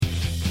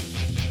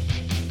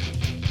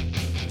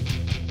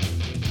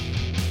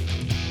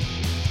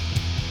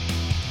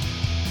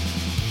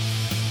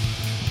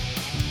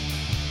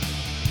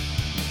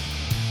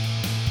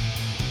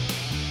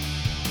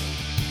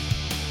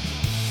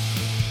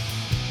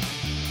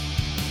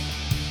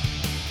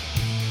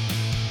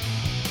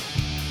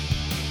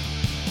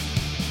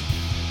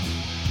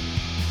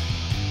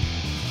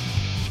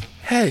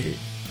Hey,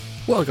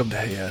 welcome to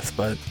Hey Ass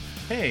Bud.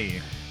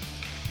 Hey,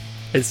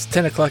 It's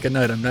 10 o'clock at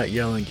night. I'm not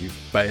yelling, you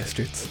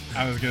bastards.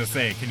 I was gonna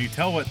say, can you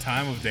tell what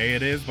time of day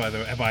it is by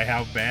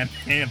how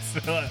Bandhance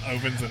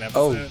opens an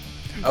episode?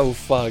 Oh,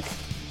 fuck.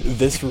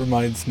 This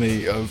reminds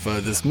me of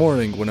this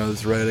morning when I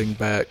was riding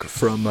back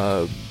from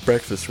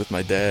breakfast with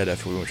my dad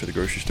after we went to the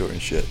grocery store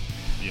and shit.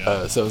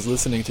 Yeah. So I was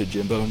listening to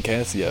Jimbo and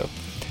Casio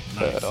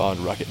Nice.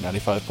 on Rocket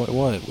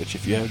 95.1, which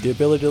if you have the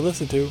ability to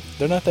listen to,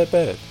 they're not that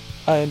bad.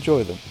 I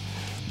enjoy them.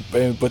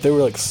 But they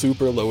were like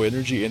super low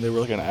energy and they were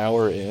like an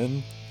hour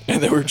in.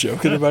 And they were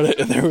joking about it,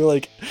 and they were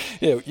like,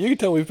 "Yeah, you can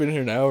tell we've been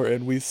here an hour,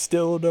 and we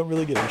still don't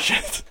really give a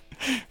shit.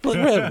 We're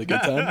having a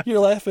good time. You're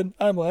laughing,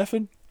 I'm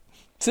laughing.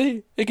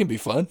 See, it can be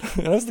fun."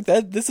 And I was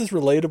like, "This is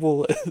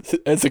relatable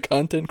as a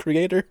content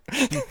creator,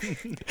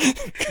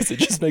 because it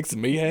just makes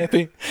me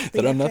happy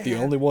that I'm not the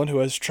only one who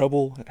has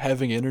trouble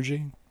having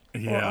energy."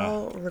 We're Yeah.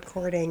 all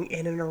recording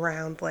in and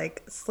around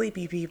like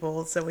sleepy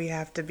people, so we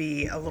have to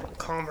be a little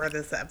calmer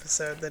this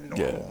episode than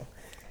normal.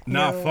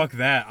 Nah, No. fuck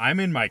that. I'm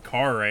in my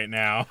car right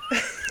now.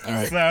 All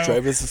right, So,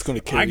 Travis is going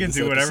to carry I can this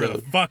do whatever the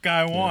episode. fuck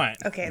I want.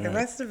 Okay, the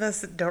rest of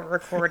us don't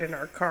record in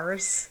our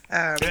cars.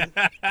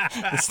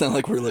 It's not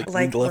like we're like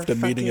Like we left we're a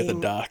meeting at the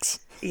fucking- docks.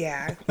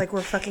 Yeah, like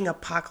we're fucking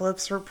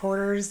apocalypse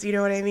reporters, you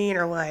know what I mean?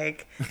 Or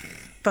like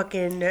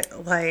fucking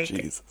like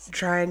Jesus.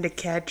 trying to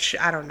catch,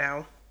 I don't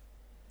know,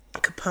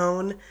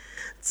 Capone.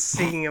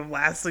 Speaking of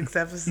last week's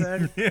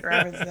episode,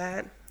 reference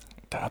that.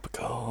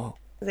 Topical.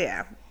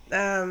 Yeah.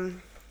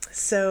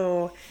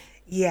 So,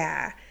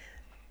 yeah.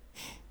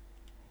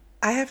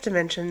 I have to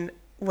mention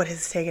what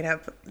has taken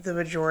up the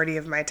majority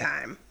of my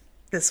time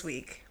this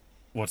week.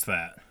 What's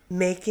that?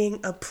 Making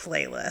a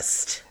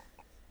playlist.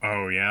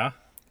 Oh, yeah?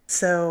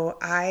 So,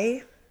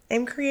 I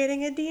am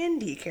creating a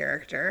D&D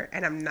character,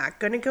 and I'm not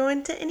going to go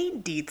into any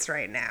deets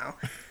right now.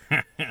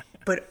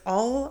 But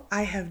all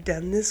I have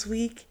done this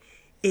week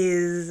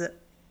is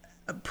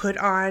put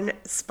on,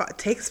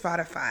 take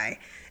Spotify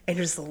and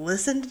just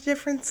listen to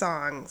different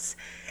songs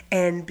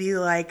and be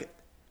like,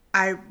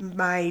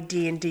 my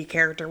D&D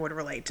character would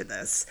relate to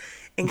this.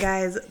 And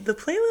guys, the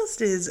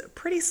playlist is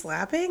pretty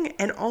slapping,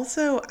 and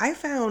also I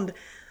found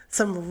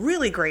some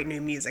really great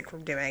new music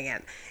from doing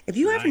it. If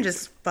you haven't Nice.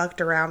 just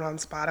fucked around on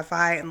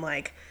Spotify and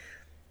like,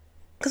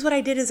 because what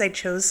I did is I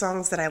chose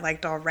songs that I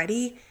liked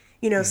already,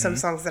 you know, some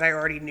songs that I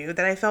already knew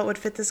that I felt would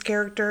fit this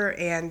character,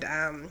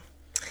 and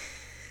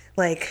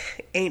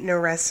like Ain't No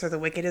Rest for the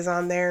Wicked is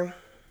on there.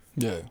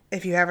 Yeah.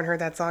 If you haven't heard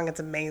that song, it's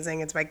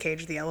amazing. It's by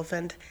Cage the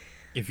Elephant.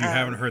 If you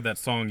haven't heard that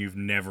song, you've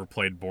never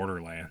played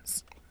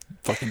Borderlands.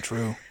 Fucking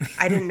true.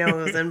 I didn't know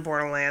it was in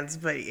Borderlands,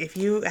 but if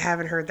you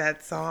haven't heard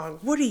that song,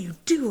 what are you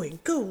doing?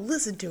 Go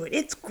listen to it.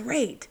 It's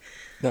great.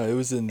 No, it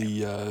was in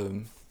the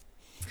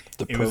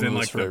It was in promos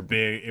like for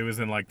it was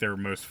in like their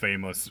most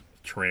famous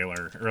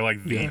trailer, or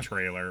like the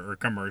trailer or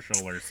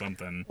commercial or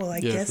something. Well, I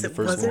Yeah, guess for the it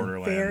first wasn't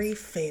Borderlands. very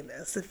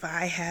famous if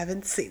I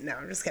haven't seen. No,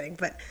 I'm just kidding.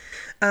 But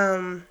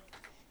I'm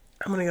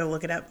gonna go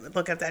look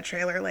up that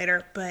trailer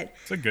later. But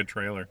It's a good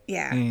trailer.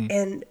 yeah,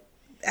 and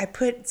I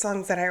put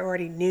songs that I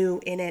already knew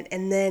in it,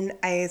 and then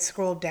I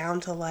scrolled down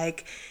to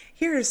like,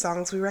 here are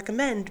songs we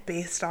recommend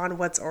based on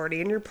what's already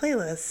in your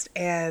playlist,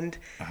 and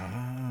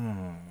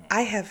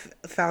I have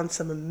found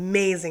some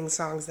amazing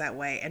songs that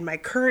way. And my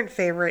current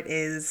favorite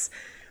is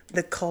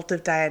 "The Cult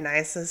of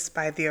Dionysus"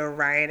 by the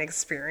Orion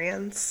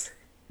Experience.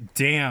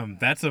 Damn,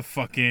 that's a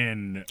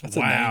fucking a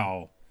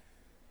wow.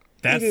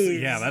 That's It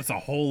is. yeah, that's a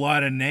whole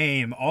lot of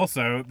name.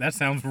 Also, that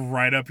sounds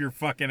right up your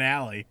fucking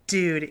alley.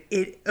 Dude,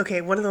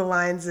 one of the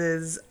lines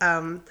is,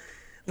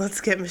 let's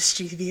get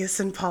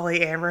mischievous and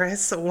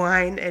polyamorous,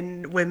 wine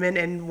and women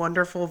and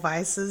wonderful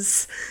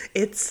vices.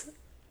 It's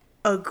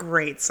a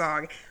great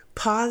song.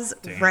 Pause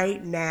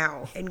right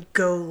now and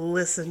go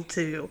listen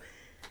to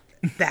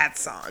that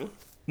song.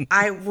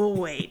 I will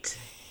wait.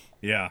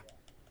 Yeah.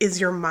 Is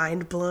your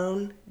mind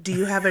blown? Do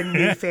you have a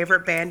new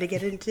favorite band to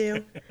get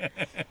into?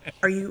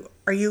 Are you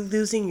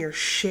losing your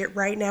shit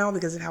right now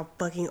because of how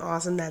fucking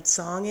awesome that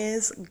song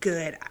is?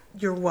 Good.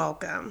 You're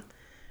welcome.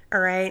 All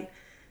right?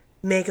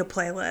 Make a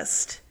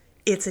playlist.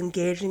 It's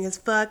engaging as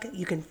fuck.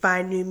 You can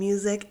find new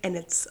music and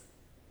it's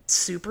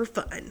super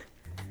fun.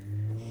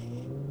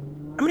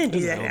 I'm going to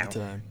do that all the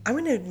now. time.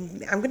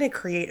 I'm going to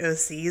create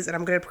OCs and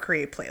I'm going to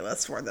create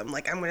playlists for them.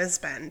 Like I'm going to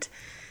spend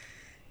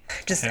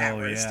just Hell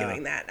hours yeah.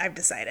 doing that. I've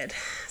decided.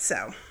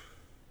 So,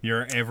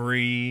 You're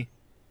every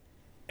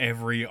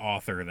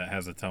author that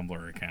has a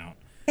Tumblr account.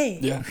 hey,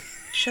 yeah.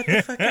 shut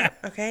the fuck up,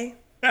 okay?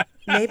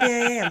 Maybe I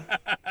am.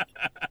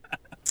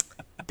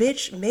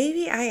 Bitch,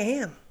 maybe I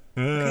am.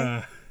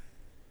 Okay.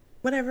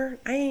 Whatever.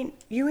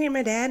 You ain't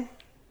my dad.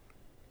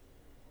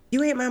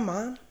 You ain't my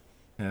mom.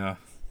 Yeah.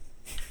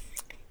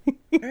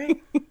 All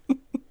right?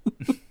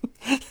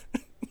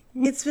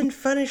 It's been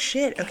fun as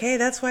shit, okay?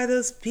 That's why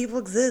those people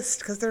exist,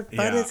 because they're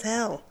fun Yeah. as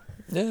hell.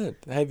 Yeah,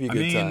 have you a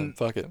good mean- time.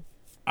 Fuck it.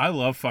 I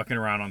love fucking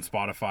around on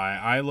Spotify.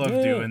 I love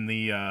Yeah. doing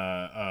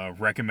the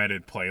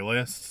recommended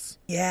playlists.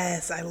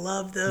 Yes, I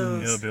love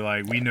those. It'll be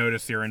like, we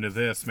notice you're into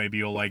this. Maybe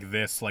you'll like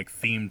this like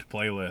themed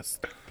playlist.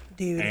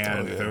 Dude,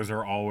 and yeah. those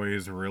are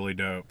always really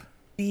dope.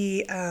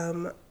 the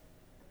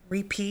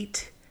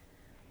repeat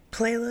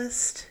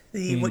playlist,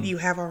 the what you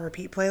have on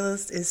repeat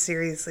playlist is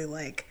seriously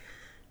like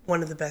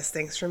one of the best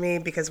things for me,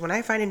 because when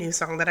I find a new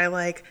song that I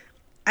like,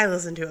 I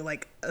listen to it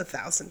like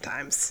 1,000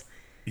 times.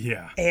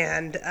 Yeah.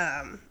 And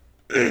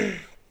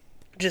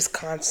just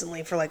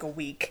constantly for like a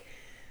week.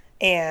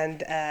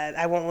 And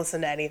I won't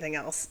listen to anything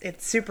else.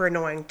 It's super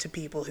annoying to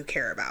people who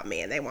care about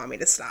me and they want me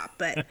to stop,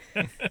 but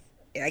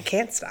I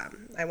can't stop.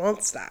 I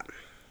won't stop.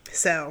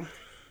 So,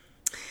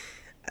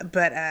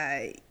 but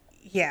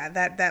yeah,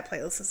 that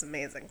playlist is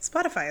amazing.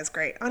 Spotify is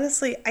great.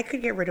 Honestly, I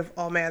could get rid of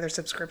all my other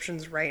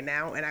subscriptions right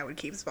now and I would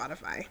keep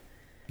Spotify.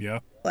 Yeah.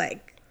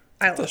 Like,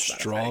 I love That's a Spotify.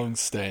 strong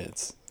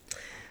stance.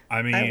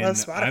 I mean, love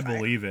I Spotify.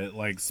 believe it.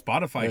 Like,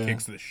 Spotify Yeah.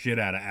 kicks the shit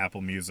out of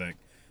Apple Music.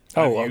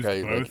 Oh, I've used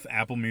okay, both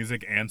Apple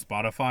Music and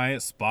Spotify.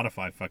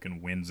 Spotify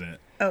fucking wins it.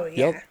 Oh,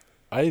 yeah. Yep.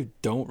 I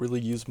don't really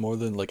use more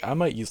than like I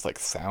might use like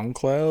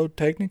SoundCloud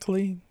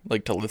technically,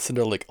 like to listen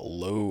to like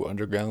low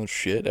underground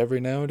shit every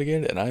now and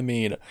again, and I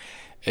mean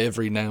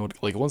every now and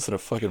like once in a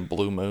fucking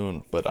blue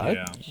moon. But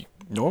Yeah. I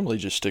normally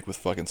just stick with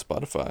fucking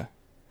Spotify,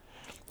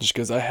 just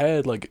because I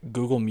had like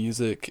Google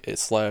Music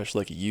slash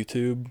like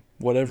YouTube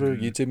whatever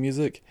YouTube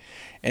Music,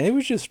 and it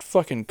was just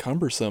fucking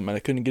cumbersome, and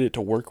I couldn't get it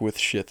to work with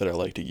shit that I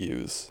like to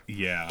use.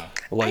 Yeah.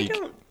 Like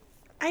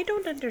I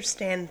don't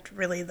understand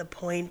really the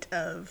point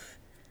of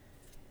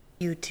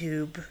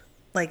YouTube,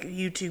 like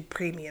YouTube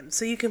Premium.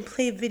 So you can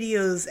play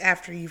videos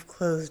after you've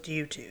closed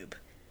YouTube.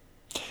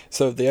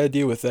 So the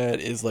idea with that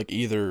is like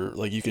either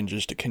like you can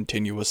just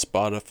continue a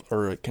Spotify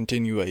or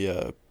continue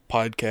a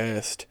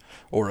podcast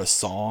or a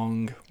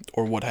song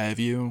or what have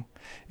you,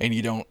 and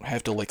you don't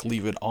have to like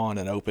leave it on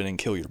and open and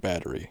kill your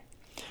battery.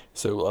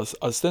 So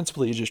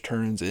ostensibly it just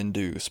turns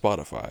into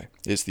Spotify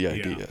is the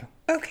idea.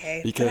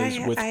 Okay, Because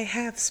but with- I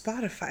have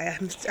Spotify.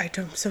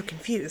 I'm so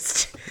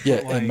confused.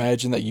 Yeah, Like-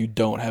 imagine that you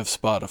don't have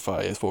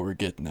Spotify is what we're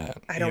getting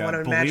at. I don't Yeah, want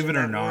to believe imagine it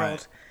or that not,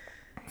 world.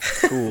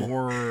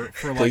 Cool.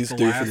 For like Please the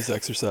do last, for this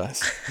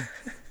exercise.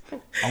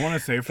 I want to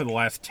say for the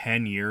last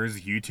 10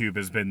 years, YouTube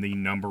has been the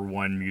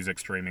 #1 music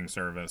streaming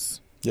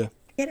service. Yeah.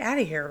 Get out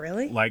of here,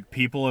 really? Like,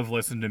 people have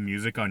listened to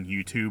music on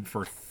YouTube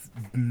for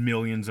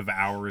millions of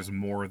hours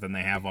more than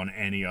they have on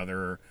any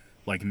other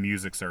like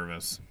music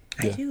service.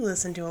 I Yeah. do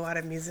listen to a lot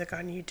of music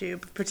on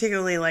YouTube,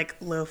 particularly like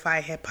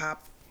lo-fi hip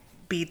hop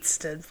beats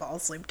to fall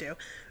asleep to,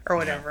 or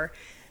whatever.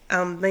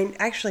 My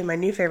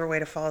new favorite way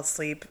to fall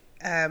asleep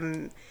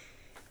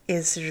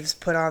is to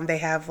just put on. They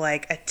have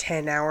like a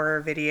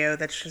 10-hour video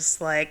that's just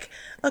like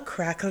a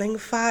crackling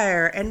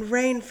fire and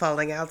rain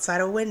falling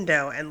outside a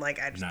window, and like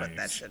I just put that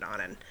Nice. shit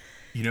on and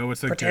You know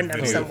what's a pretend good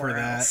I'm video for somewhere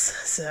that? else.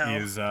 So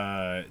Is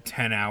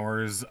 10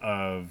 hours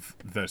of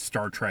the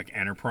Star Trek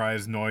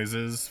Enterprise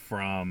noises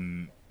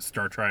from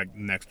Star Trek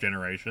Next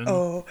Generation.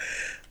 oh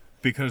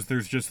Because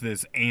there's just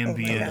this my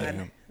ambient,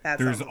 god, that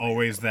there's sounds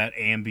always that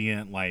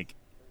ambient like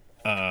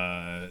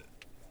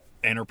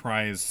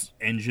Enterprise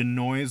engine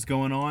noise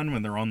going on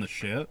when they're on the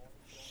ship.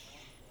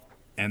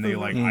 And they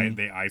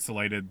they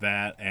isolated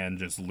that and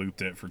just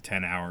looped it for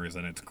 10 hours,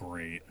 and it's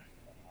great.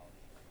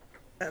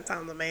 that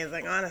sounds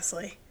amazing.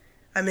 Honestly,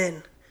 I'm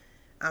in.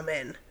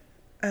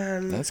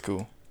 That's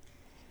cool.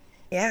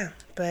 Yeah,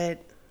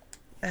 but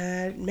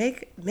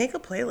make a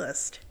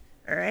playlist,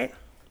 all right?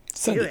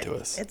 Send Do it to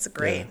us. It's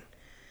great. Yeah.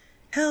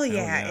 Hell yeah.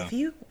 yeah. If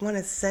you want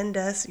to send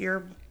us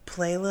your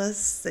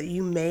playlists that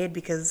you made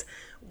because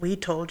we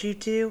told you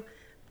to,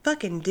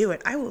 fucking do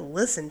it. I will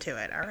listen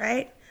to it, all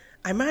right?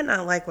 I might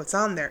not like what's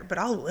on there, but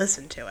I'll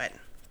listen to it.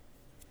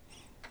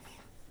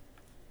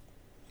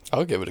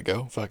 I'll give it a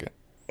go. Fuck it.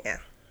 Yeah.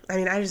 I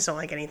mean, I just don't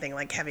like anything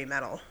like heavy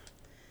metal.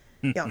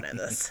 Y'all know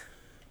this.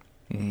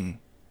 Get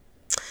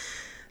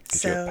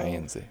So, you a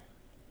pansy.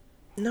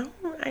 no,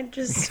 I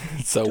just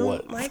So don't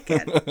what? like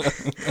it.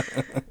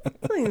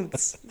 I mean,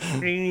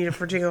 you need a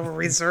particular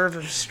reserve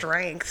of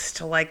strength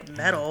to like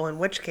metal, in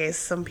which case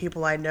some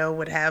people I know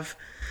would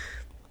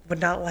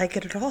not like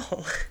it at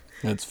all.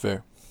 That's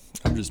fair.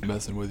 I'm just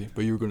messing with you,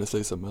 but you were going to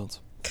say something else.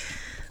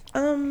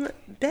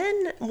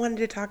 Ben wanted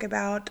to talk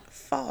about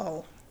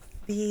fall,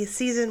 the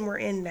season we're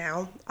in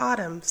now,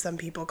 autumn, some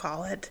people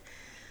call it.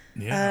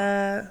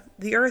 Yeah.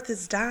 The earth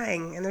is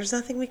dying, and there's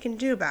nothing we can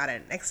do about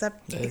it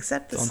except It's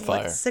this on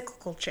like fire.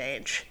 cyclical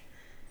change.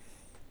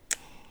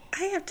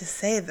 I have to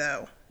say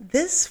though,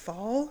 this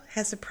fall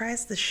has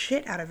surprised the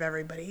shit out of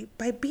everybody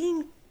by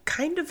being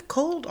kind of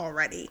cold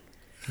already.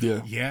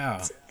 Yeah.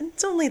 yeah. And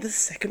it's only the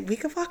second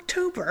week of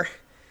October.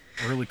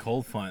 Really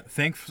cold front.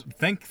 Thanks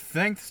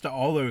to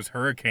all those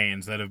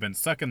hurricanes that have been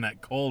sucking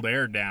that cold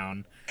air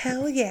down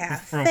Hell yeah.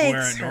 from Thanks,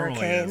 where it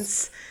normally hurricanes.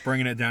 is,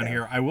 bringing it down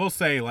here. I will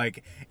say,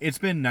 like, it's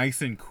been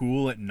nice and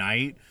cool at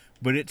night,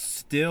 but it's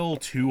still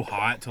too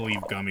hot to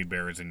leave gummy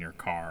bears in your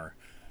car.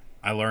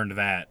 I learned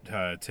that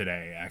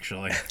today,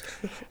 actually.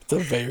 It's a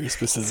very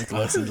specific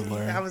lesson to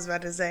learn. I was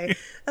about to say,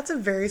 that's a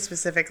very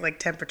specific, like,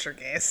 temperature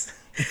case.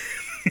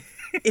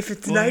 If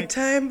it's What?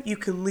 nighttime, you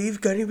can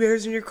leave gummy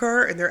bears in your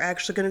car, and they're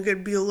actually going to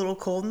be a little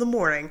cold in the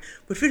morning.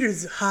 But if it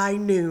is high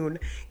noon,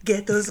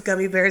 get those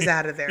gummy bears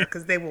out of there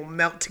because they will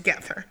melt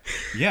together.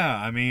 Yeah,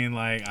 I mean,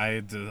 like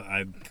I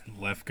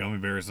left gummy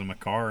bears in my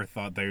car,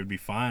 thought they would be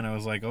fine. I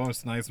was like, oh,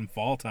 it's nice and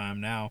fall time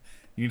now.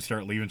 You can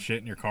start leaving shit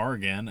in your car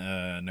again.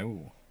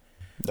 No,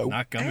 Nope.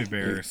 not gummy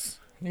bears.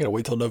 You gotta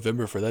wait till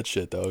November for that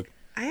shit, dog.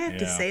 I have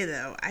to Yeah. say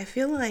though, I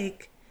feel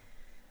like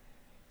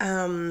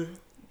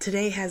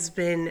today has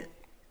been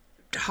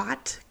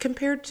hot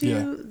compared to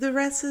Yeah. the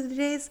rest of the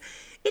days.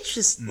 It's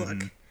just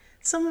look,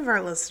 some of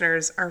our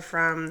listeners are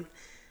from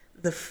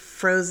the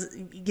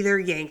frozen, they're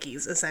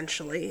Yankees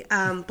essentially.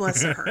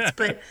 Bless their hearts,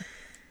 but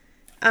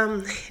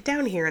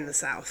down here in the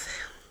South,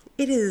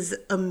 it is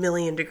a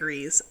million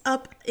degrees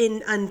up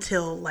in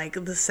until like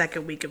the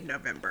second week of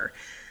November.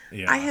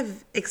 Yeah. I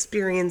have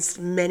experienced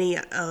many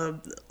a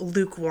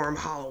lukewarm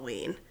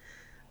Halloween.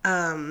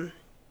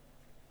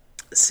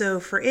 So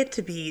for it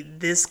to be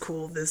this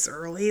cool this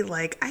early,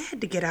 like I had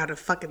to get out a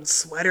fucking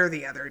sweater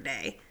the other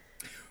day.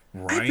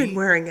 I've been Right?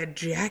 wearing a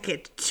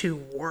jacket to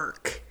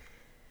work.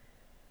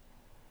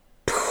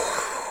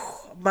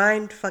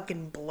 Mind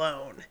fucking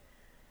blown.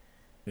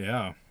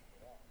 Yeah.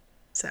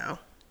 So,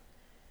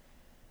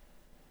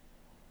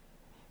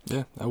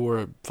 Yeah, I wore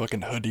a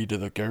fucking hoodie to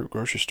the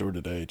grocery store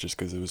today just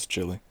because it was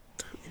chilly.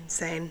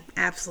 insane.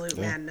 Absolute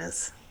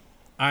madness.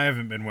 I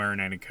haven't been wearing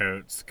any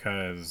coats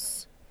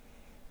because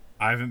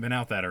I haven't been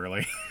out that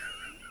early.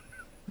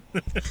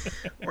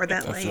 Or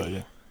that I feel late.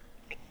 you.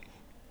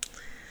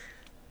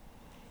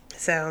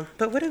 So,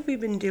 but what have we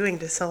been doing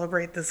to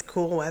celebrate this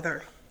cool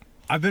weather?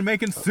 I've been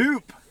making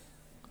soup.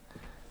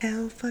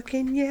 Hell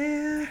fucking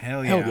yeah.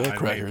 Hell Hell yeah. yeah, I made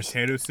crackers.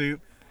 potato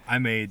soup. I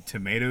made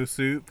tomato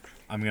soup.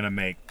 I'm going to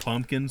make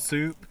pumpkin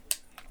soup.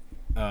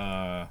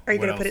 Are you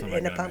going to put it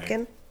in a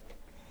pumpkin?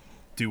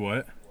 Do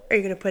what? Are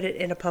you going to put it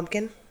in a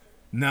pumpkin?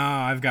 No,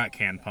 I've got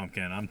canned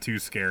pumpkin. I'm too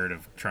scared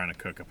of trying to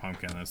cook a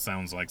pumpkin. That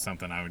sounds like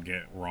something I would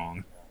get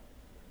wrong.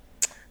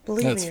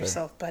 Believe That's in fair.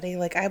 yourself, buddy.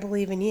 Like, I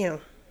believe in you.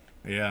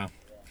 Yeah.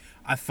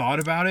 I thought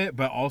about it,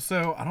 but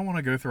also I don't want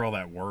to go through all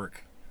that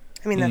work.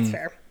 I mean, that's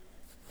fair.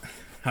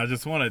 I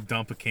just want to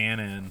dump a can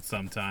in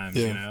sometimes,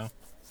 Yeah. you know?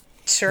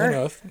 Sure. I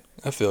know,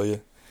 I feel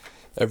you.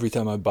 Every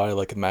time I buy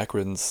like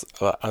macarons,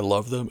 I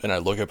love them, and I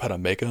look up how to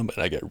make them,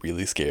 and I get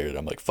really scared.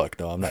 I'm like, fuck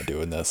no, I'm not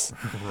doing this.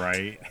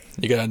 Right.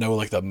 You gotta know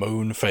like the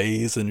moon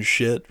phase and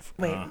shit.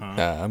 Wait,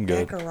 Nah, I'm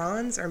good.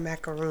 macarons or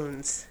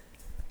macaroons?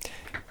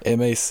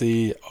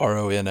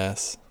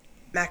 Macarons.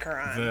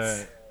 Macarons.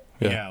 The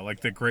Yeah. yeah, like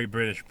the Great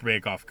British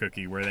Bake Off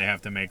cookie where they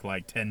have to make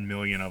like 10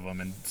 million of them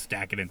and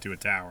stack it into a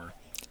tower.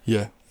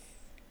 Yeah.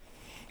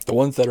 The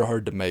ones that are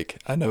hard to make.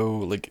 I know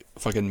like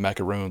fucking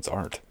macarons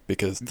aren't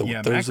because those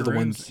are the macaroons,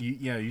 ones.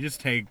 you just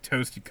take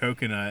toasted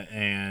coconut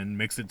and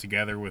mix it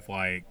together with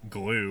like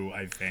glue,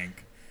 I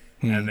think,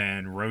 and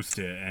then roast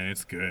it, and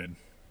it's good.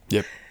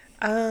 Yep.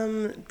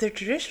 The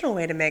traditional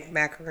way to make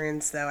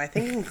macaroons, though, I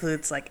think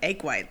includes like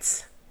egg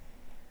whites.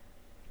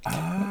 Oh.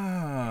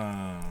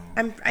 I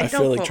I don't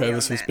feel like quote me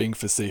Travis on was that. being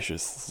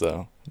facetious,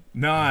 so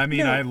No, I mean,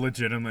 No. I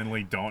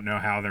legitimately don't know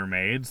how they're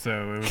made,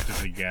 so it was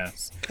just a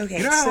guess. Okay,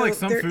 You know how so like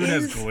some there food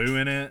has is- glue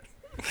in it?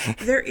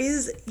 There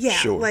is, yeah,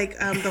 Sure. like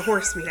the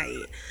horse meat I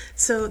eat.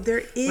 So there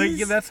is, Like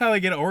yeah, that's how they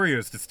get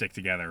Oreos to stick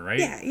together, right?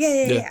 yeah.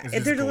 Is And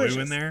just they're glue delicious.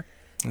 in there?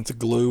 it's a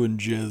glue and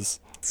jizz.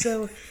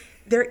 So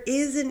there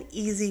is an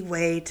easy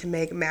way to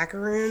make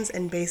macaroons,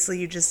 and basically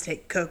you just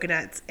take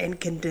coconuts and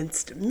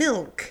condensed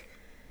milk,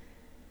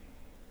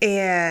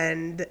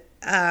 and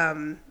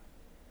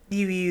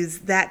you use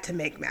that to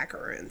make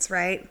macaroons,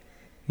 right?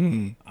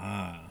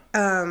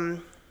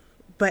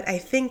 But I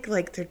think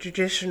like the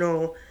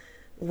traditional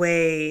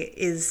way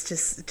is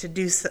just to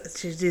do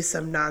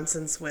some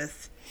nonsense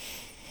with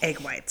egg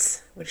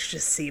whites, which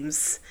just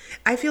seems.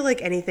 I feel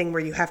like anything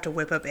where you have to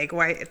whip up egg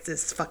white, it's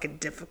just fucking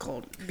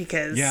difficult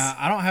because Yeah,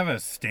 I don't have a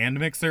stand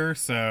mixer,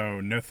 so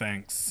no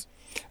thanks.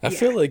 I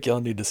feel like y'all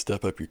need to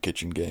step up your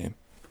kitchen game.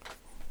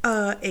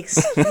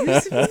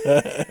 Excuse me,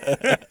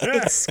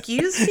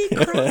 excuse me,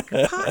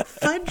 crock-pot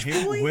fudge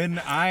boy. When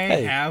I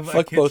Hey, have a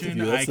fuck both of kitchen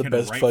you. That's I the can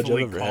best fudge I've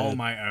rightfully ever call had.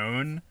 my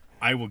own,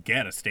 I will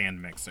get a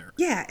stand mixer.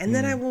 Yeah, and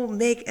then I will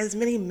make as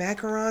many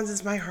macarons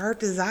as my heart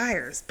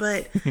desires.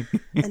 But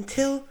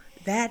until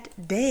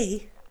that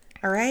day,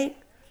 all right?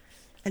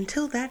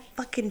 Until that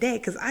fucking day,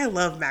 because I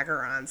love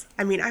macarons.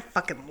 I mean, I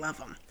fucking love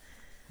them.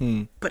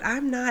 But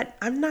I'm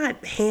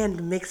not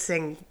hand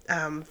mixing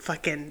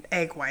fucking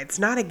egg whites.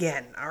 Not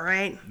again, all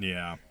right?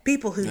 Yeah.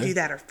 People who do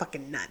that are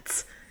fucking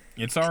nuts.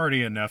 It's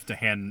already enough to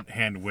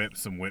hand whip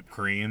some whipped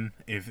cream,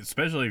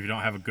 especially if you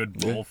don't have a good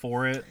bowl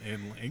for it.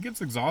 It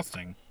gets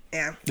exhausting.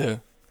 Yeah. Yeah.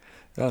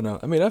 I don't know.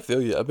 I mean, I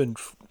feel you. I've been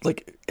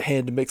like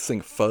hand mixing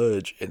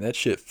fudge, and that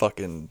shit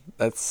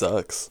that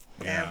sucks.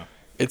 Yeah.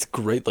 It's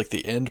great. Like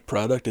the end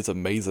product is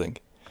amazing,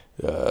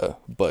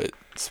 but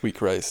sweet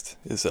Christ,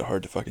 is it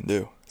hard to fucking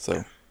do?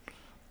 So,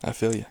 I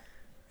feel you.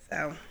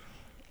 So,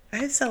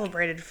 I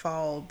celebrated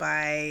fall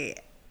by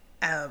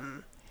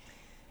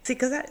See,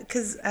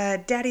 because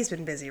Daddy's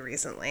been busy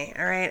recently,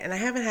 all right, and I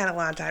haven't had a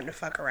lot of time to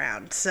fuck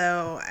around.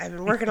 So I've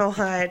been working a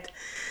lot.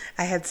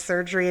 I had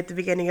surgery at the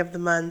beginning of the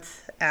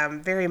month,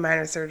 very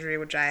minor surgery,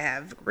 which I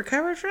have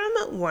recovered from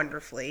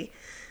wonderfully.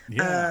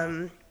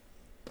 Yeah.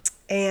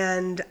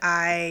 And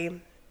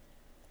I'm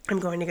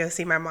going to go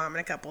see my mom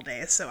in a couple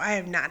days, so I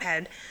have not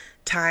had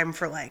time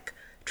for like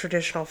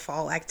traditional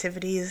fall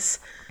activities.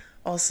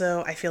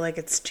 Also, I feel like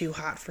it's too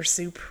hot for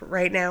soup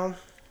right now.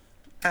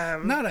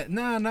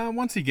 Not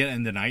once you get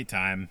into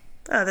nighttime.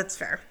 Oh, that's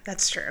fair.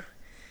 That's true.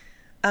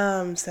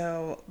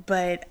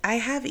 But I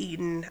have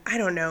eaten, I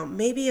don't know,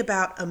 maybe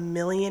about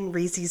 1,000,000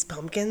 Reese's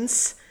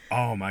Pumpkins.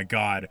 Oh my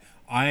god.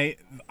 I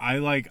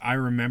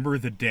remember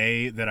the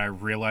day that I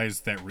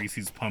realized that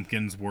Reese's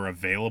Pumpkins were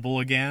available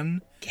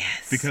again.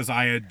 Yes. Because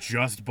I had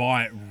just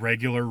bought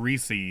regular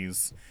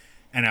Reese's,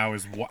 and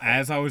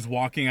as I was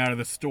walking out of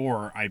the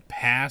store, I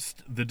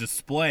passed the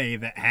display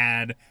that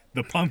had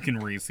the pumpkin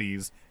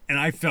Reese's, and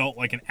I felt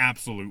like an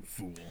absolute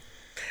fool.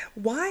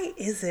 Why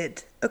is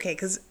it? Okay,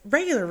 because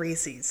regular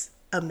Reese's,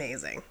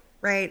 amazing,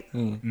 right?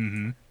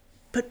 Mm-hmm.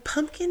 But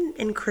pumpkin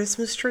and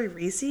Christmas tree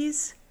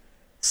Reese's,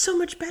 so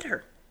much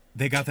better.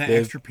 They got that They-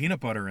 extra peanut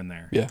butter in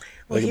there. Yeah,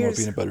 Well, they get more here's-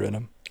 peanut butter in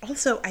them.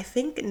 Also, I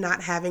think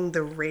not having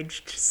the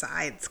ridged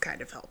sides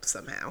kind of helps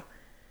somehow.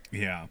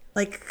 Yeah.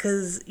 Like,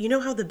 because you know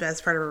how the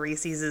best part of a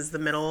Reese's is the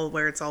middle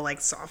where it's all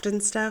like soft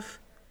and stuff?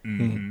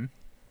 Mm-hmm.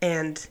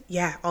 And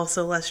yeah,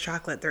 also less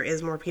chocolate. There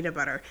is more peanut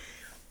butter.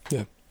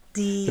 Yeah.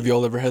 The Have you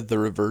all ever had the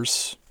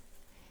reverse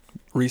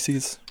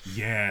Reese's?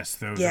 Yes,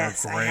 those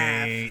Yes, are I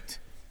have. great.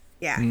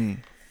 Yeah.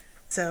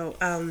 So,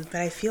 but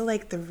I feel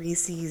like the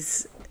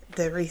Reese's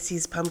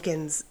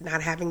pumpkins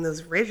not having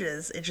those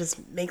ridges, it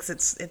just makes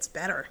it's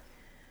better.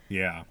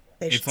 Yeah.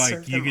 They should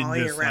serve them all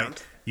year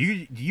round.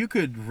 You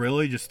could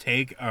really just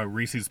take a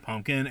Reese's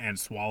pumpkin and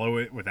swallow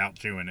it without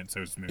chewing. It's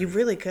so smooth. You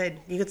really could.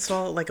 You could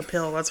swallow it like a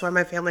pill. That's why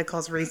my family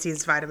calls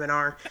Reese's vitamin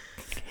R.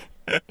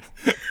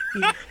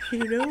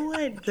 You know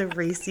what the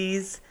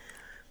Reese's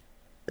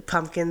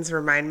pumpkins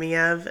remind me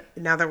of?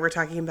 Now that we're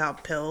talking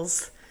about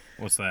pills,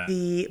 What's that?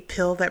 the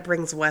pill that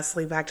brings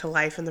Wesley back to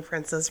life in The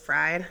Princess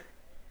Bride.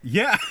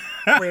 Yeah.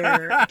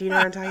 Where do you know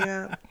what I'm talking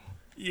about?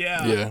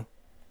 Yeah. Yeah.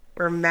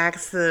 Where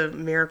Max the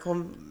Miracle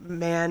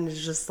Man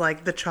is just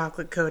like the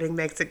chocolate coating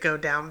makes it go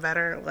down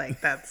better.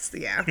 Like that's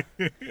yeah.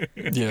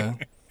 Yeah.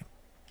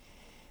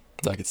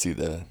 I could see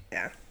that.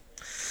 Yeah.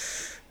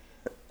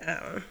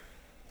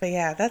 But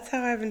yeah, that's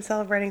how I've been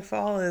celebrating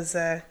fall is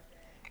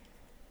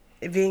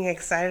being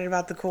excited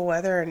about the cool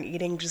weather and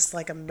eating just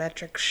like a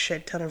metric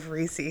shit ton of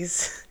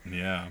Reese's.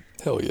 Yeah.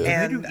 Hell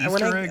yeah. And do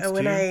Easter eggs,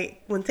 too?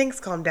 when things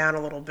calm down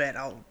a little bit,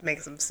 I'll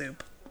make some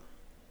soup.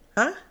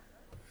 Huh?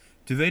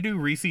 Do they do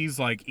Reese's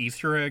like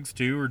Easter eggs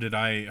too, or did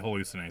I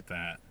hallucinate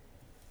that?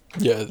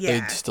 Yeah,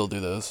 Yeah. they still do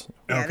those.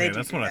 Yeah, they Okay, do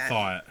that's do what I that.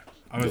 thought.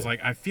 I was Yeah.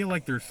 like, I feel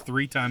like there's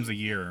 3 times a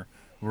year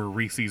where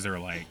Reese's are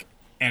like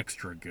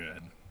extra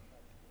good.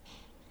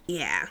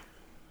 Yeah.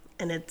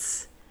 And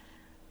it's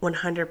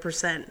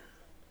 100%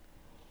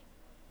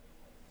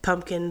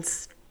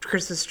 pumpkins,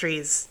 Christmas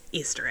trees,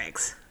 Easter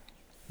eggs.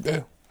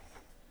 Yeah.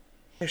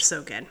 They're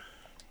so good.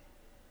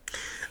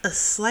 A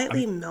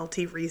slightly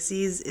melty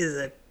Reese's is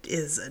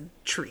a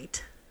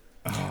treat.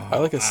 I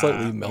like a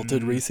slightly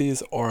melted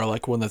Reese's, or I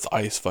like one that's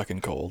ice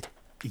fucking cold.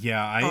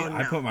 Yeah, I Oh,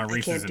 no, put my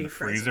Reese's can't in do the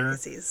frozen freezer.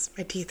 Reese's.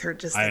 My teeth hurt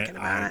just I thinking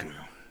about do. it.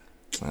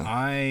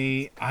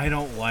 I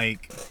don't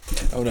like.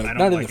 Oh no, I don't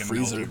not in like the a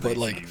freezer, melted but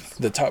like Reese's.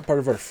 the top part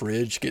of our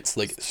fridge gets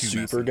like too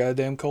super messy.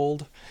 goddamn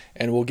cold,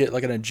 and we'll get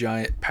like in a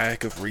giant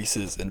pack of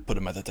Reese's and put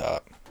them at the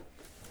top.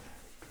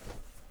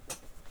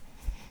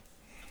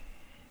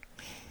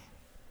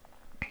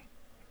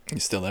 You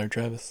still there,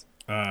 Travis?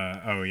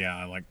 Oh yeah,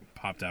 I like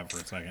popped out for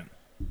a second.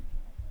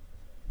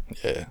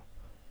 Yeah.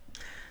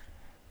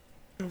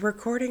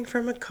 Recording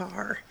from a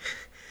car.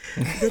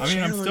 I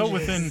mean, I'm still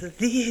within,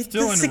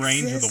 still in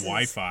range of the successes.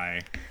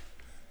 Wi-Fi.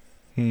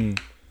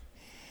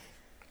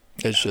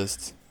 It's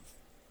just,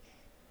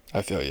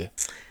 I feel you.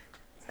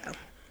 So,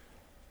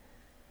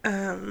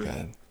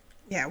 God.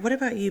 yeah, what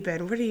about you,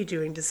 Ben? What are you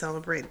doing to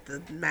celebrate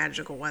the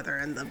magical weather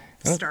and the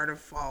start of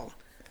fall?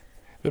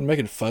 Been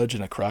making fudge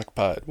in a crock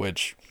pot,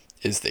 which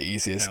is the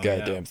easiest Hell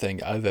yeah. goddamn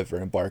thing I've ever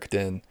embarked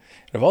in. And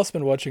I've also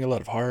been watching a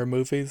lot of horror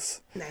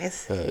movies,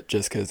 Nice.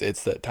 just because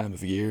it's that time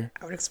of year.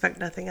 I would expect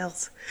nothing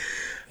else.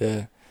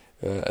 Yeah.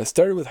 I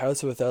started with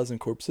House of a Thousand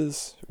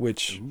Corpses,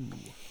 which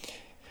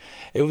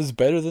it was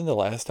better than the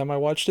last time I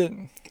watched it,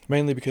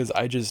 mainly because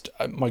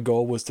my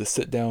goal was to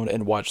sit down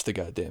and watch the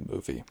goddamn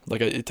movie. Like,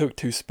 it took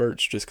 2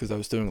 spurts just because I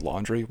was doing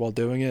laundry while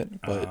doing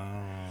it, but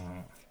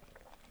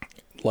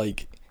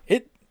like,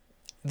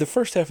 the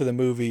first half of the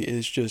movie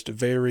is just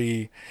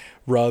very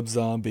Rob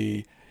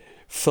Zombie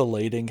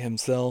filleting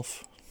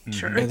himself.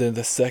 Sure. And then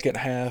the second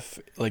half,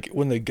 like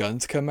when the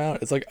guns come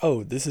out, it's like,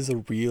 oh, this is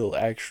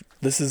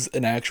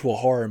an actual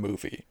horror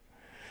movie.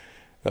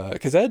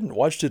 Because I hadn't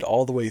watched it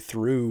all the way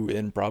through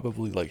in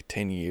probably like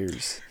 10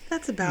 years.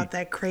 That's about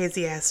that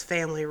crazy ass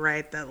family,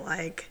 right? That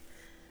like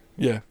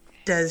Yeah.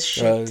 does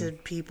shit to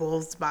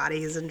people's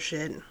bodies and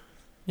shit.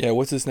 Yeah,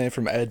 what's his name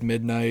from At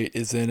Midnight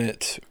is in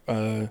it.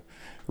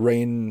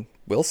 Rainn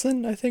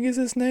Wilson, I think is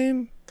his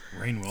name.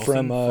 Rainn Wilson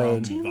From,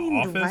 from Do you The mean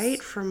Office.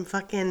 Dwight from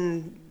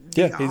fucking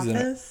Yeah, The he's in it.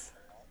 Office?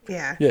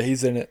 Yeah. Yeah,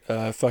 he's in it.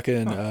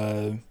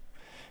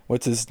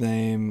 What's his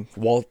name?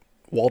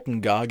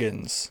 Walton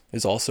Goggins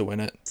is also in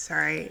it.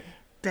 Sorry,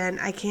 Ben,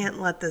 I can't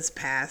let this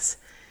pass.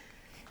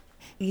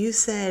 You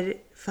said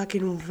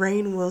fucking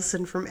Rainn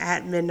Wilson from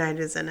At Midnight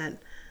is in it.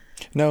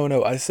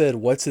 No, I said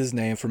what's his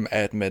name from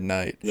At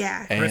Midnight.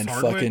 Yeah. Chris And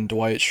Hardwick? fucking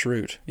Dwight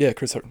Schrute. Yeah,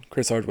 Chris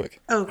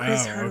Hardwick. Oh,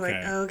 Chris Oh, Hardwick.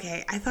 okay.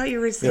 Okay. I thought you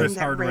were saying Chris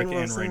that Hardwick Rainn and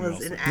Wilson Rainn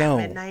was in Wilson. At No.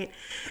 Midnight.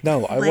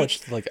 No, I Like-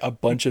 watched like a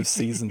bunch of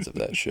seasons of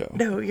that show.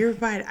 No, you're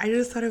fine. I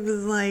just thought it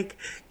was like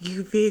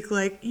you being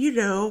like, you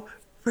know,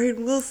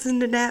 Rainn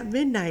Wilson in At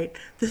Midnight,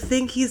 the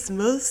thing he's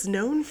most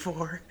known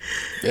for.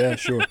 Yeah,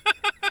 sure.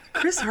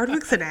 Chris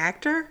Hardwick's an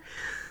actor?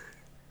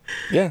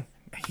 Yeah.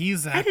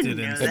 He's I acted didn't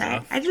know in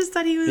that. stuff. I just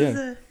thought he was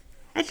Yeah.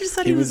 I just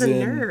thought He he was was a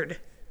in- nerd.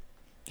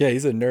 Yeah,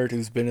 he's a nerd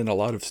who's been in a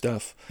lot of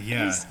stuff.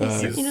 Yeah,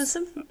 You know,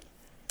 some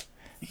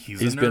he's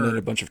He's a been in nerd.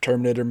 a bunch of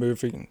Terminator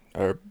movies,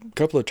 or a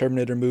couple of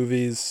Terminator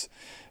movies,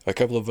 a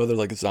couple of other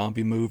like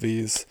zombie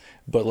movies.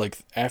 But like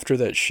after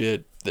that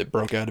shit that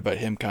broke out about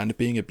him kind of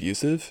being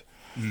abusive,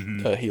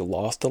 he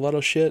lost a lot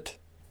of shit.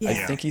 I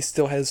Yeah. think he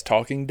still has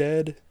Talking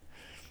Dead,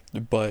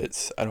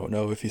 but I don't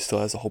know if he still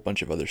has a whole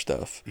bunch of other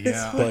stuff.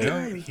 Yeah, whole I know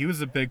time. he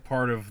was a big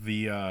part of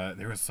the.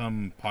 There was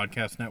some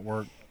podcast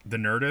network, The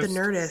Nerdist. the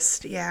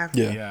Nerdist, yeah.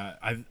 Yeah,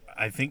 Yeah,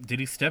 I think did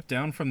he step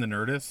down from The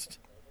Nerdist?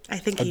 I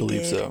think I he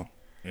believe did. so.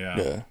 Yeah.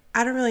 Yeah.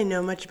 I don't really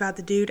know much about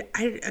the dude.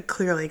 I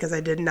clearly because I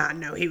did not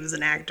know he was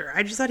an actor.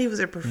 I just thought he was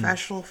a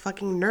professional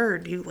fucking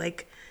nerd who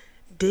like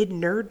did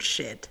nerd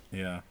shit.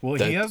 Yeah. Well,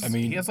 That- he has I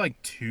mean- he has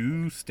like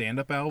 2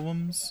 stand-up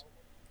albums.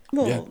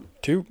 Well, Yeah,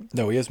 2?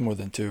 No, he has more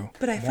than 2.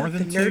 but I More thought the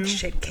than nerd 2?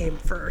 shit came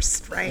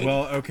first, right?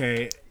 Well,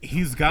 okay,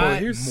 he's got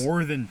here's-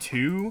 more than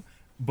 2,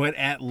 but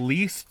at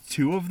least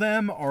 2 of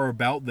them are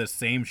about the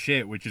same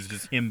shit, which is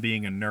just him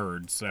being a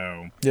nerd.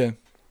 So, Yeah.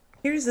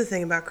 Here's the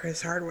thing about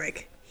Chris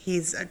Hardwick.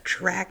 He's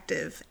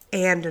attractive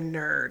and a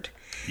nerd.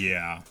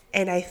 yeah.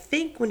 And I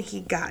think when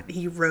he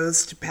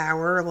rose to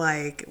power,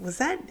 like,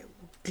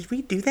 did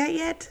we do that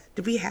yet?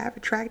 Did we have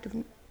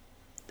attractive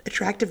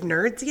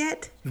nerds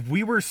yet?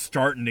 We were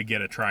starting to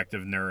get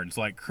attractive nerds.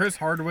 Like Chris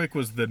Hardwick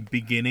was the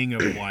beginning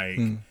of like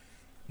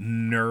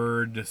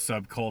nerd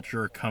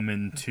subculture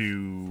coming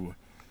to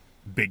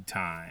big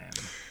time.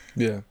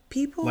 Yeah.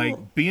 People,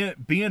 Like being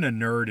a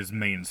nerd is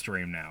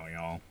mainstream now,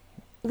 y'all.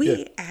 we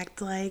Yeah.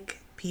 act like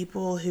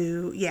people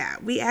who,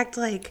 we act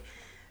like,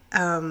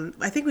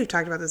 I think we've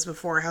talked about this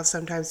before, how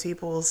sometimes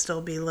people will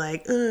still be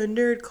like,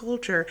 nerd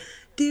culture.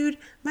 Dude,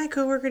 my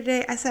coworker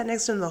today, I sat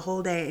next to him the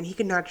whole day and he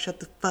could not shut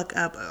the fuck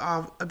up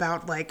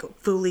about like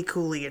Fooly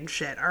Cooley and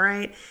shit,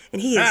 alright?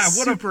 And he is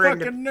What a super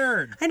fucking into...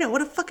 nerd. I know,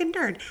 what a fucking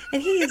nerd.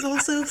 And he is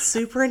also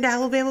super into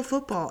Alabama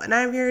football. And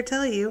I'm here to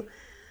tell you,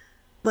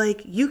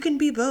 like, you can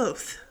be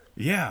both.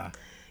 Yeah.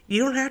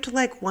 You don't have to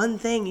like one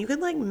thing. You can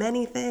like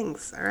many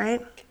things, all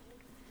right?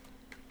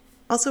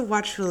 Also,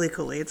 watch Fooly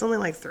Cooley. It's only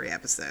like 3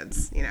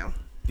 episodes, you know.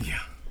 Yeah.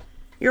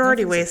 You're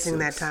already Nothing's wasting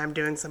that six. time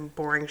doing some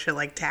boring shit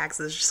like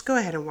taxes. Just go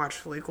ahead and watch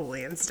Fooly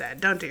Cooley instead.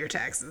 Don't do your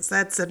taxes.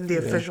 That's in the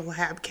official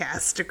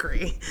Habcast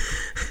decree.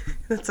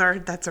 that's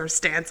our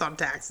stance on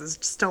taxes.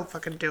 Just don't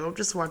fucking do them.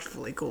 Just watch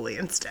Fooly Cooley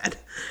instead.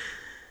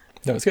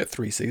 No, it's got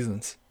 3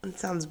 seasons. It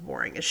sounds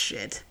boring as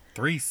shit.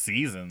 3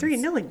 seasons. 3,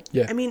 no one.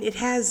 Yeah. I mean,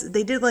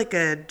 they did like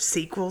a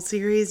sequel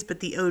series, but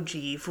the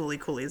OG Fooly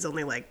Cooley is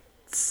only like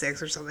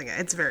 6 or something.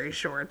 It's very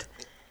short.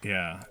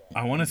 Yeah.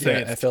 I want to say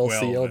Yeah, it's 12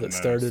 FLCL at that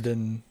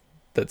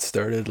most.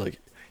 started like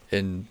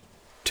in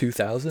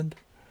 2000.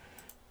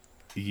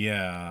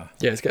 Yeah.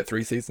 Yeah, it's got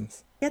 3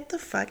 seasons. Get the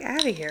fuck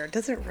out of here.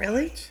 Does it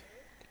really?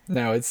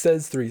 Now it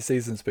says 3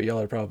 seasons, but y'all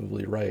are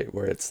probably right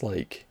where it's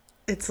like,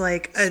 It's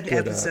like an Split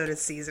episode up. a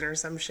season or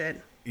some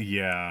shit.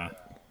 Yeah.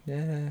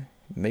 yeah,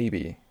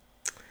 maybe.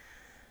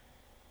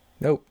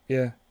 Nope.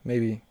 Yeah,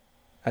 maybe.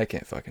 I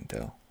can't fucking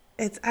tell.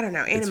 I don't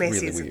know. Anime really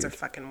seasons are weird.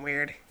 fucking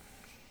weird.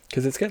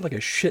 Because it's got like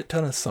a shit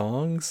ton of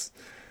songs,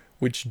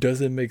 which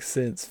doesn't make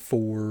sense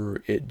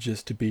for it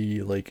just to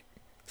be like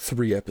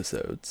 3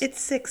 episodes. It's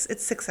 6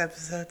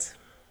 episodes.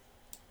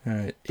 All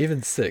right,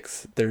 even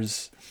 6.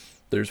 There's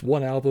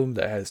one album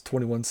that has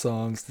 21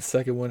 songs. The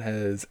second one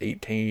has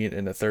 18,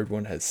 and the third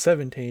one has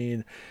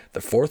 17.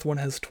 The fourth one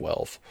has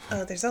 12.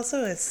 Oh, there's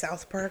also a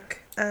South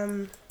Park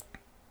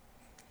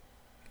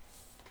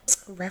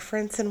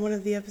reference in one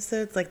of the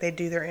episodes. Like they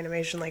do their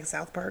animation like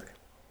South Park.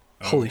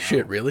 Holy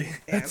shit! Really?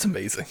 Yeah. That's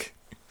amazing.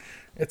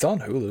 It's on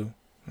Hulu.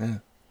 Yeah.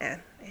 Yeah.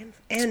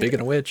 And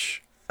Speaking of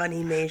which,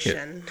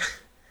 Funimation.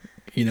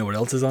 you know what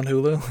else is on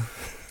Hulu?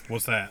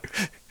 What's that?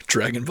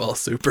 Dragon Ball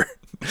Super.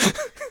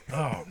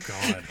 Oh,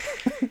 God.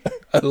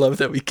 I love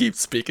that we keep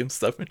speaking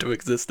stuff into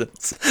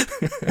existence.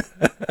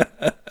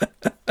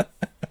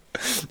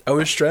 I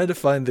was trying to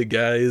find the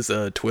guy's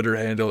Twitter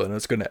handle, and I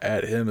was going to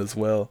add him as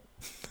well.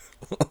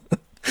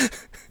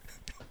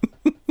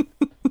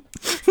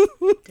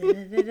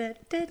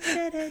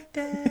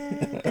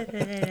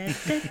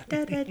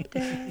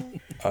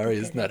 Ari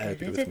is not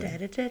happy with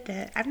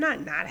me. I'm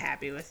not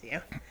happy with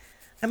you.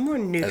 I'm more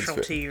neutral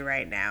fair. to you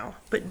right now,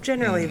 but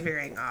generally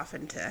veering off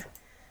into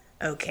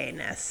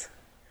okayness.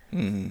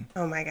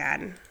 Oh my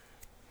god.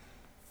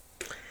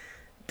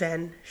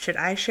 Ben, should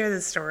I share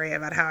the story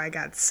about how I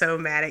got so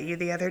mad at you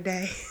the other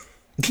day?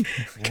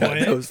 God,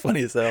 that was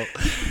funny as hell.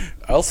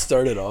 I'll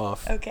start it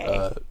off.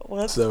 Okay.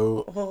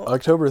 So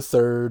October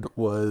 3rd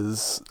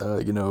was,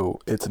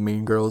 it's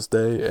Mean Girls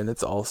Day, and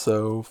it's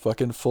also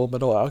fucking Full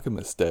Metal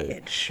Alchemist Day.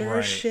 It sure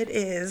Right. shit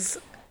is.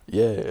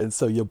 Yeah, and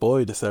so your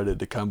boy decided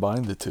to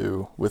combine the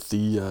two with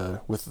the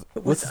what's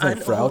his name,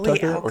 Frau Unholy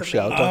Tucker or alchemy.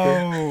 Shao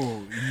Tucker?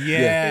 Oh,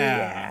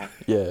 yeah.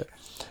 Yeah.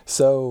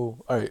 So,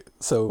 all right.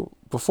 So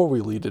before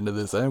we lead into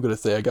this, I am gonna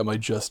say I got my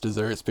just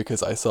desserts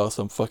because I saw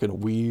some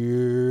fucking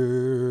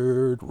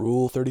weird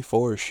Rule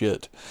 34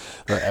 shit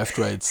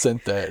after I had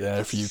sent that, and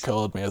after you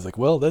called me, I was like,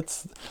 well,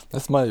 that's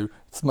my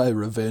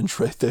revenge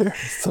right there.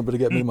 Somebody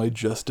got me my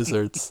just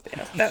desserts.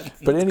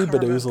 But any karma,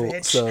 bedoozle.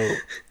 bitch. So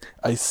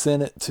I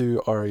sent it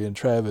to Ari and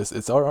Travis.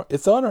 It's on our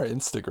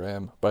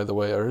Instagram, by the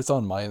way, or it's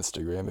on my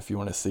Instagram if you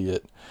want to see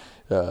it.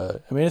 I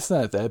mean, it's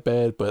not that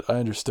bad, but I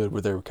understood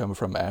where they were coming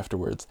from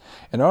afterwards.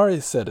 And Ari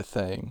said a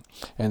thing,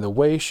 and the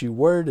way she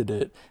worded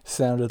it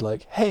sounded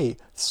like, hey,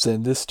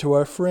 send this to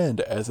our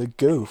friend as a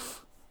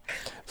goof.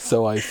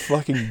 So I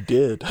fucking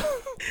did.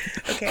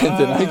 Okay. And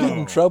then I get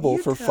in trouble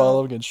You for tell-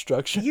 following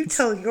instructions. You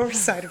tell your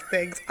side of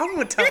things. I'm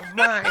gonna tell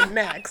mine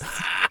next.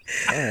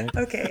 Alright.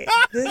 Okay.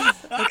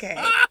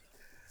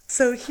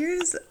 So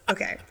here's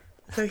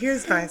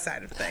my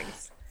side of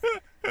things.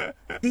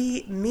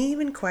 The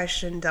meme in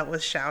question dealt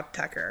with Shao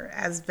Tucker,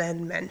 as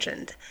Ben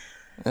mentioned.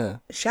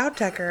 Shao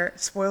Tucker,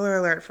 spoiler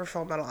alert for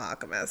Full Metal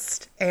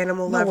Alchemist.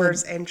 Animal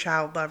lovers and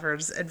child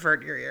lovers,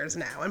 advert your ears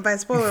now. And by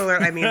spoiler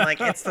alert, I mean like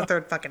it's the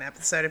third fucking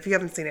episode. If you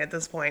haven't seen it at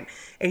this point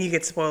and you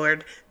get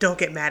spoilered, don't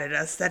get mad at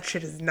us. That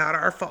shit is not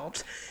our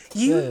fault.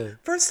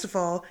 First of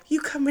all, you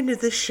come into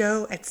this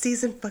show at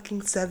season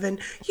fucking 7.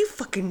 You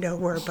fucking know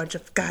we're a bunch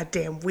of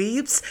goddamn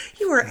weebs.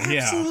 You are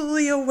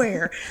absolutely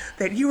aware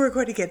that you are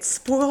going to get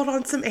spoiled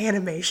on some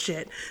anime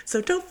shit.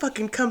 So don't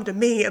fucking come to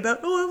me about,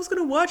 oh, I was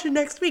going to watch it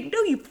next week.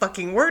 No, you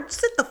fucking weren't.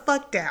 Sit the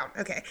fuck down.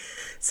 Okay.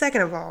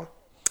 Second of all,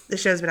 the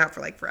show's been out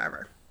for like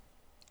forever.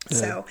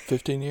 So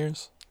 15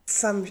 years?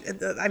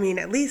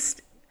 at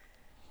least,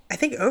 I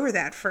think over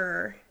that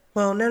for,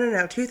 well,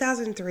 no.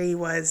 2003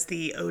 was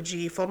the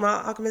OG Full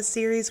Metal Alchemist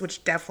series,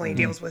 which definitely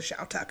deals with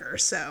Shao Tucker.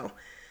 So,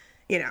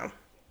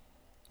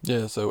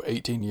 Yeah, so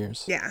 18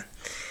 years. yeah.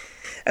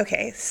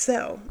 Okay,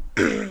 so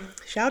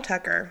Shao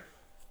Tucker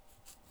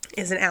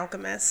is an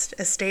alchemist,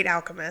 a state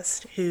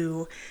alchemist,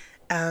 who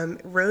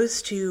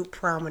rose to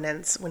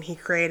prominence when he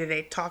created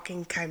a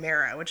talking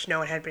chimera, which no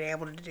one had been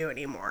able to do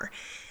anymore.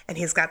 And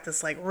he's got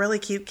this like really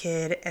cute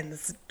kid and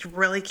this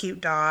really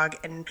cute dog,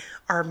 and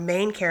our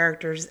main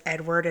characters,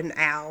 Edward and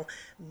Al,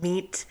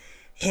 meet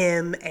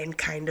him and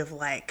kind of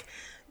like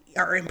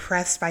are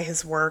impressed by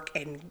his work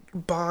and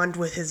bond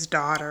with his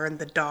daughter and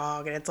the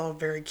dog, and it's all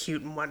very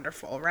cute and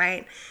wonderful,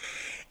 right?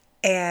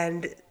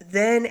 And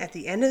then at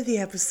the end of the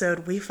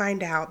episode, we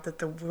find out that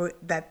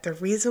the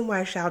reason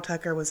why Shao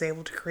Tucker was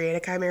able to create a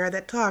chimera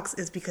that talks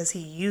is because he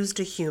used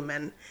a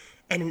human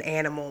and an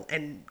animal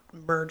and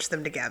merged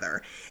them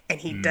together. And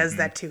he does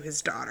that to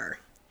his daughter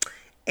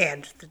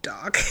and the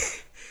dog.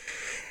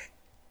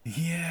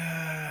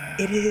 Yeah.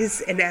 It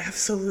is an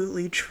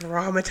absolutely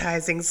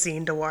traumatizing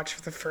scene to watch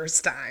for the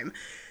first time,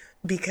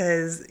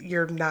 because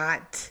you're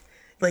not,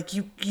 like,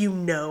 you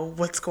know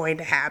what's going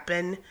to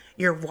happen.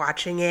 You're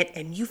watching it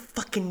and you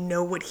fucking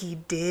know what he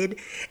did,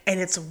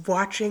 and it's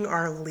watching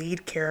our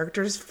lead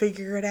characters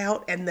figure it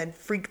out and then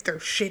freak their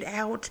shit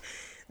out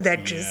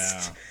that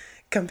just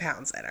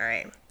compounds it, all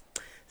right?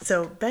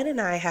 So Ben and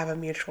I have a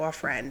mutual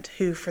friend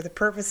who, for the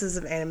purposes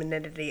of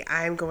anonymity,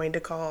 I'm going to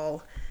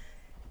call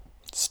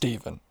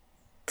Steven.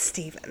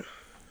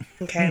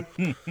 Okay?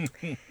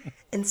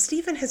 And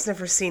Steven has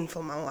never seen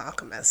Full Metal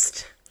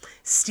Alchemist.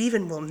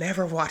 Steven will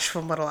never watch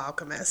Full Metal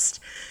Alchemist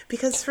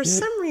because for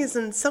some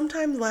reason,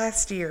 sometime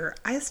last year,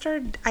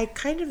 I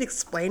kind of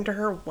explained to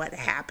her what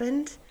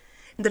happened.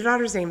 The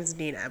daughter's name is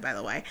Nina, by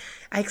the way.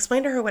 I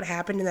explained to her what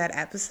happened in that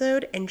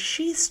episode, and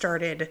she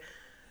started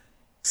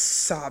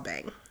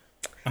sobbing.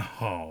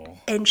 Oh.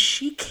 And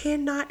she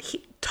cannot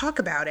talk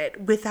about it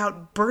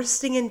without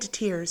bursting into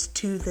tears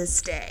to this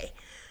day.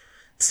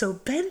 So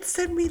Ben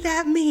sent me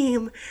that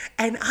meme,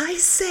 and I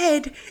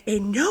said,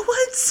 in no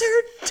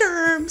uncertain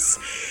terms,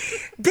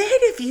 Ben,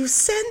 if you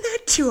send that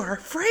to our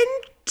friend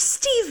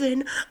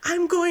Steven,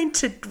 I'm going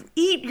to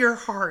eat your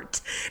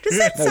heart. Does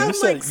that No, you sound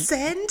said- like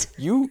send?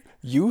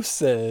 You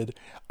said,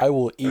 I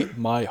will eat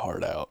my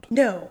heart out.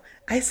 No,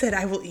 I said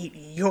I will eat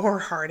your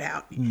heart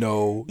out.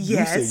 No,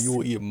 Yes. you said you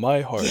will eat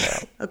my heart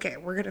out. Okay,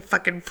 we're going to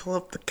fucking pull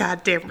up the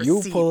goddamn You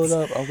receipts. pull it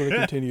up, I'm going to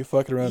continue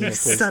fucking around You that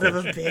place. son of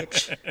a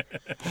bitch.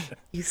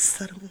 You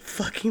son of a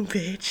fucking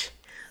bitch.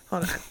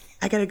 Hold on.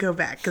 I gotta go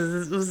back because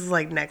this was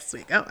like next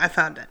week. Oh, I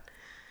found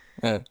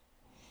it.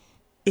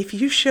 if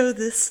you show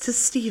this to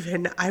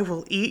Steven, I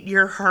will eat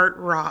your heart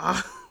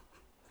raw.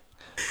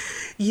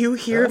 You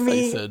hear I thought you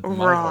me? said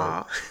my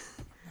Raw.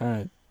 All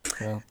right.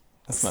 Well,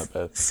 that's not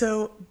bad.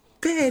 So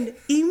Ben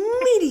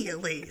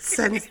immediately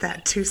sends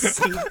that to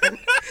Steven.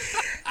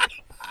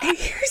 And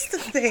here's the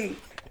thing.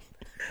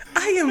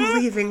 I am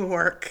leaving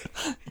work.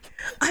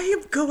 I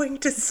am going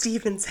to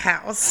Steven's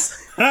house.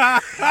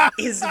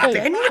 Is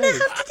Ben gonna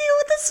have to deal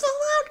with this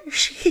fallout?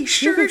 He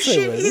sure as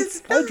shit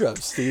is I not.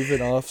 dropped Steven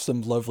off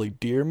some lovely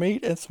deer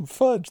meat and some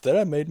fudge that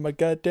I made my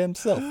goddamn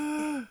self.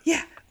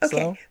 Yeah,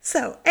 okay.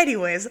 So,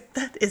 anyways,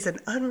 that is an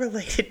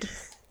unrelated...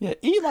 Yeah,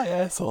 eat my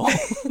asshole.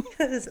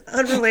 That is an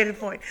unrelated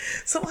point.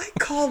 So I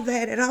call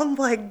Ben and I'm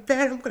like,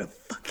 Ben, I'm gonna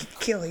fucking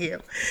kill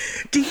you.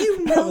 Do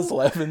you I was know...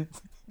 laughing.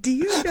 Do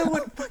you know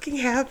what fucking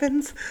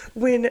happens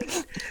when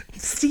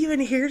Steven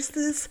hears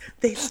this?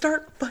 They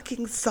start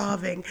fucking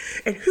sobbing.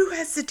 And who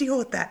has to deal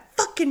with that?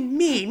 Fucking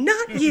me,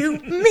 not you,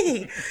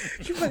 me.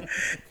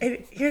 And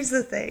here's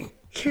the thing.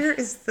 Here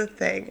is the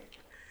thing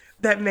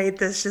that made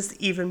this just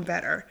even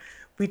better.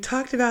 We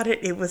talked about it.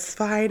 It was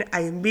fine.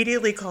 I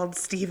immediately called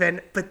Steven,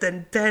 but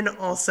then Ben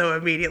also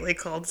immediately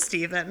called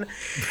Steven.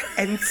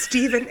 And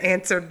Steven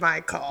answered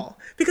my call.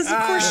 Because of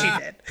course she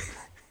did.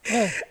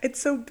 And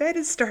so Ben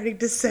is starting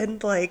to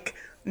send, like,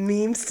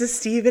 memes to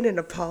Steven, an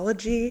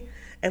apology,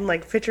 and,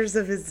 like, pictures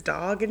of his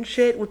dog and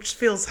shit, which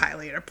feels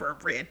highly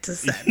inappropriate to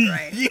send,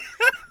 right?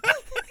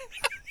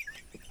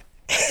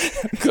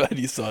 I'm glad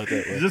you saw it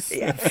that way. Just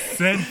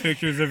send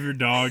pictures of your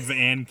dogs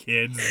and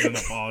kids as an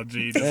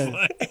apology. Just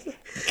like,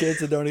 Kids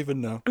that don't even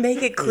know.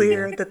 Make it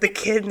clear that the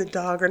kid and the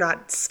dog are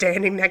not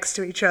standing next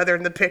to each other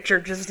in the picture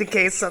just in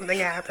case something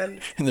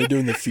happens. And they're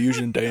doing the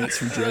fusion dance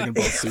from Dragon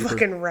Ball Super.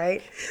 Fucking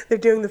right. They're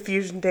doing the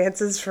fusion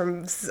dances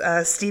from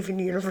Steven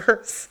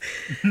Universe.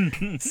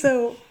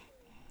 So,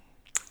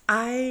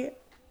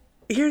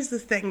 here's the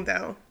thing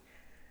though.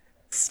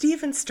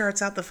 Steven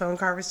starts out the phone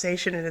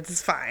conversation and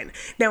it's fine.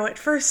 Now, at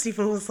first,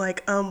 Steven was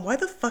like, why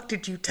the fuck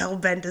did you tell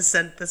Ben to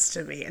send this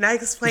to me? And I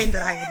explained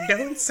that I had no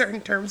in certain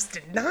terms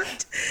did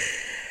not.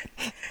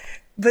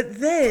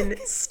 But then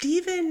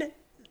Steven's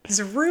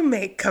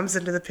roommate comes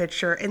into the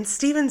picture and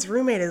Steven's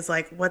roommate is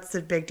like, what's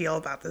the big deal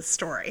about this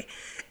story?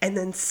 And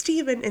then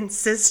Steven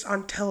insists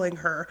on telling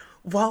her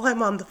while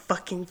I'm on the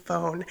fucking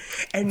phone,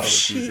 and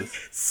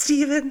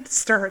Steven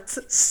starts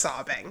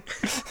sobbing.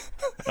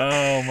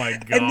 oh my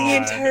god! And the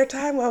entire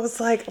time I was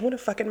like, I'm gonna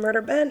fucking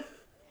murder Ben.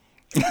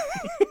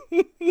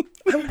 I'm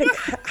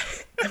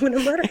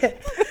gonna murder him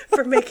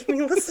for making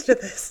me listen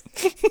to this.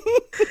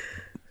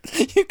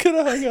 You could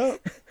have hung up.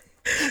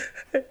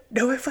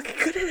 No, I fucking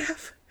couldn't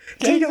have.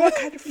 Do you know what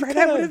kind of friend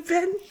I would have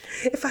been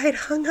if I had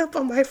hung up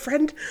on my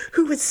friend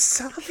who was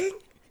sobbing,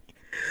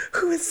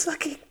 who was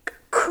fucking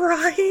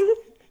crying?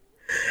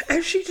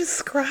 As she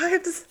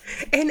describes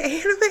an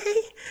anime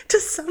to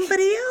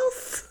somebody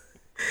else.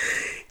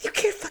 You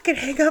can't fucking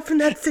hang up in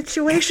that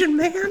situation,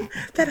 man.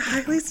 That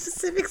highly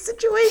specific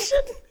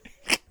situation.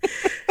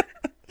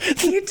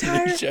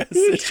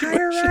 The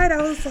entire ride,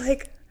 I was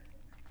like,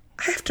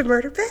 I have to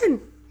murder Ben.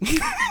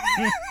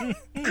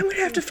 I'm gonna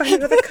have to find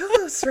another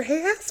co-host for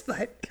Hey Ass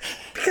Butt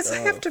because I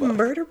have to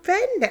murder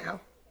Ben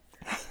now.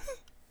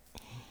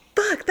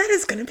 Fuck, that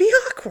is gonna be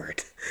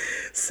awkward.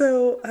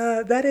 So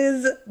that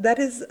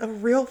is a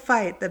real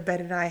fight that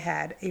Ben and I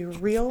had. A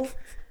real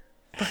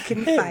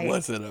fucking fight. It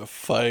wasn't a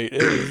fight.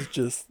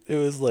 It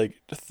was like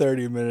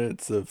 30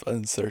 minutes of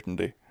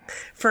uncertainty.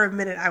 For a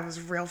minute, I was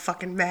real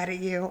fucking mad at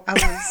you. I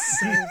was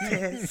so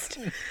pissed.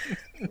 I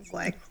was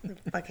like,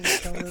 fucking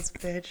kill this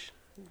bitch.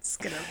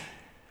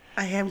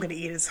 I am gonna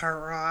eat his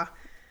heart raw.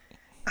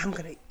 I'm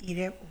gonna eat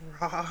it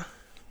raw.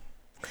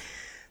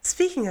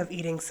 Speaking of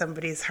eating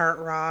somebody's heart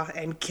raw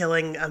and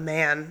killing a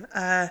man,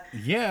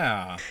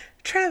 yeah.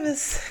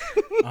 Travis,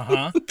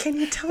 can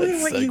you tell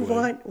me what you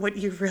want, what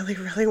you really,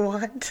 really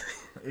want?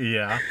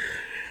 Yeah.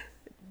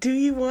 Do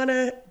you want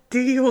to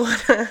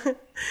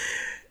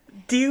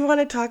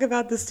talk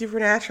about the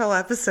Supernatural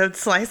episode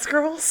Slice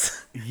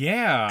Girls?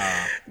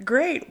 Yeah.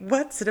 Great.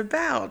 What's it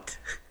about?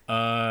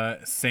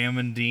 Sam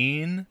and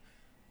Dean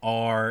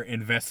are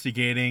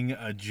investigating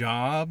a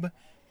job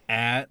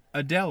at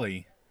a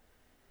deli.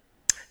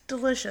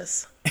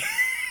 Delicious.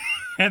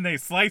 And they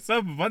slice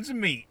up a bunch of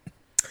meat.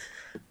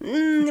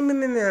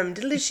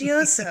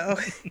 Delicioso.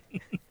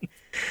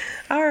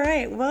 All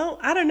right. Well,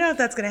 I don't know if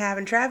that's going to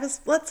happen,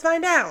 Travis. Let's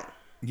find out.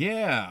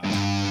 Yeah.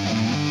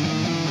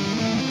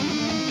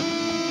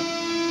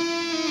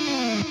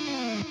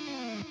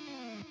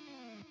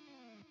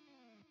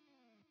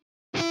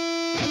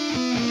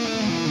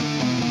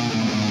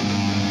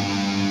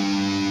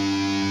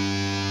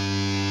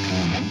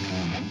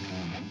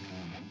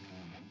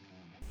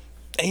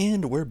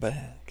 And we're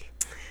back.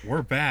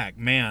 We're back,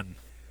 man.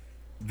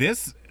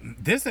 This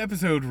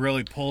episode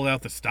really pulled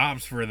out the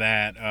stops for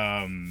that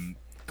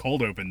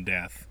cold open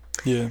death.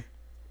 Yeah.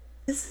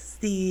 This is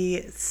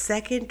the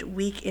second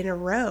week in a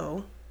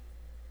row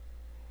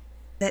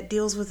that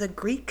deals with a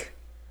Greek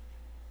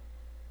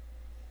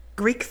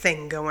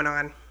thing going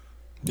on.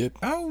 Yep.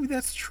 Oh,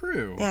 that's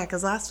true. Yeah,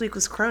 because last week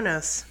was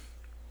Kronos.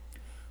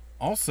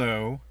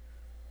 Also,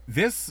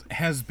 this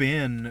has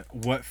been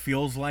what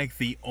feels like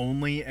the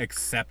only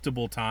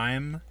acceptable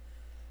time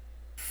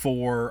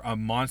for a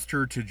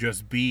monster to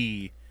just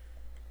be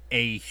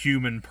a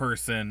human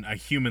person, a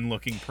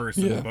human-looking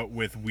person, Yeah. but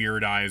with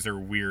weird eyes or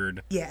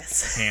weird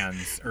Yes.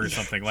 hands or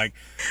something. Like,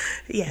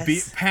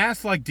 Yes.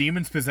 past, like,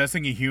 demons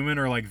possessing a human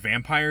or, like,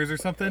 vampires or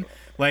something.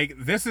 Like,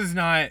 this is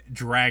not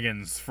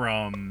dragons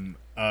from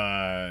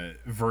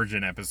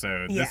Virgin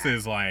episode. This Yeah.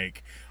 is,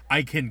 like,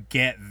 I can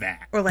get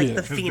that. Or like Yeah.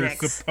 the 'Cause they're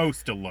Phoenix.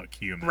 supposed to look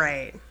human.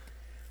 Right.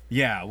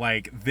 Yeah,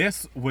 like,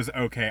 this was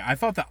okay. I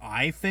thought the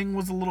eye thing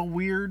was a little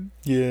weird.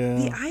 Yeah.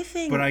 The eye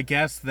thing. But I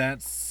guess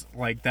that's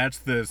like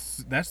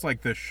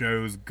the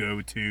show's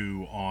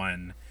go-to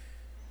on,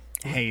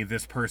 hey,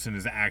 this person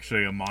is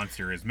actually a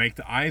monster, is make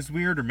the eyes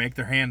weird or make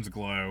their hands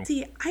glow.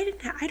 See,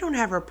 I don't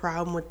have a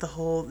problem with the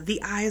whole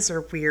the eyes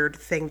are weird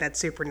thing that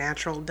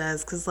Supernatural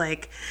does, because,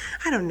 like,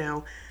 I don't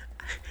know,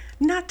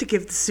 not to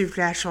give the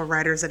Supernatural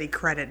writers any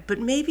credit, but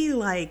maybe,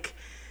 like,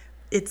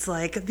 it's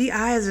like the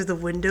eyes are the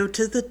window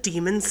to the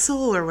demon's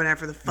soul or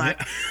whatever the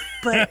fuck.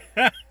 But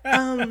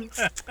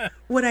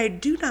what I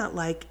do not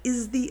like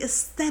is the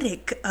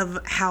aesthetic of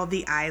how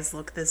the eyes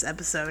look this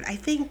episode. I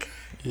think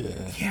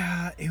Yeah.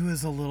 Yeah, it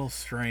was a little it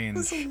strange.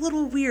 was a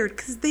little weird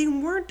because they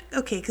weren't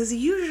okay. Because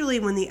usually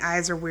when the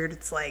eyes are weird,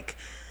 it's like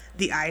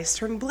the eyes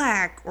turn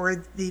black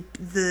or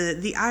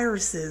the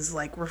irises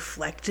like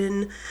reflect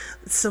in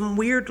some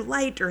weird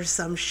light or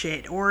some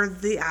shit, or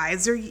the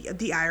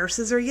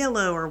irises are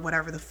yellow or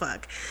whatever the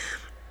fuck.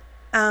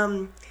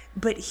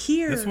 But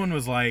here This one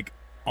was like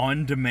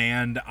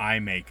on-demand eye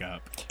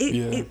makeup.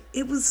 Yeah.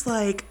 it was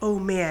like, oh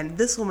man,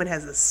 this woman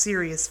has a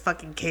serious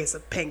fucking case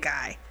of pink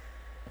eye.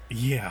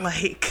 Yeah.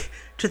 Like,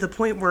 to the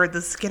point where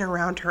the skin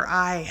around her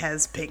eye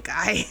has pink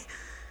eye.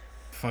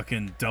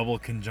 Fucking double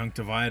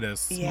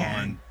conjunctivitis Yeah.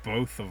 on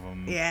both of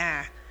them.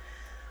 Yeah.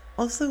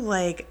 Also,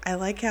 like, I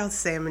like how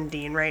Sam and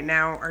Dean right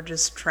now are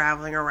just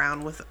traveling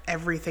around with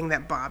everything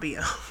that Bobby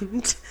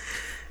owned.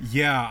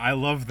 Yeah, I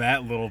love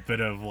that little bit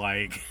of,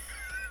 like,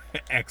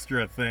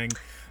 extra thing.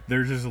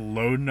 They're just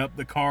loading up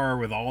the car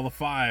with all the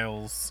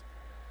files.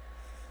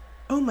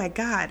 Oh my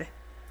god.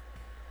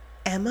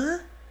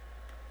 Emma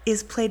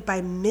is played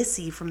by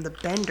Missy from the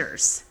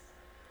Benders.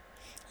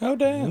 Oh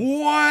damn.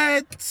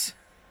 What?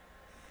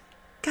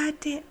 God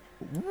damn.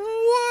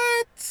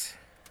 What?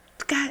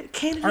 God,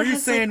 Canada Are you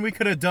has, saying like, we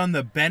could have done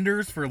the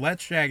Benders for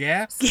Let's Shag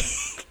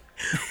Ass?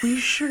 we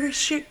sure as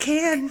shit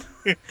can.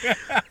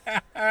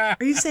 Are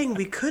you saying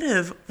we could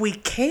have? We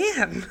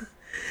can.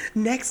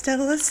 Next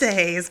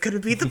LSA is going to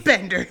be the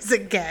Benders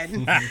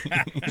again.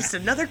 Just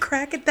another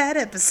crack at that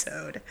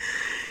episode.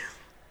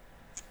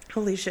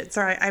 Holy shit!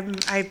 Sorry,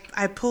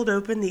 I pulled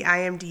open the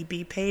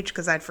IMDb page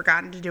because I'd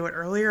forgotten to do it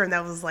earlier, and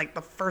that was like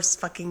the first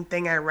fucking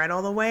thing I read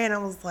all the way, and I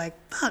was like,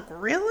 "Fuck,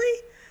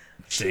 really?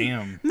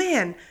 Damn.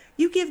 Man,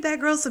 you give that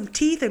girl some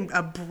teeth and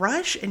a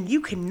brush, and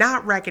you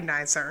cannot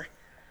recognize her."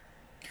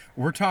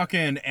 We're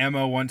talking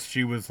Emma once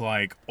she was,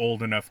 like,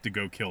 old enough to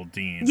go kill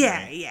Dean.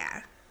 Yeah, right?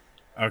 yeah.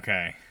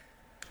 Okay.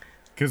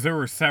 Because there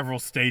were several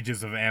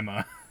stages of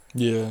Emma.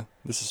 Yeah.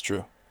 This is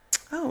true.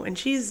 Oh, and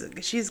she's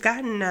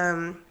gotten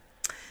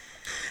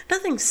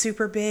nothing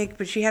super big,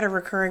 but she had a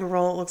recurring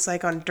role, it looks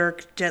like, on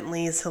Dirk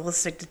Gently's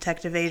Holistic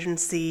Detective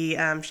Agency.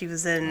 She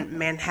was in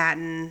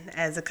Manhattan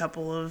as a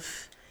couple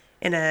of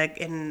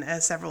in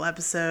several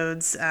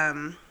episodes.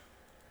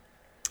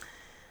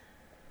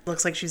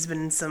 Looks like she's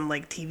been in some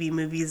like TV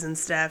movies and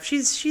stuff.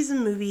 She's a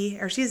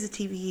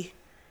TV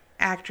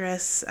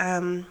actress.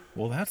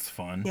 Well, that's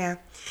fun. Yeah.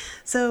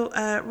 So,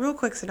 real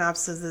quick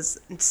synopsis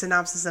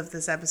of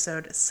this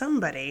episode.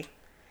 Somebody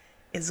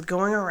is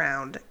going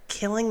around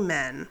killing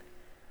men,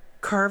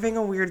 carving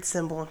a weird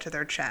symbol into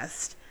their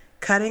chest,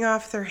 cutting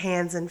off their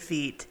hands and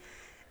feet,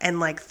 and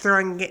like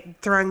throwing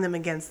them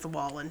against the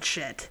wall and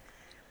shit.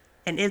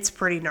 And it's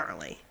pretty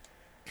gnarly.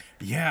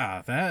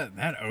 Yeah,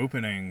 that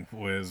opening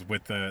with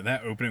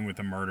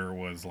the murder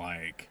was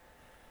like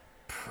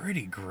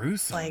pretty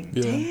gruesome. Like,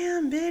 Yeah.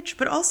 damn, bitch.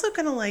 But also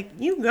kind of like,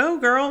 you go,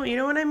 girl. You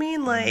know what I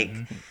mean? Like,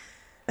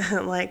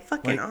 like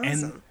fucking Like, awesome.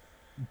 and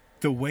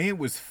the way it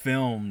was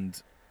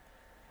filmed,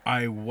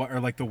 the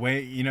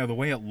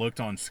way it looked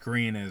on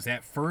screen is,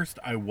 at first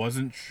I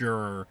wasn't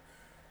sure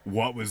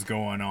what was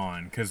going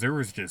on because there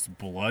was just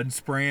blood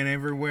spraying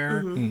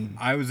everywhere.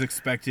 I was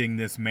expecting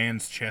this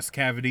man's chest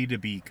cavity to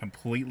be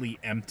completely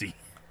empty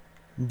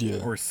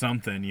Yeah. or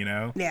something, you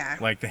know? Yeah.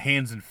 Like the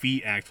hands and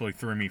feet actually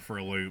threw me for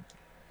a loop.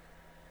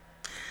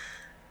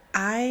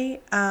 I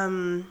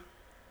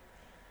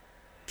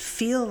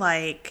feel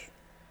like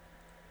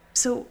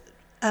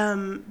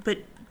but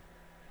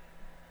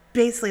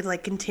basically,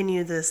 like,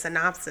 continue the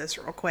synopsis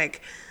real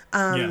quick.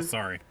 Yeah,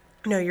 sorry.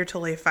 No, you're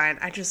totally fine.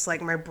 I just,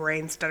 like, my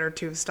brain stuttered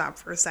to stop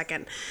for a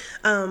second.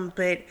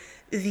 But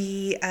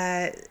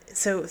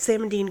so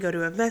Sam and Dean go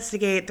to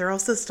investigate. They're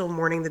also still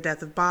mourning the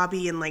death of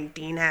Bobby, and, like,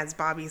 Dean has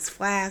Bobby's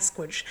flask,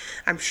 which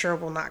I'm sure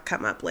will not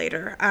come up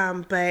later.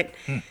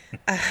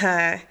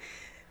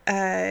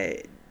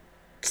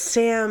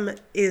 Sam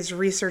is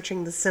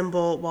researching the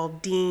symbol while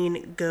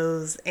Dean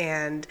goes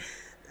and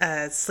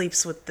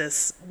sleeps with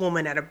this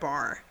woman at a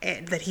bar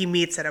that he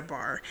meets at a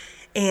bar.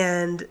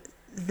 And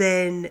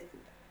then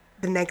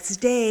the next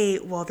day,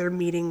 while they're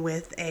meeting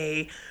with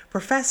a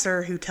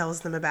professor who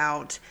tells them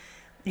about,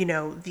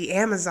 the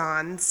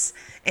Amazons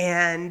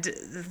and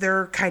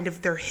their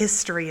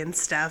history and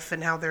stuff,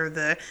 and how they're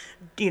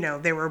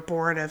they were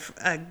born of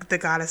the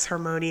goddess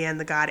Harmonia and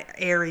the god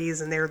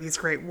Ares, and they were these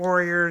great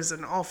warriors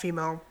and all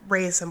female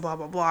race and blah,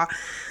 blah, blah.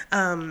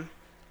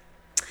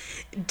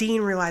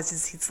 Dean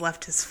realizes he's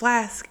left his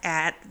flask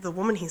at the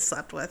woman he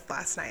slept with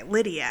last night,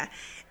 Lydia.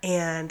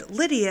 And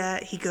Lydia,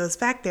 he goes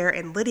back there,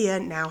 and Lydia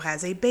now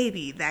has a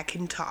baby that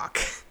can talk.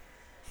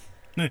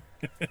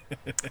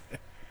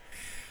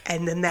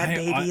 And then that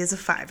baby is a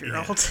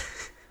 5-year-old.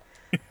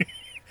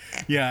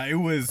 Yeah,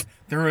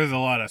 there was a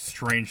lot of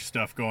strange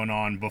stuff going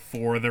on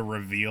before the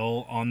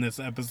reveal on this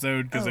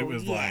episode, because it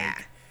was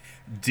like,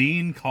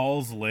 Dean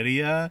calls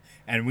Lydia,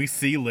 and we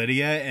see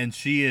Lydia, and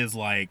she is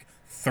like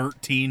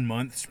 13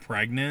 months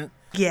pregnant.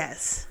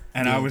 Yes.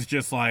 And I was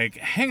just like,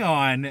 hang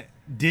on,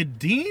 did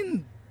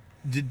Dean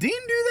do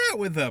that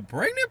with a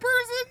pregnant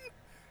person?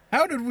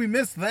 How did we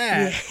miss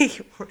that?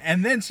 Yeah.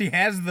 And then she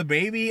has the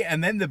baby,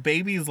 and then the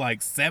baby's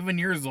like 7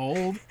 years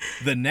old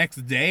the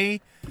next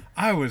day.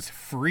 I was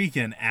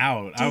freaking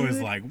out. Dude, I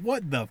was like,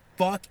 what the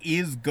fuck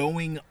is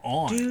going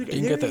on? Dude,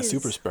 you can get that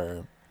super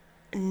sperm.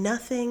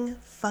 Nothing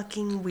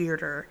fucking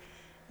weirder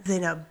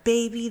than a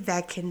baby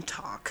that can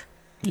talk.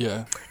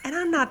 Yeah. And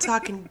I'm not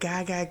talking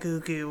gaga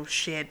goo goo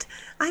shit.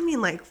 I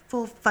mean like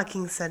full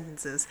fucking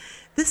sentences.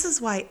 This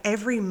is why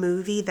every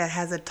movie that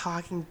has a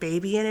talking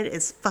baby in it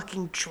is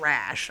fucking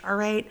trash,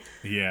 alright?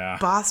 Yeah.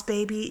 Boss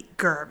Baby,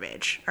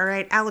 garbage,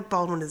 alright? Alec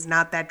Baldwin is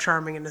not that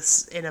charming in a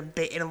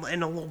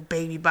little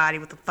baby body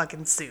with a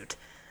fucking suit,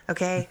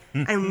 okay?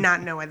 I do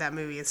not know why that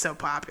movie is so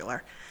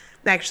popular.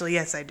 Actually,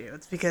 yes, I do.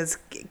 It's because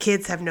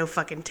kids have no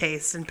fucking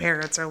taste, and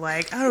parents are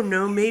like, I don't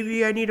know,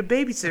 maybe I need a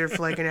babysitter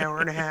for like an hour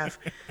and a half.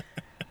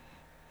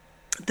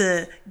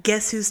 The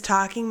Guess Who's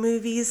Talking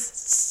movies,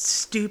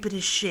 stupid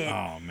as shit.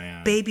 Oh,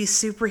 man. Baby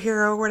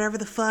Superhero, whatever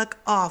the fuck,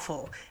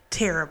 awful.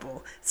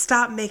 Terrible.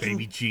 Stop making...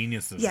 Baby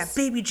Geniuses. Yeah,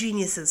 Baby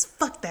Geniuses.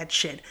 Fuck that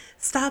shit.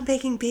 Stop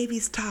making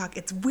babies talk.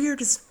 It's weird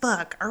as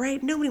fuck,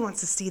 alright? Nobody wants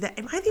to see that.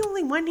 Am I the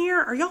only one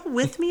here? Are y'all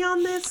with me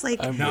on this?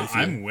 Like,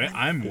 I'm with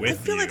you. I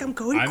feel like I'm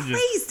going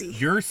crazy.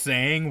 You're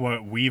saying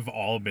what we've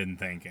all been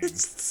thinking.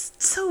 It's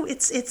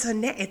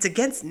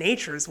against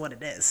nature is what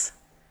it is.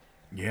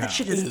 Yeah. That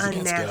shit is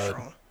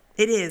unnatural.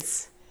 It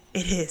is.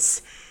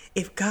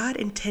 If God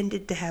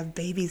intended to have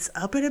babies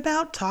up and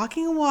about,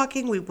 talking and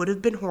walking, we would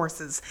have been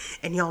horses.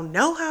 And y'all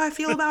know how I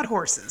feel about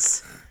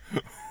horses.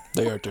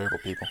 They are terrible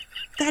people.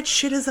 That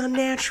shit is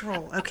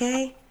unnatural,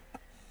 okay?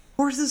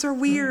 Horses are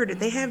weird.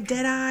 They have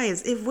dead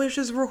eyes. If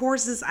wishes were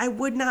horses, I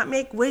would not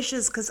make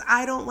wishes because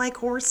I don't like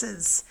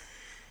horses.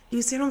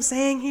 You see what I'm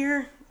saying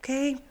here?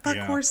 Okay? Fuck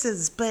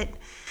horses, but...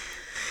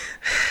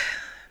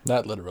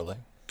 Not literally.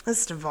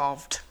 This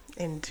devolved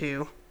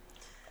into...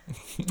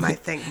 my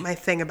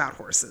thing about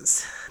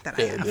horses that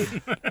I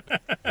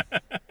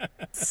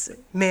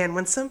have. Man,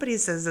 when somebody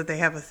says that they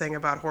have a thing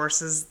about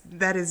horses,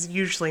 that is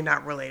usually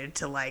not related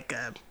to like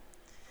a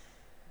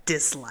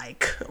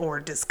dislike or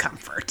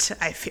discomfort,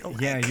 I feel like.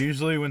 Yeah,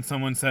 usually when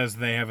someone says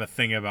they have a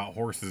thing about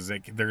horses,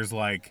 there's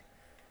like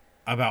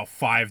about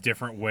 5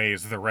 different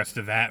ways the rest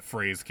of that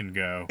phrase can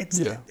go.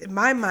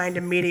 My mind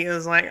immediately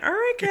was like, all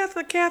right,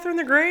 Catherine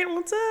the Great,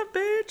 what's up,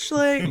 bitch?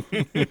 Like...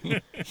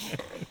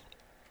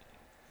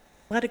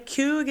 Led a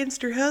coup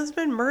against your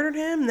husband, murdered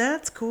him,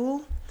 that's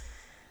cool.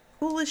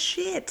 Cool as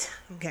shit.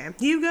 Okay,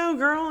 you go,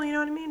 girl, you know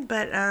what I mean?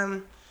 But,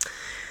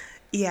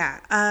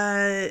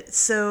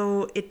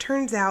 so it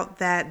turns out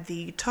that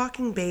the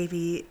talking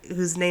baby,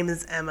 whose name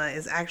is Emma,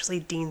 is actually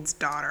Dean's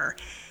daughter.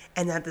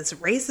 And that this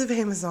race of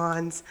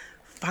Amazons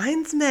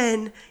finds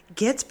men,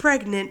 gets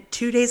pregnant,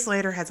 2 days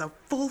later has a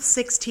full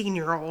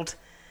 16-year-old.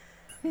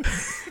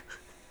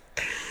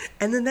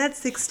 And then that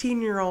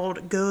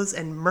 16-year-old goes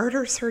and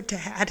murders her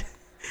dad.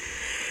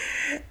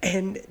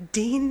 And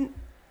Dean,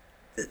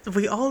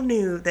 we all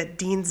knew that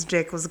Dean's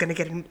dick was going to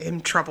get in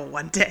trouble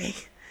one day.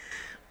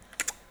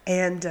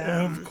 And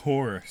of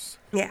course.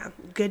 Yeah,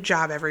 good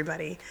job,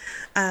 everybody.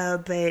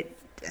 But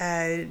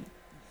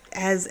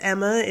as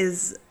Emma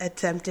is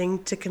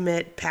attempting to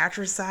commit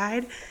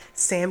patricide,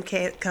 Sam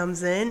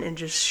comes in and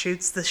just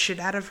shoots the shit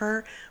out of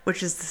her,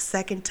 which is the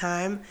second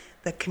time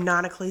that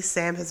canonically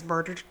Sam has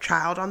murdered a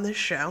child on this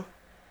show.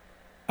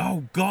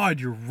 Oh, God,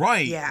 you're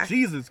right. Yeah.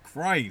 Jesus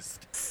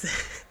Christ.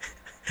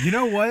 You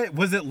know what?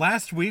 Was it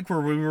last week where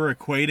we were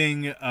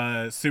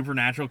equating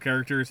supernatural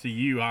characters to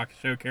Yu Yu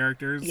Hakusho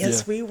characters?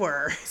 Yes, we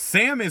were.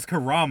 Sam is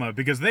Kurama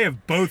because they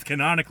have both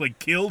canonically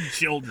killed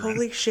children.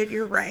 Holy shit,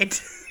 you're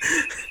right.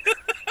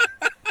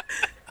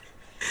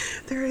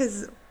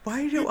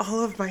 Why do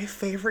all of my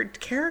favorite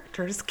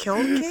characters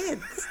kill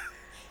kids?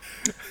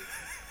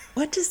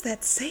 What does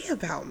that say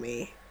about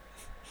me?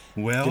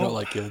 Well, you don't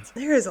like kids.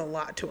 There is a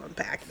lot to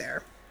unpack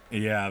there.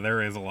 Yeah,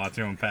 there is a lot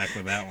to unpack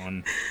with that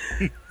one.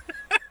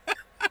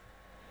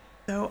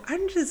 So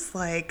I'm just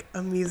like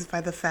amused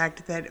by the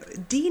fact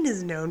that Dean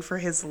is known for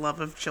his love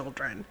of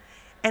children,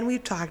 and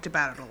we've talked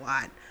about it a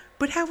lot.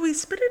 But have we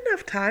spent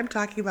enough time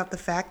talking about the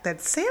fact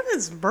that Sam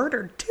has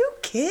murdered 2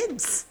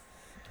 kids?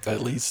 At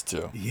least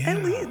 2. Yeah.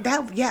 At least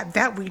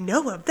that we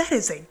know of. That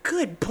is a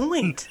good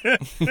point.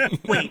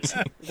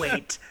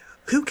 Wait.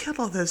 Who killed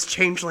all those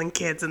changeling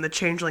kids in the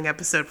changeling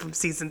episode from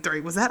season 3?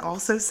 Was that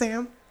also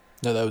Sam?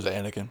 No, that was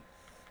Anakin.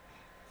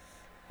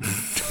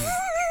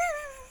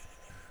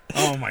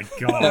 Oh my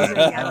god.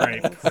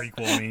 Alright,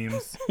 prequel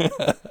memes.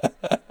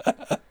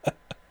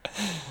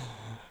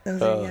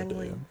 Those are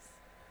younglings.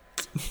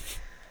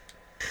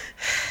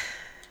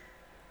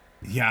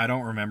 Yeah, I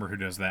don't remember who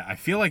does that. I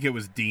feel like it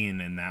was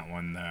Dean in that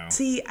one, though.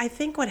 See, I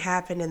think what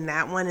happened in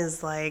that one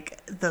is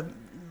like the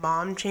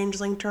mom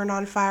changeling turned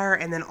on fire,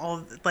 and then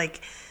all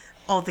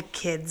the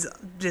kids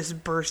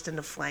just burst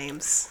into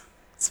flames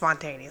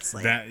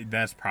spontaneously.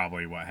 That's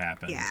probably what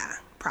happened. Yeah,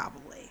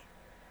 probably.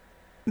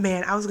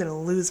 Man, I was gonna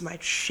lose my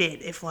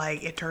shit if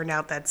like it turned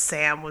out that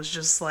Sam was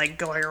just like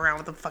going around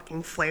with a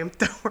fucking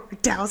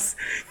flamethrower douse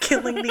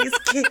killing these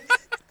kids.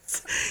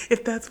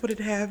 If that's what had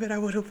happened, I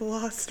would have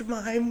lost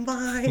my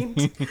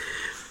mind.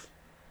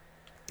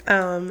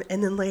 And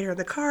then later in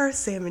the car,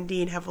 Sam and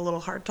Dean have a little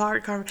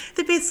heart-to-heart conversation.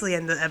 They basically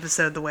end the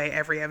episode the way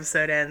every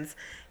episode ends.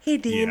 Hey,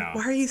 Dean, Yeah.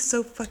 why are you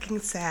so fucking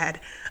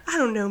sad? I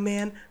don't know,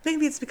 man.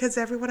 Maybe it's because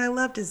everyone I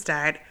loved has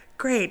died.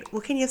 Great.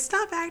 Well, can you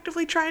stop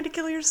actively trying to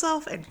kill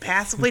yourself and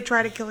passively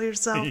try to kill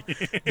yourself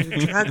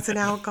through drugs and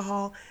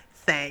alcohol?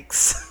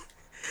 Thanks.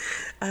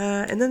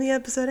 And then the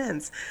episode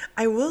ends.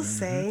 I will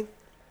say,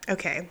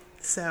 okay,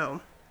 so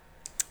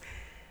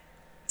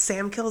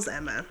Sam kills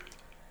Emma.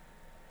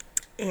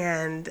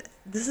 And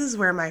this is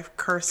where my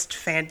cursed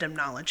fandom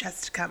knowledge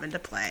has to come into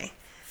play.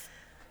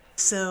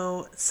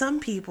 So some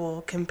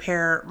people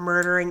compare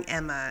murdering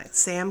Emma,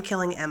 Sam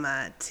killing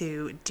Emma,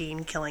 to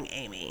Dean killing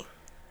Amy.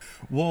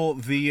 Well,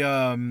 the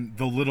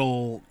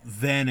little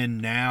then and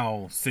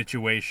now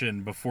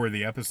situation before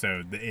the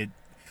episode,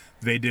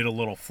 they did a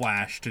little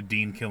flash to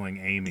Dean killing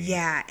Amy.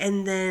 Yeah,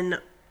 and then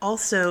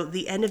also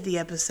the end of the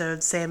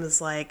episode, Sam is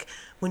like,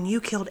 when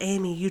you killed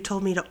Amy, you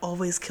told me to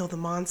always kill the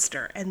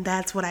monster, and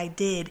that's what I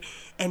did,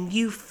 and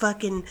you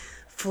fucking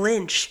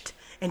flinched,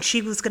 and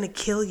she was gonna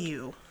kill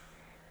you,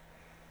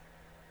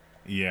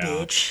 Yeah.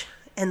 bitch.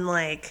 And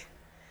like,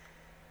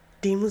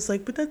 Dean was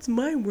like, but that's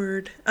my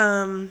word.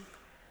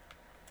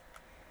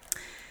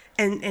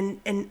 And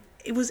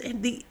it was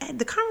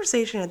the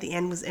conversation at the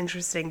end was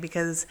interesting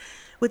because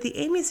with the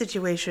Amy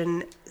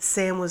situation,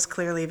 Sam was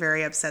clearly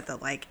very upset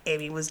that like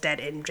Amy was dead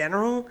in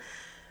general,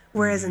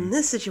 whereas in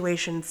this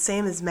situation,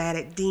 Sam is mad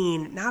at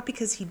Dean not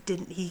because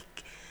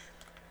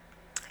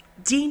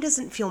Dean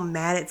doesn't feel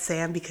mad at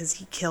Sam because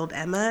he killed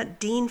Emma.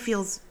 Dean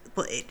just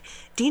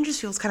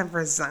feels kind of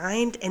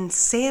resigned, and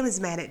Sam is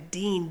mad at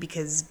Dean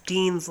because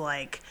Dean's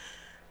like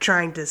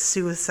trying to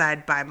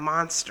suicide by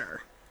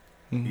monster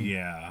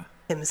Yeah.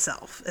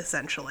 himself,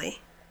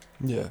 essentially.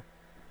 Yeah.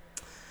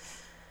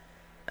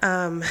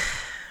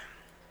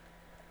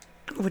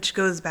 Which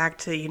goes back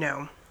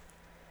to,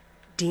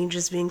 Dean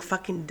just being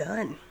fucking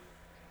done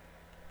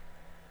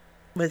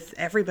with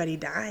everybody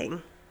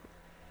dying.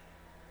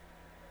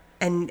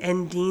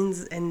 And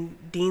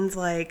Dean's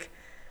like,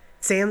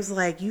 Sam's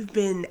like, you've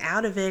been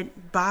out of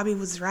it. Bobby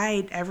was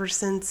right ever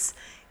since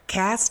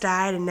Cass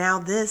died, and now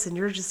this, and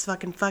you're just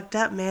fucking fucked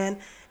up, man.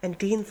 And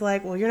Dean's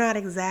like, well, you're not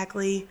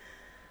exactly,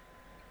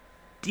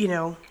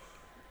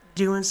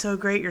 doing so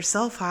great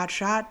yourself,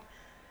 hotshot.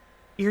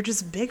 You're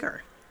just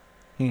bigger.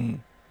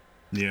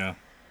 Yeah.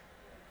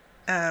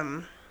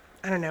 I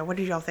don't know. What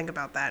did y'all think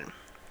about that?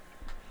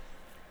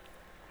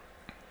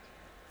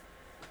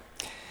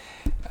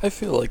 I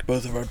feel like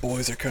both of our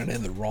boys are kind of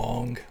in the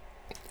wrong,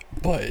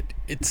 but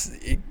it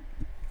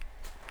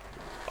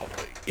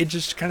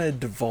just kind of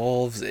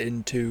devolves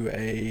into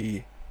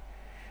a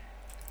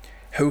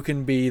who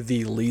can be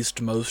the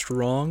least most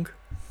wrong.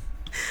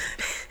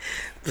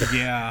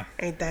 Yeah.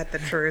 Ain't that the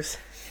truth?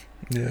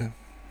 Yeah.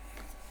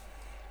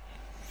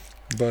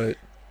 But,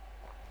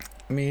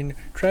 I mean,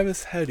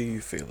 Travis, how do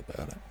you feel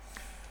about it?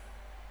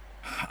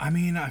 I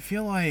mean, I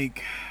feel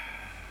like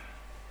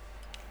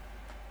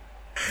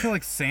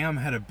Sam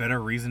had a better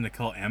reason to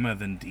kill Emma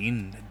than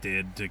Dean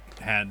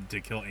had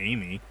to kill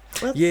Amy.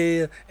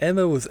 Yeah,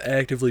 Emma was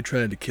actively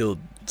trying to kill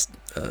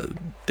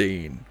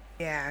Dean.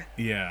 Yeah.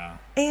 Yeah.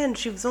 And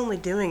she was only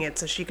doing it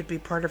so she could be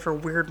part of her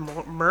weird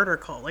murder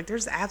cult. Like,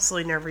 there's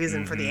absolutely no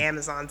reason for the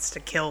Amazons to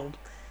kill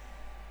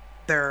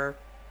their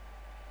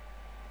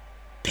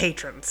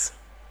patrons.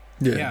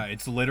 Yeah,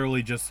 it's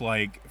literally just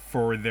like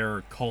for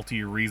their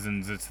culty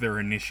reasons. It's their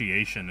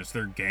initiation. It's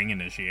their gang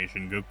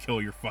initiation. Go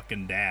kill your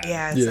fucking dad.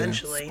 Yeah,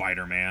 essentially.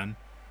 Spider-Man.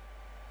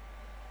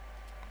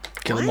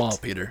 Kill them What? all,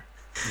 Peter.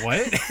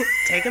 What?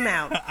 Take him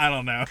out. I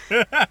don't know.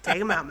 Take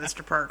him out,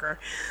 Mr. Parker.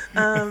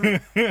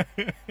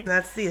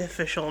 That's the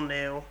official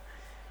new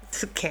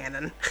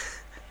canon.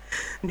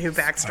 New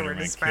backstory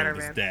to Spider-Man Spider-Man.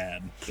 killed his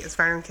dad.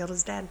 Spider-Man killed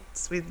his dad.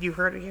 You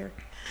heard it here.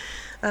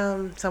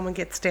 Someone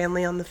get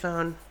Stanley on the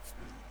phone.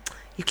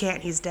 You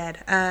can't. He's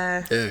dead.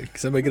 Yeah,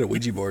 somebody get a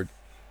Ouija board.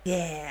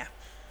 Yeah.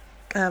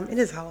 It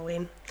is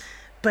Halloween.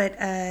 But,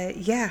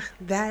 yeah,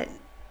 that,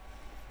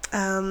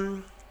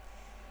 I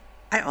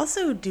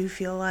also do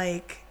feel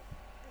like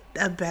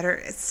I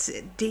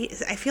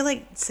feel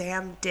like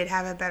Sam did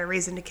have a better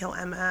reason to kill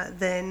Emma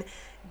than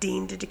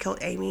Dean did to kill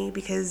Amy,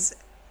 because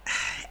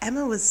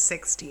Emma was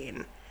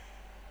 16.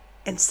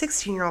 And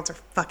 16-year-olds are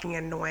fucking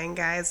annoying,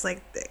 guys.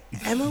 Like,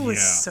 Emma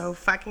was so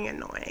fucking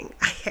annoying.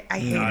 I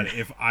hate God, her.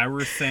 if I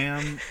were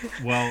Sam,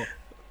 well,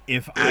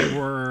 if I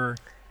were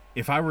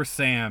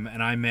Sam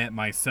and I met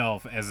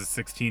myself as a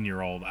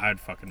 16-year-old,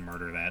 I'd fucking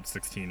murder that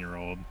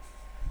 16-year-old.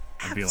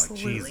 I'd be like,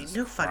 Jesus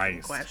no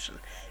fucking Christ. question.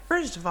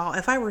 First of all,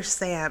 if I were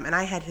Sam and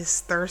I had his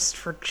thirst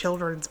for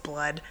children's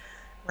blood,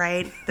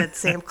 right, that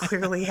Sam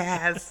clearly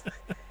has,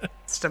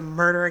 just to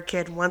murder a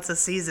kid once a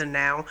season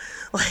now,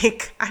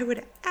 like, I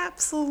would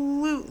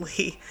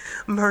absolutely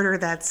murder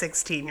that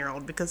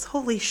 16-year-old, because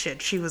holy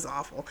shit, she was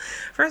awful.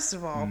 First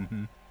of all,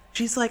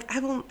 she's like,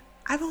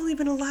 I've only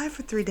been alive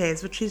for 3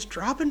 days, but she's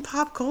dropping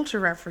pop culture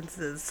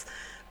references.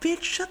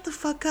 Bitch, shut the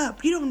fuck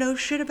up. You don't know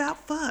shit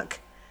about fuck.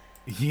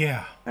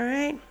 Yeah. All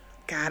right?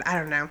 God, I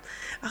don't know.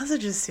 I also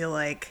just feel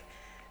like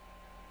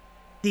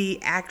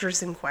the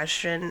actress in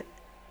question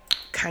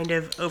kind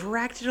of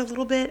overacted a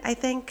little bit, I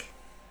think.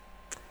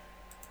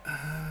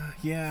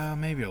 Yeah,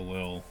 maybe a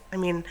little. I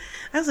mean,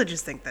 I also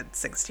just think that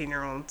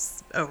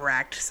 16-year-olds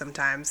overact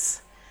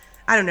sometimes.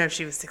 I don't know if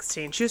she was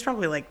 16. She was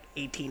probably like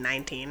 18,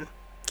 19.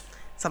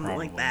 Something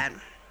like that.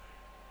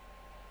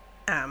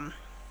 You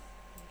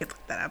could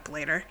look that up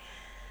later.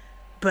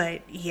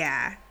 But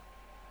yeah,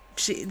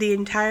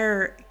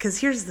 because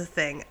here's the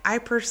thing. I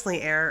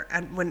personally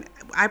when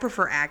I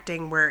prefer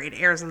acting where it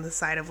errs on the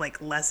side of like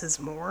less is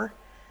more.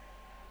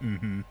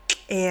 Mm-hmm.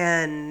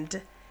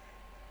 And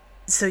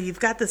so you've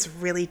got this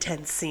really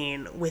tense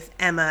scene with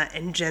Emma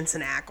and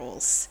Jensen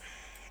Ackles.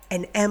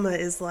 And Emma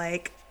is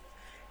like,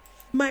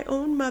 my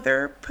own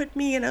mother put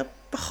me in a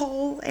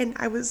hole and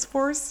I was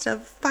forced to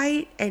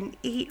fight and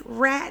eat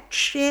rat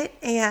shit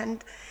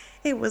and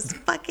it was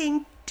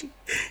fucking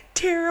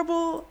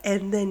terrible.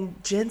 And then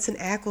Jensen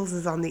Ackles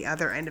is on the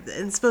other end of it.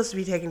 And it's supposed to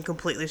be taken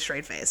completely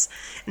straight face.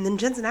 And then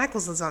Jensen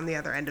Ackles is on the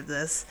other end of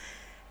this.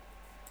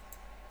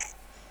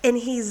 And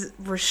he's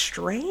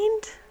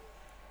restrained,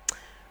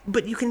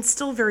 but you can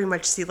still very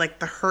much see like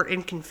the hurt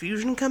and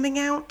confusion coming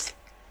out.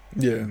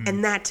 Yeah.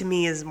 And that to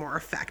me is more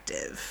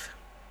effective.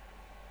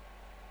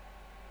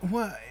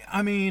 Well,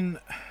 I mean,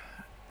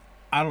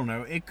 I don't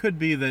know. It could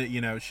be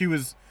that, she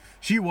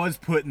was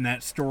putting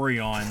that story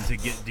on to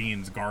get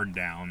Dean's guard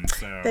down.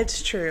 So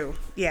That's true.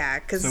 Yeah,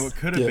 so it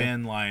could have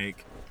been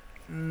like,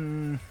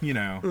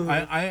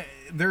 I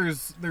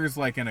there's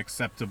like an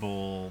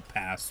acceptable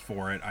pass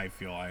for it. I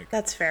feel like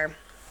that's fair.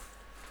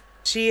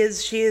 She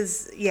is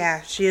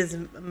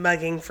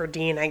mugging for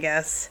Dean, I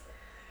guess.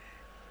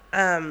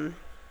 Thankfully,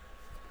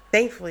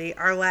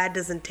 our lad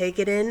doesn't take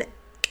it in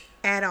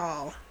at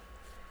all.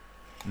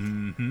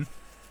 Mm-hmm.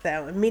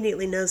 So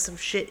immediately knows some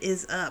shit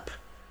is up.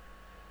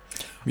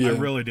 Yeah. I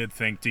really did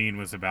think Dean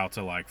was about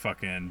to like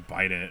fucking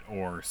bite it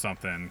or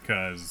something,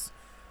 because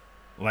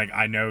like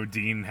I know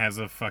Dean has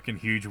a fucking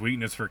huge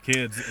weakness for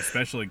kids,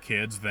 especially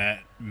kids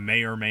that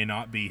may or may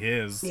not be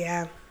his.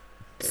 Yeah.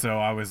 So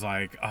I was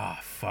like, oh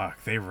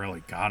fuck, they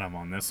really got him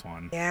on this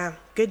one. Yeah,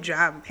 good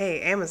job.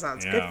 Hey,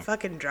 Amazon's good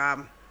fucking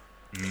job.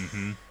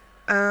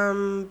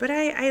 Mm-hmm. But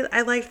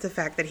I liked the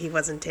fact that he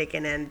wasn't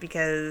taken in,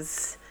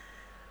 because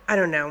I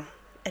don't know,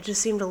 it just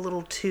seemed a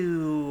little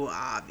too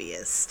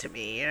obvious to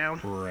me,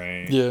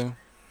 Right. Yeah.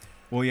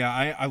 Well,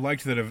 yeah, I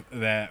liked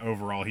that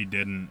overall he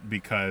didn't,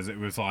 because it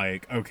was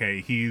like,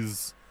 okay,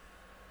 he's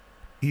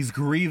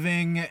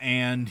grieving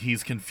and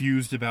he's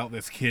confused about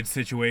this kid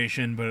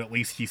situation, but at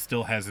least he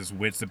still has his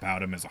wits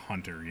about him as a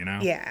hunter,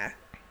 Yeah.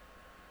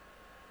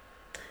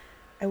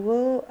 I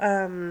will,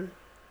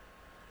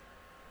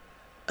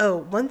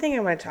 one thing I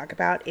want to talk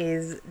about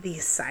is the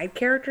side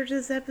characters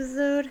this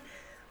episode.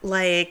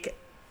 Like,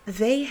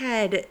 they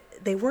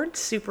weren't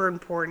super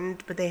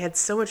important, but they had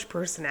so much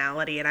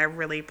personality, and I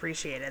really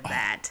appreciated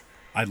that.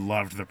 I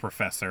loved the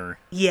professor.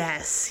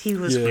 Yes, he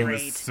was great.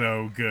 He was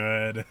so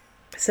good.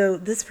 So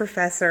this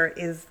professor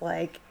is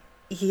like,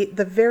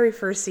 the very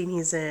first scene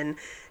he's in,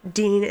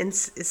 Dean and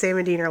Sam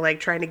and Dean are like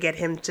trying to get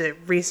him to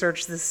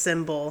research this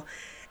symbol,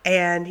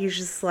 and he's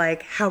just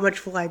like, how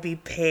much will I be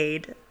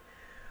paid?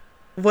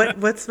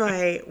 What's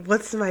my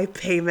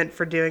payment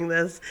for doing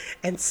this?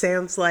 And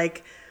Sam's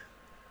like,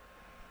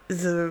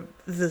 the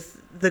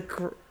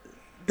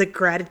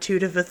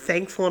gratitude of a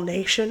thankful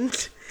nation.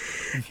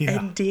 Yeah.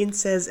 And Dean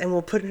says, and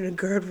we'll put in a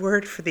good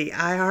word for the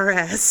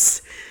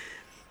IRS.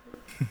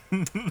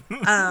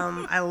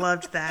 I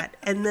loved that.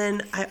 And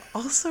then I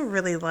also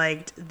really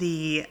liked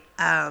the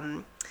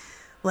lab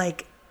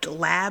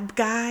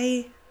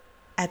guy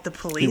at the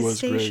police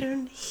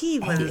station. Great. He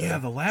was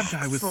the lab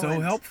guy was so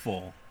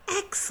helpful.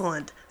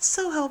 Excellent.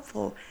 So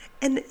helpful.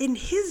 And in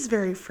his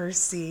very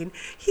first scene,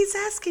 he's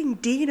asking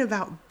Dean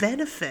about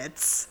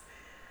benefits.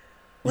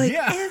 Like,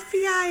 Yeah.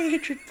 FBI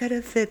agent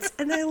benefits.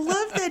 And I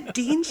love that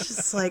Dean's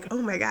just like,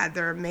 oh my God,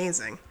 they're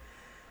amazing.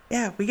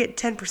 Yeah, we get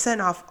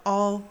 10% off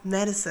all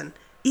medicine.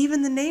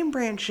 Even the name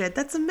brand shit.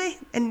 That's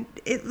amazing. And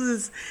it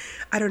was,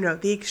 I don't know,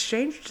 the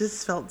exchange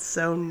just felt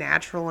so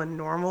natural and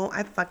normal.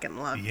 I fucking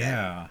loved it.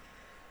 Yeah.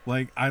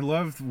 Like, I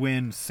loved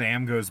when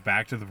Sam goes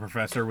back to the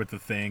professor with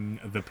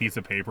the piece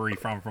of paper he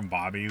found from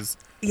Bobby's.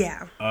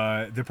 Yeah.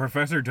 The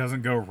professor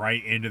doesn't go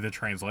right into the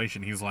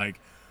translation. He's like,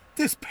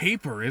 this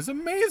paper is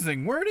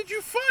amazing. Where did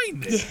you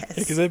find it? Yes.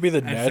 Because that'd be the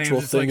And Sam's natural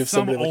just thing like, if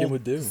somebody like him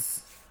would do.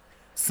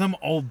 Some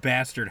old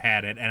bastard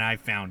had it, and I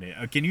found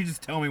it. Can you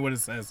just tell me what it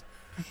says?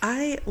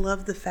 I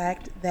love the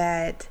fact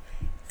that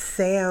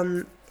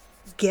Sam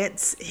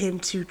gets him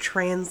to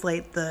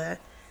translate the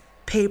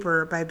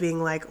paper by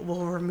being like,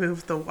 we'll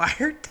remove the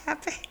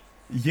wiretapping.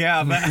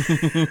 Yeah,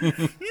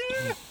 that...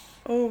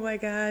 Oh my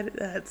God,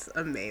 that's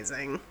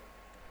amazing.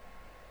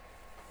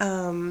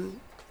 There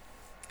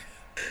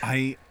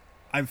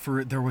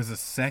was a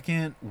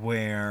second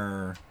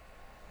where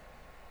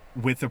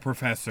with the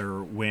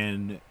professor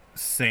when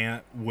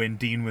Sam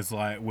was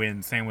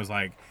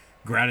like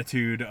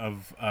gratitude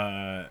of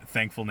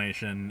thankful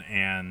nation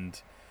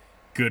and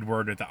good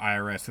word at the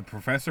IRS, the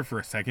professor for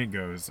a second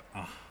goes,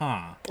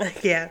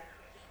 Yeah.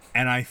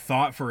 and I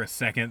thought for a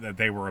second that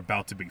they were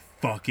about to be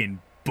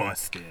fucking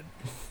busted.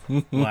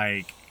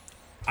 Like,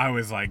 I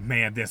was like,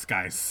 man, this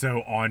guy's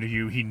so onto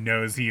you. He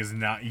knows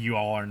you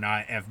all are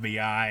not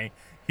FBI.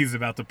 He's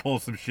about to pull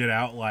some shit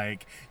out.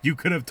 Like, you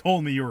could have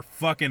told me you were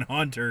fucking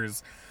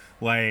hunters.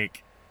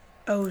 Like,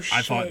 Oh shit.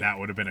 I thought that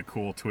would have been a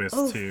cool twist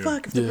Oh too.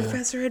 fuck! If the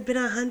professor had been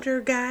a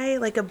hunter guy,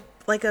 like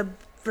a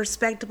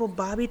respectable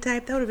Bobby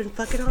type, that would have been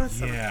fucking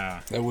awesome.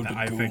 Yeah, That would've been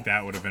I cool. think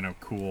that would have been a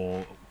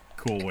cool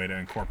way to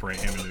incorporate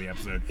him into the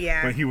episode.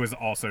 Yeah. But he was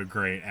also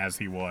great as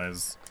he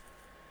was.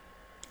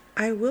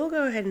 I will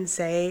go ahead and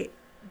say,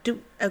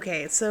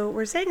 okay, so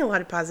we're saying a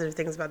lot of positive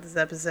things about this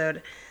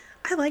episode.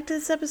 I liked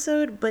this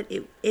episode, but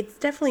it's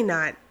definitely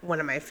not one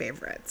of my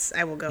favorites.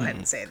 I will go ahead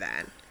and say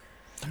that.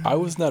 I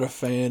was not a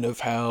fan of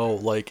how,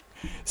 like,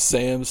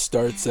 Sam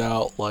starts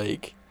out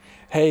like,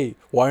 hey,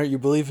 why aren't you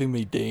believing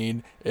me,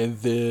 Dean? And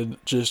then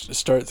just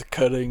starts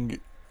cutting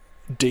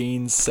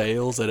Dean's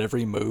sales at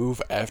every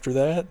move after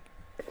that.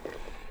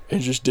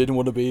 And just didn't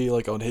want to be,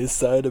 like, on his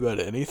side about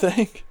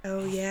anything.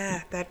 Oh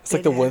yeah, It's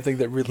like the one thing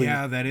that really...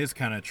 Yeah, that is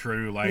kind of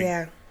true. Like,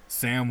 Yeah.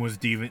 Sam was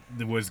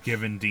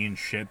giving Dean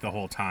shit the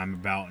whole time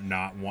about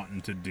not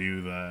wanting to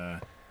do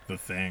the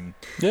thing.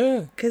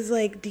 Yeah. Because,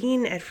 like,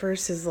 Dean at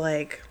first is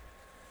like,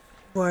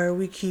 why are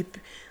we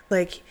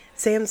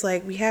Sam's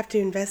like, we have to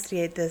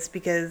investigate this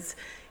because,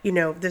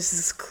 this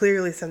is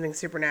clearly something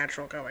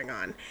supernatural going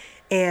on.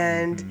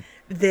 And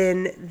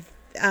then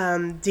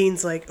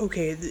Dean's like,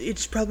 okay,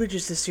 it's probably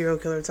just a serial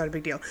killer. It's not a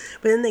big deal.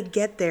 But then they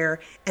get there,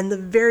 and the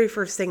very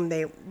first thing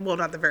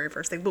not the very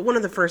first thing, but one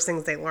of the first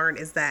things they learn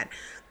is that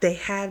they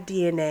have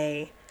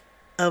DNA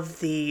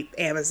of the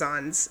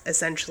Amazons,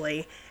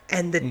 essentially,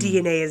 and the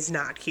DNA is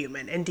not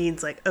human. And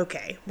Dean's like,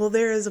 okay, well,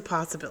 there is a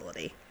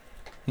possibility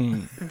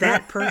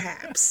that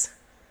perhaps,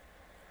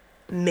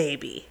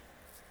 maybe,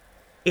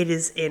 it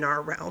is in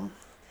our realm.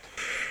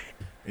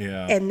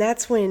 Yeah. And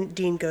that's when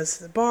Dean goes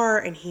to the bar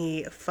and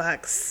he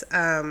fucks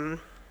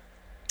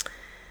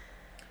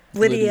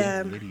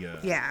Lydia.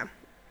 Yeah.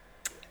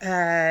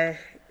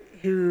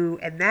 Who,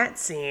 in that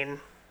scene...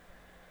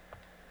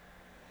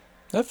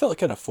 That felt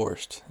kind of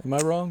forced. Am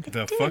I wrong?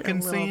 The did fucking a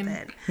little scene?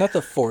 bit. Not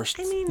the forced,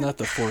 mean- but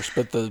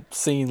the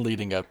scene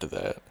leading up to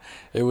that.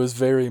 It was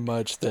very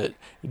much that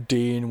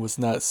Dean was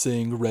not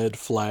seeing red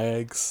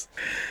flags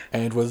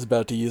and was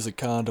about to use a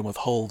condom with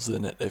holes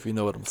in it, if you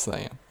know what I'm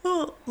saying.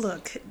 Well,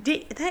 look,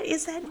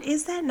 is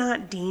that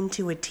not Dean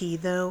to a T,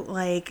 though?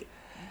 Like,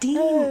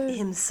 Dean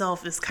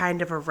himself is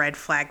kind of a red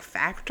flag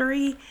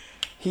factory.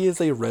 He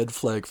is a red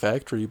flag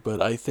factory, but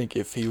I think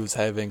if he was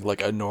having,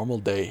 like, a normal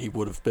day, he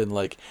would have been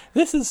like,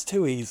 this is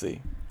too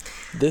easy.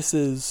 This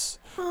is,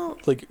 Well,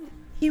 like...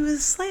 he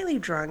was slightly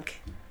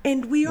drunk.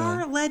 And we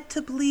are led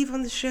to believe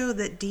on the show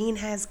that Dean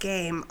has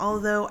game,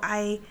 although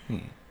I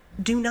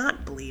do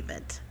not believe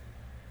it.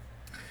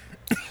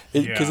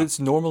 Because Yeah. it's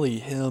normally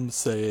him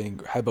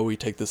saying, how about we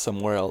take this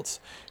somewhere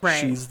else?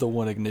 Right. She's the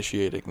one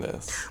initiating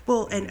this.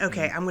 Well, and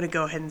okay, I'm going to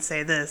go ahead and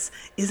say this.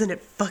 Isn't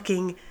it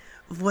fucking...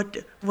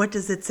 What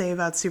does it say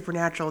about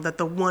Supernatural that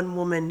the one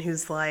woman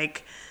who's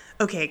like...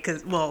 Okay,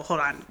 because... Well, hold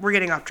on. We're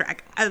getting off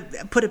track. I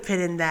put a pin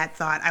in that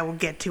thought. I will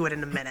get to it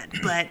in a minute.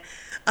 But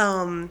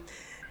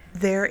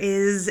there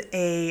is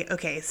a...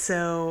 Okay,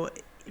 so...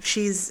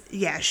 she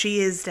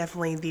is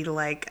definitely the,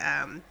 like,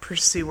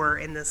 pursuer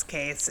in this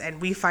case, and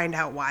we find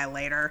out why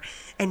later.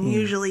 And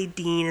usually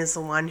Dean is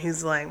the one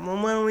who's like,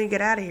 well, why don't we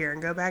get out of here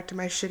and go back to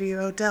my shitty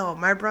hotel?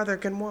 My brother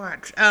can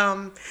watch.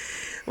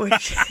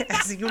 Which,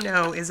 as you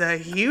know, is a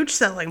huge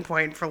selling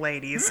point for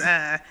ladies.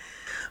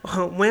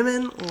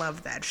 Women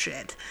love that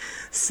shit.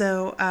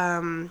 So,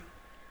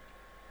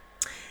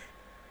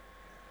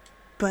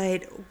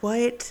 but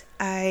what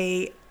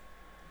I,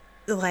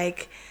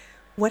 like...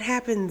 What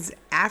happens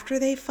after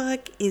they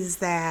fuck is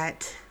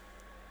that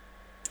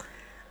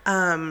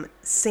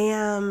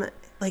Sam,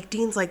 like,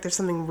 Dean's like, there's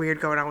something weird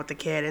going on with the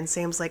kid, and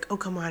Sam's like, oh,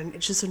 come on,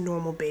 it's just a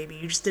normal baby.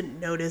 You just didn't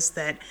notice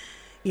that,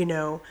 you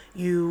know,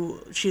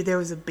 there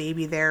was a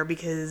baby there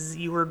because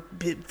you were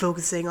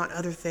focusing on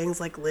other things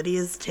like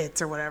Lydia's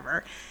tits or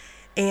whatever.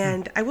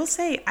 And I will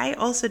say, I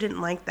also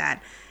didn't like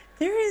that.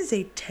 There is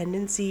a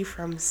tendency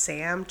from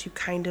Sam to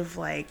kind of,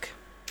 like,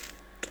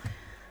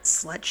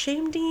 slut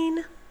shame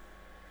Dean.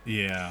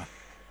 Yeah.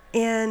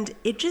 And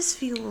it just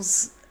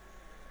feels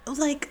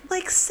like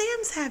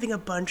Sam's having a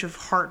bunch of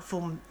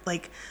heartful,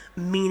 like,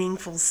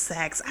 meaningful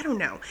sex. I don't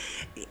know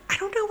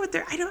what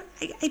they're, I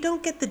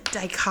don't get the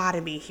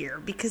dichotomy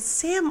here, because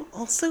Sam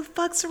also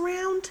fucks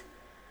around.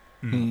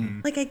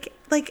 Mm-hmm.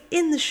 Like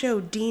in the show,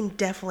 Dean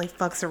definitely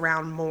fucks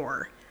around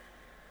more.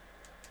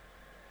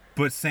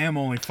 But Sam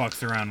only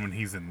fucks around when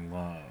he's in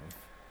love.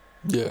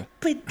 Yeah.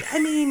 But, I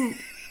mean,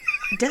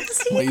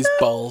 does he? When he's though?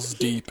 balls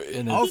deep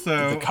in his,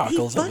 Also, the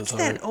cockles He of his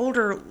fucked heart. that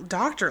older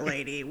doctor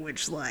lady,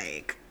 which,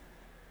 like,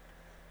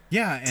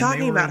 Yeah, and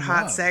talking they were about in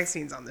hot love. sex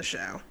scenes on the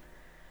show.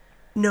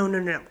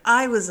 No.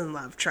 I was in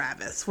love,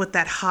 Travis, with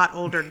that hot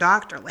older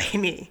doctor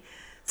lady.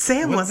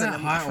 Sam wasn't Wasn't that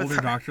in love hot with older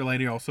her. doctor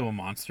lady also a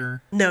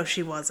monster? No,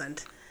 she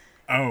wasn't.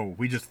 Oh,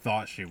 we just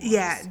thought she was.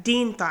 Yeah,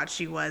 Dean thought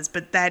she was,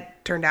 but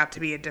that turned out to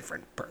be a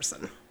different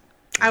person.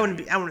 I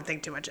wouldn't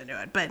think too much into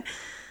it, but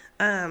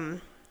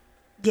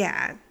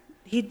yeah,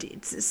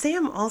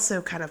 Sam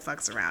also kind of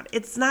fucks around.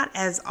 It's not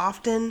as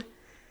often,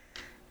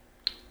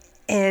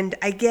 and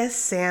I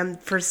guess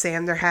for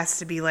Sam there has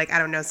to be, like, I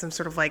don't know, some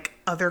sort of, like,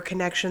 other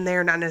connection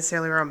there, not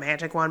necessarily a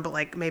romantic one, but,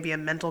 like, maybe a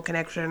mental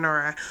connection, or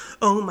a,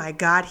 oh my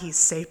god, he's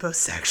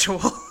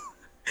sapiosexual.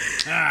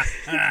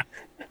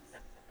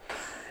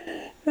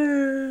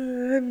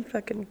 I'm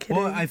fucking kidding.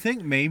 Well, I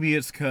think maybe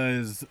it's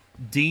because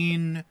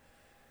Dean.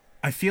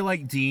 I feel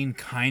like Dean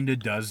kind of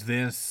does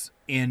this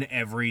in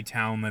every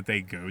town that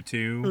they go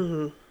to.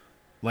 Mm-hmm.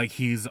 Like,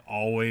 he's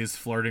always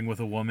flirting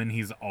with a woman.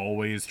 He's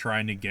always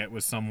trying to get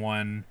with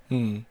someone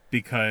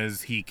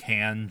because he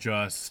can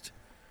just,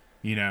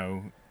 you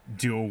know,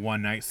 do a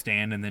one-night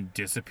stand and then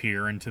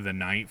disappear into the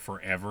night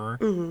forever.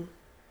 Mm-hmm.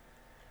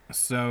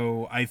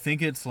 So I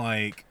think it's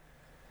like,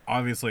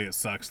 obviously it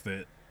sucks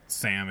that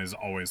Sam is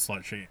always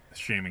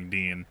slut-shaming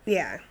Dean.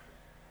 Yeah.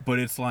 But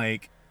it's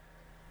like,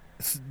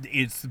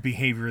 it's the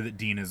behavior that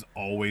Dean is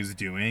always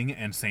doing,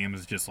 and Sam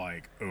is just,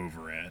 like,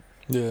 over it.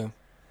 Yeah.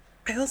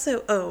 I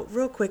also,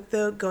 real quick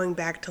though, going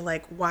back to,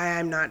 like, why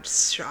I'm not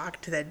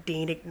shocked that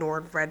Dean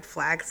ignored red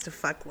flags to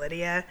fuck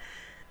Lydia,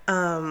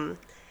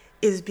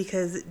 is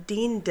because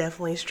Dean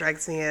definitely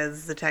strikes me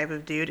as the type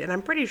of dude, and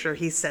I'm pretty sure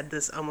he said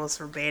this almost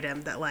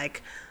verbatim, that,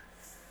 like,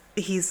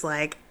 he's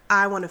like,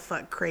 I want to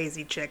fuck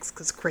crazy chicks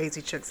because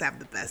crazy chicks have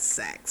the best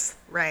sex,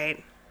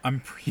 right? I'm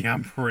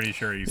pretty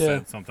sure he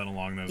said something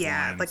along those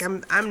lines. Like,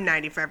 I'm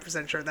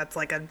 95% sure that's,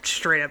 like, a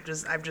straight up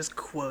I've just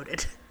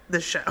quoted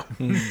the show.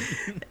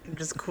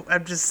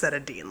 I've just said a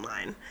Dean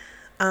line.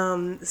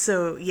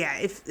 So yeah,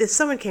 if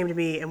someone came to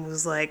me and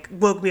was like,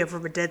 woke me up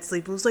from a dead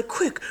sleep and was like,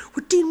 quick,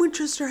 would Dean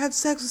Winchester have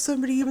sex with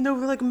somebody even though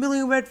there were like a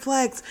million red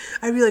flags?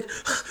 I'd be like,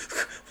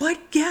 what?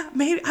 Yeah,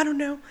 maybe, I don't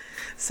know.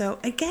 So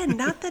again,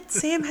 not that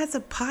Sam has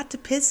a pot to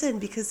piss in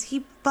because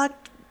he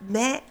fucked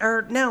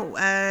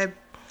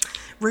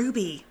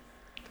Ruby.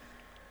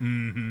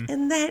 Mm-hmm.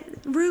 And that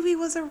Ruby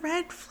was a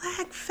red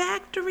flag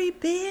factory,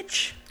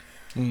 bitch.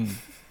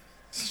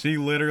 She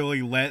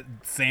literally let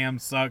Sam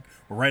suck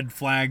red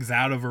flags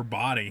out of her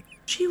body.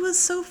 She was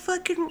so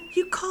fucking...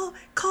 You call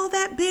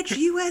that bitch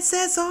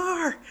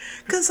USSR.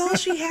 Because all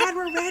she had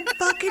were red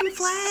fucking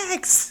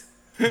flags.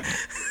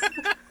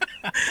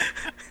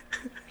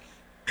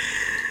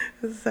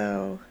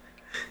 So...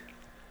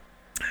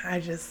 I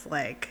just,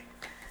 like...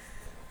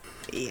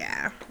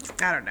 Yeah.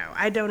 I don't know.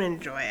 I don't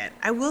enjoy it.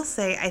 I will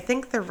say, I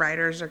think the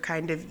writers are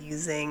kind of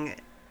using...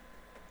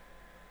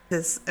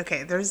 this,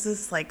 okay, there's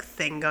this, like,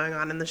 thing going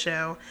on in the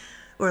show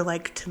where,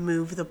 like, to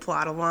move the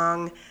plot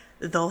along,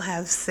 they'll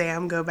have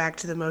Sam go back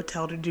to the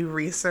motel to do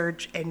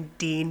research and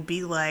Dean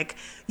be like,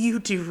 you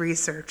do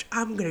research,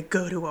 I'm gonna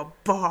go to a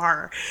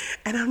bar.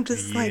 And I'm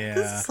just like,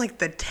 this is like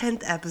the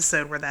 10th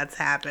episode where that's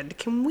happened.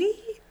 Can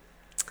we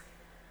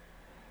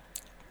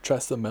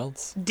Trust the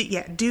melts.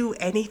 do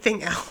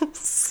anything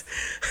else?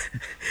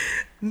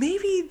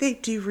 Maybe they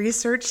do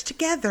research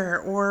together,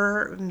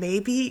 or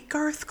maybe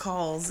Garth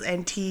calls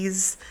and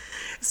he's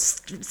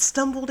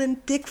stumbled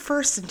and dick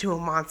first into a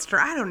monster.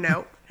 I don't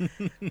know.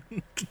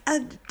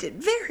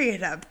 Vary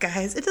it up,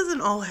 guys. It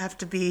doesn't all have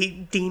to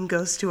be Dean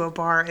goes to a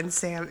bar and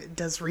Sam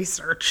does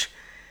research.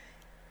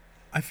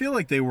 I feel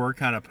like they were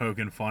kind of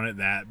poking fun at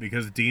that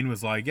because Dean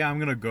was like, yeah, I'm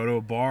going to go to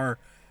a bar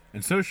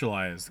and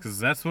socialize because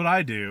that's what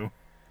I do.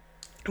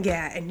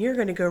 Yeah, and you're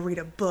going to go read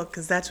a book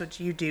because that's what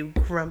you do,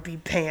 grumpy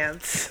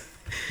pants.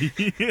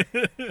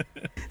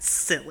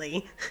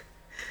 Silly.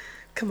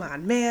 Come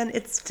on, man.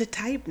 It's to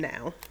type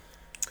now.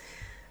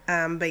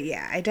 But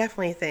yeah, I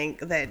definitely think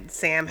that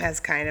Sam has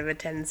kind of a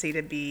tendency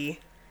to be,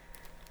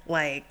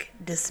 like,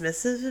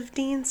 dismissive of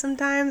Dean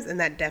sometimes, and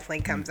that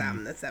definitely comes out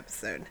in this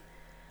episode,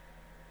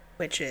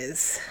 which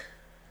is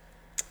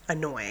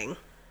annoying.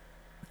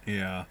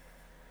 Yeah.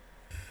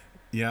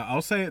 Yeah,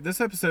 I'll say this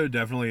episode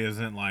definitely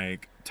isn't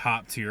like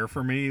top tier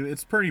for me.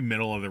 It's pretty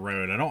middle of the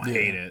road. I don't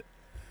hate it.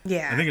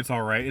 Yeah. I think it's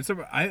all right. It's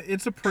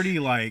a pretty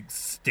like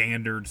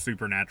standard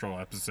Supernatural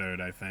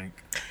episode, I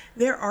think.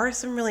 There are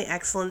some really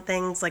excellent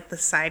things, like the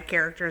side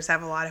characters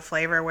have a lot of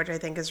flavor, which I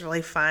think is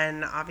really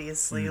fun.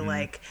 Obviously,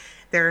 like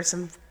there are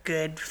some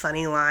good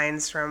funny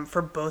lines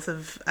for both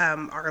of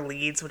our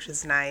leads, which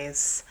is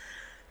nice.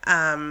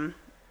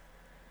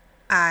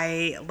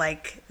 I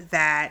like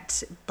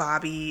that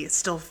Bobby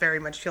still very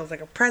much feels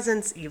like a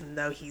presence, even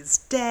though he's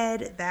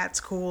dead. That's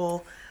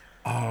cool.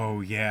 Oh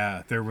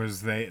yeah, there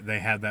was they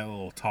had that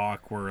little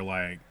talk where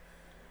like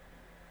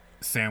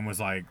Sam was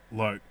like,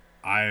 "Look,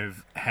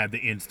 I've had the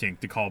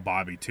instinct to call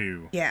Bobby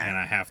too, Yeah. and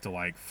I have to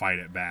like fight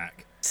it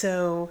back."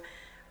 So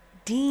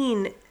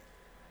Dean,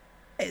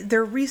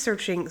 they're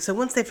researching. So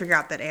once they figure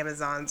out that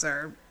Amazons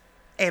are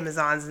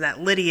Amazons and that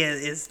Lydia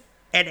is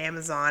an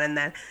Amazon and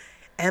that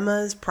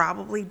Emma's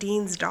probably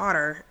Dean's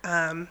daughter,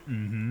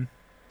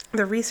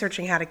 they're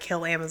researching how to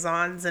kill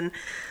Amazons and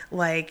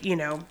like, you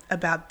know,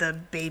 about the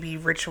baby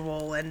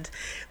ritual, and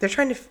they're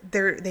trying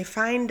to they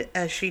find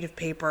a sheet of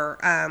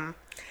paper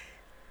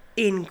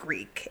in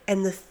Greek.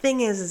 And the thing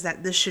is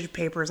that this sheet of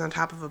paper is on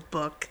top of a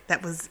book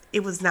that was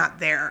not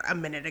there a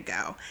minute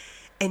ago.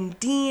 And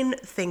Dean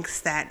thinks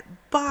that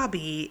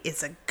Bobby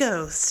is a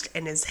ghost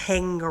and is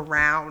hanging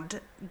around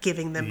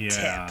giving them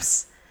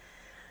tips.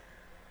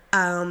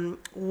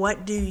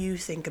 What do you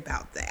think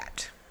about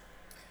that?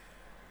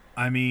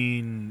 I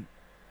mean,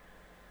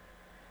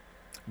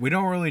 we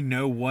don't really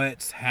know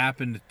what's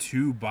happened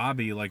to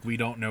Bobby. Like, we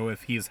don't know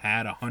if he's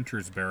had a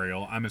hunter's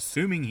burial. I'm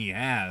assuming he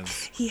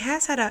has. He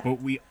has had a...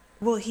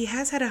 But he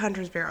has had a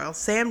hunter's burial.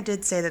 Sam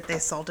did say that they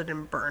salted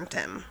and burnt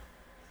him.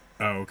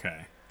 Oh,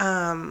 okay.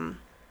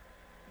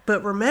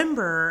 But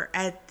remember,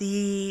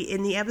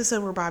 in the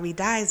episode where Bobby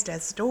dies,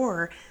 Death's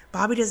Door,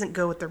 Bobby doesn't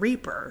go with the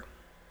Reaper.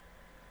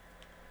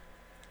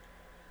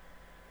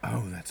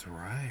 Oh, that's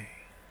right.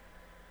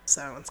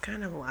 So it's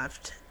kind of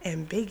left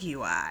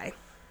ambiguous.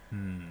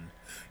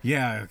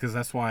 Yeah, because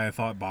that's why I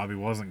thought Bobby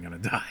wasn't going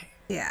to die.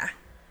 Yeah.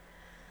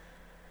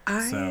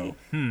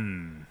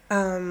 And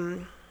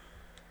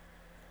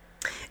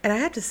I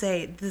have to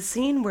say, the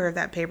scene where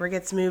that paper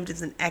gets moved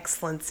is an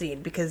excellent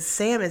scene because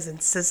Sam is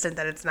insistent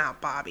that it's not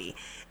Bobby,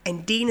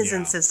 and Dean is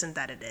insistent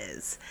that it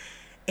is.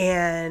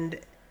 And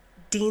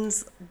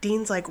Dean's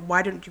like,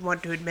 "Why don't you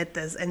want to admit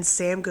this?" And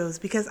Sam goes,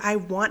 "Because I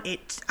want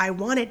it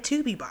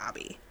to be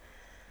Bobby."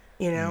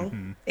 You know?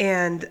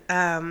 And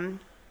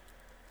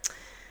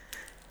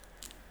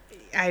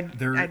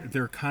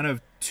they're kind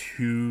of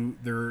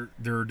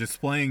they're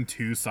displaying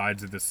two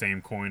sides of the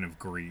same coin of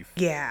grief.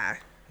 Yeah.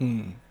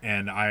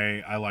 And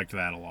I liked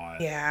that a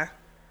lot. Yeah.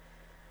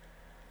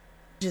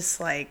 Just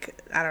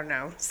like, I don't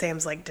know,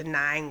 Sam's like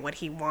denying what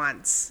he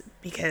wants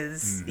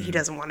because he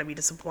doesn't want to be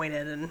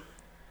disappointed,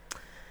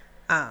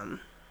 and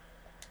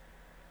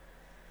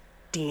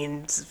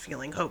Dean's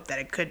feeling hope that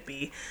it could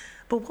be.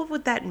 But what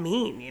would that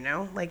mean, you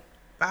know? Like,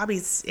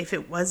 if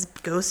it was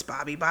Ghost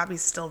Bobby,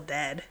 Bobby's still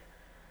dead.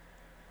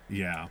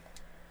 Yeah.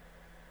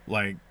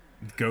 Like,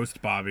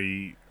 Ghost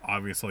Bobby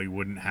obviously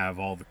wouldn't have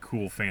all the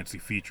cool fancy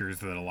features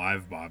that a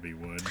live Bobby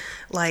would.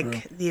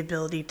 Like the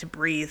ability to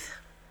breathe.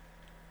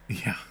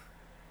 Yeah.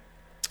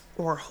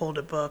 Or hold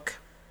a book.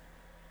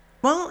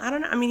 Well, I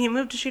don't know. I mean, he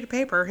moved a sheet of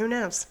paper. Who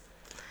knows?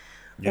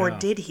 Yeah. Or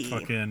did he?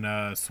 Fucking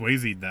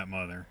Swayze'd that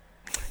mother.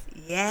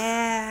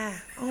 Yeah.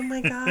 Oh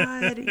my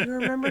God. You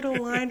remembered a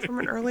line from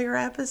an earlier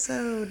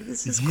episode.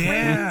 This is crazy.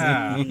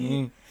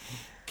 Yeah.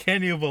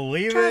 Can you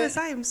believe Travis, it?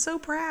 I am so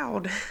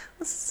proud.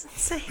 This is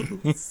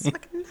insane. This is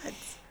fucking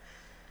nuts.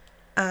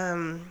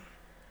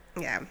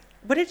 Yeah.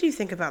 What did you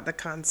think about the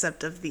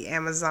concept of the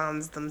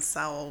Amazons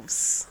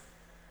themselves?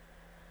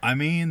 I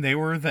mean, they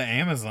were the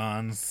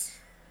Amazons.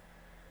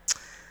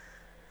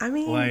 I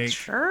mean, Like,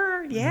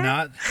 sure,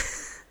 yeah.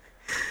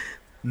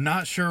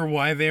 Not sure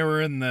why they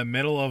were in the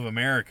middle of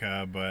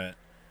America, but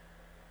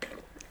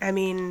I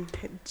mean,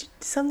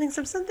 something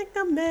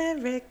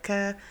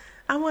America.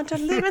 I want to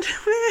live in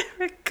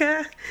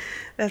America.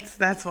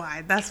 That's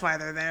why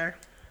they're there.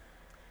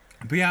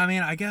 But yeah, I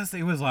mean, I guess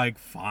it was like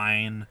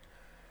fine.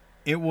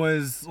 It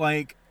was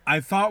like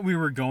I thought we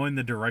were going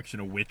the direction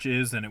of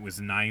witches, and it was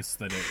nice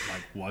that it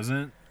like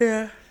wasn't.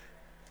 Yeah.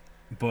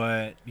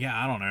 But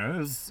yeah, I don't know.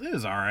 It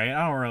was all right.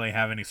 I don't really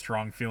have any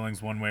strong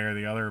feelings one way or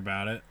the other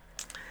about it.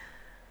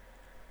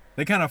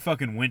 They kind of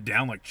fucking went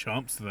down like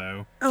chumps,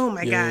 though. Oh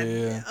my God.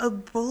 Yeah. A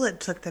bullet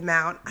took them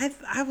out.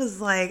 I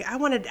was like, I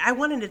wanted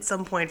at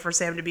some point for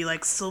Sam to be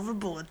like, Silver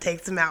Bullet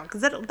takes him out,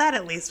 because that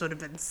at least would have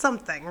been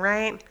something,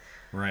 right?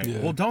 Right.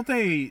 Yeah. Well, don't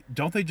they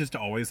just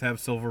always have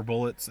silver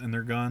bullets in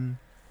their gun?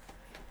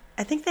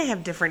 I think they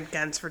have different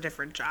guns for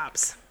different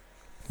jobs.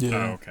 Yeah.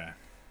 Oh, okay.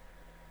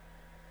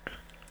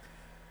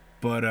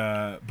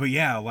 But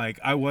yeah, like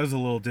I was a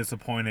little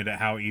disappointed at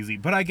how easy.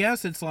 But I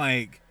guess it's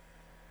like,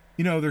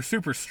 you know, they're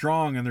super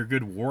strong and they're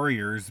good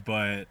warriors,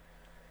 but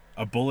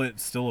a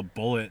bullet's still a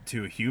bullet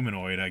to a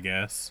humanoid, I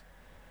guess.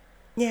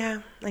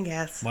 Yeah, I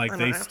guess. Like I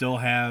they don't know. still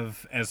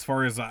have, as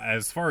far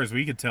as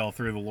we could tell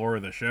through the lore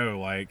of the show,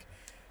 like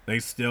they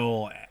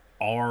still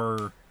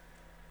are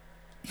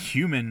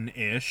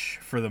human-ish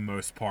for the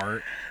most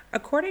part.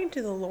 According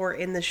to the lore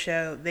in the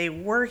show, they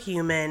were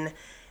human.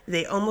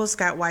 They almost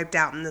got wiped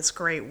out in this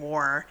great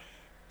war.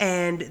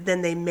 And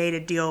then they made a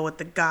deal with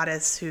the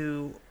goddess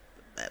who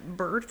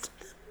birthed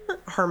them,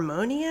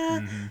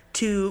 Harmonia,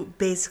 to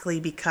basically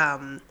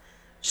become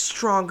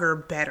stronger,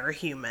 better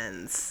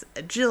humans.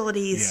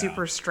 Agility, Yeah.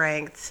 super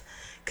strength.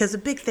 Because a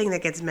big thing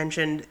that gets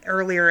mentioned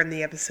earlier in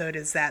the episode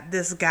is that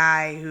this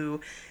guy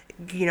who,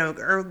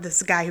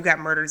 this guy who got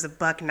murdered is a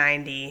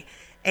 $190,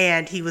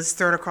 and he was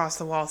thrown across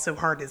the wall so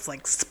hard his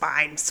like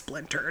spine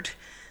splintered.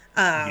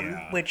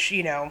 Yeah. Which,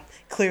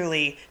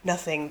 clearly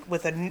nothing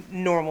with a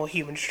normal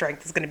human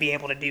strength is going to be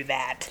able to do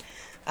that.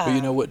 But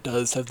you know what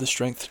does have the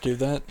strength to do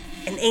that?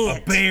 An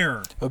ant.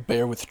 Bear. A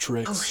bear with Oh,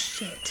 tricks.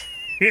 shit.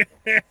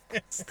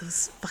 It's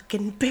those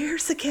fucking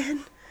bears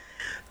again.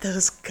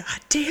 Those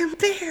goddamn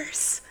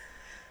bears.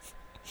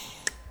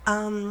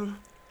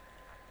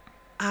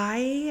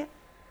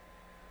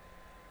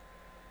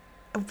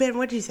 Ben,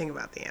 what do you think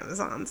about the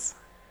Amazons?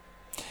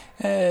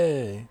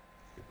 Hey.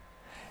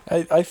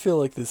 I feel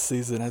like this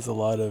season has a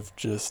lot of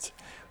just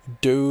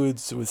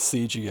dudes with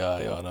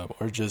CGI on them,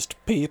 or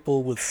just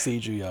people with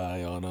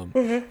CGI on them.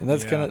 And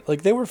that's Yeah. kind of,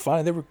 like, they were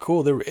fine, they were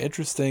cool, they were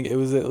interesting. It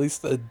was at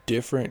least a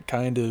different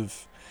kind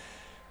of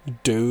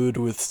dude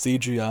with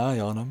CGI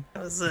on them. It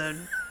was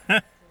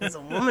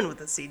a woman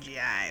with a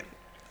CGI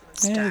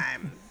this Yeah.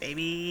 time,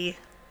 baby.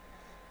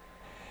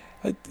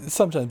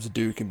 Sometimes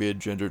dude can be a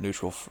gender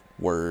neutral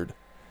word,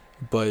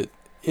 but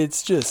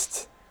it's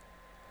just,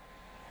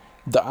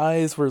 the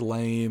eyes were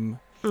lame.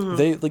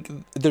 They, like,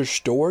 their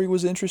story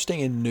was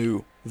interesting and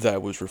new.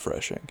 That was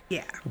refreshing.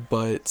 Yeah.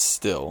 But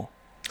still.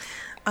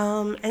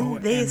 And Oh,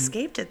 they and-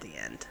 escaped at the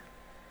end.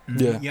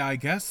 Yeah. Yeah, I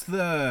guess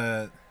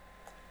because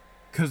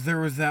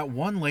there was that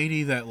one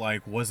lady that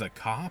like was a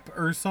cop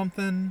or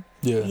something.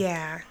 Yeah.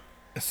 Yeah.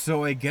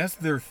 So I guess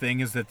their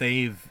thing is that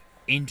they've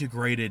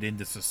integrated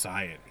into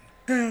society.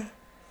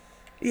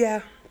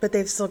 Yeah. But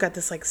they've still got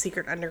this like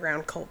secret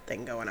underground cult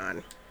thing going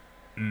on.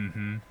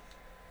 Mm-hmm.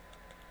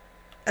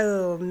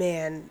 Oh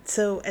man.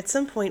 So at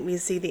some point we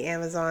see the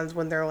Amazons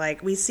when they're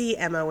like, we see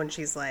Emma when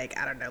she's like,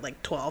 I don't know,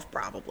 like 12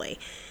 probably.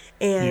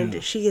 And Yeah.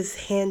 she is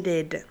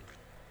handed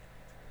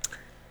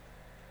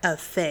a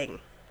thing.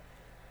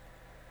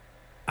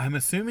 I'm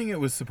assuming it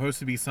was supposed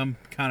to be some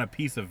kind of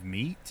piece of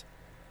meat.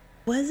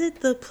 Was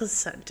it the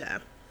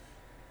placenta?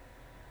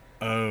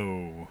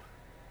 Oh.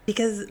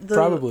 Because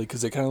Probably,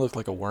 because it kind of looked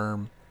like a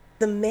worm.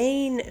 the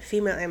main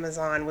female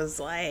Amazon was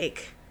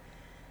like,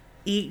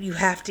 you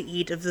have to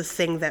eat of the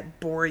thing that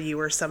bore you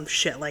or some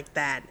shit like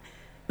that.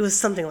 It was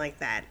something like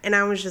that. And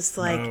I was just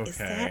like,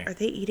 Okay. are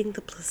they eating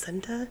the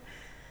placenta?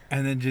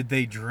 And then did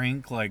they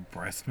drink like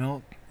breast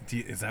milk?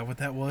 Is that what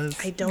that was?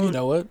 I don't. You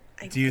know what?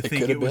 Do you It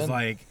think could've it was been.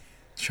 like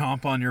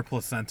chomp on your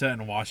placenta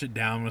and wash it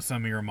down with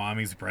some of your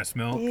mommy's breast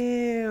milk?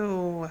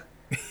 Ew.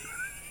 I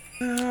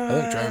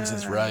think Travis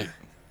is right.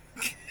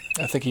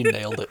 I think he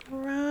nailed it.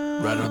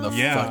 Right on the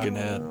Yeah. fucking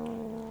head.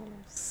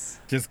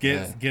 Just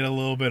Yeah. get a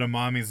little bit of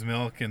mommy's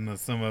milk and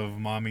some of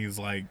mommy's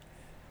like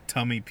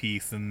tummy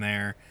piece in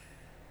there.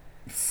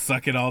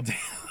 Suck it all down.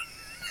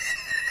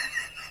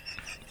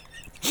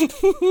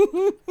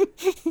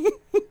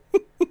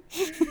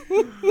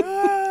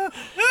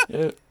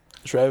 Yeah.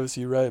 Travis,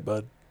 you right,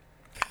 bud.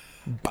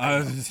 I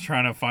was just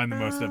trying to find the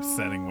most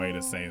upsetting way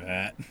to say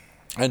that.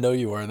 I know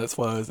you are, and that's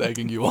why I was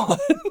egging you on.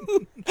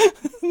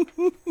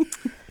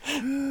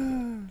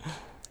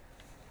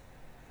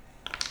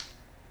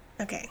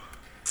 Okay.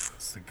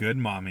 It's a good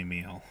mommy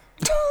meal.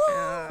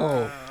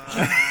 Oh.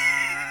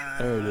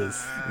 There it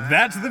is.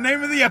 That's the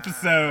name of the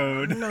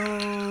episode.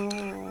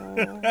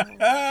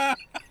 No.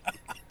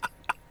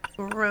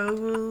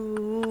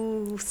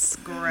 Gross.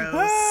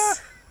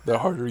 Gross. The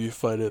harder you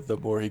fight it, the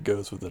more he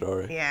goes with it,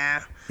 Ari.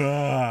 Yeah.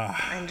 Ugh,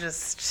 I'm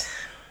just.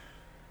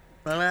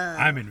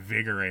 I'm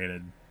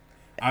invigorated.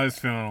 I was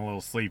feeling a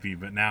little sleepy,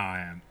 but now I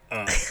am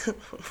up.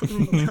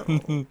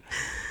 No.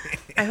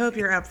 I hope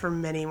you're up for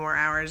many more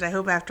hours. I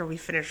hope after we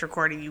finish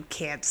recording you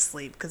can't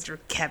sleep because you're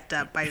kept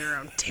up by your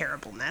own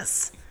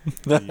terribleness.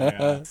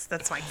 Yeah.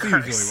 That's my Usually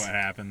curse. what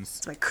happens.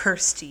 It's my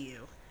curse to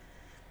you.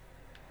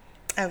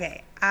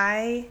 Okay,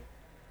 I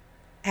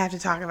have to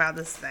talk about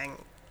this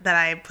thing that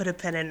I put a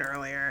pin in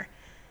earlier,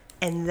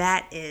 and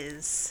that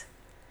is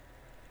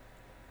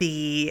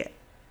the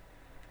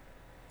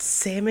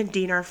Sam and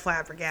Dean are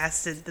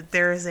flabbergasted that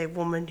there is a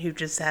woman who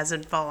just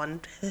hasn't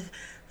fallen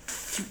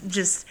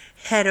just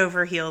head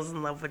over heels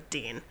in love with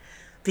Dean.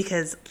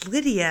 Because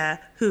Lydia,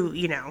 who,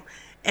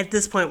 at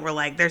this point we're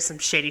like, there's some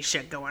shady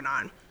shit going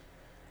on.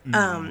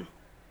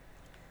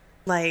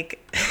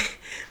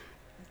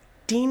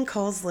 Dean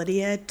calls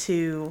Lydia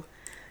to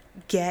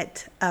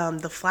get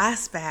the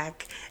flask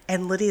back,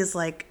 and Lydia's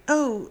like,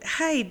 oh,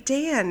 hi,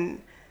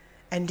 Dan.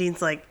 And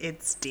Dean's like,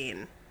 it's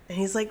Dean.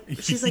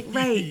 And she's like,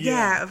 right,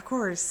 yeah, of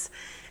course.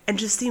 And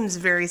just seems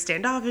very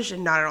standoffish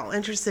and not at all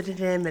interested in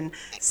him. And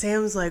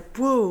Sam's like,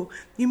 whoa,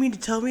 you mean to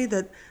tell me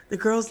that the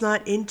girl's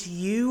not into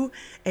you?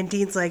 And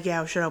Dean's like,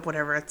 yeah, shut up,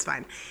 whatever, it's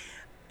fine.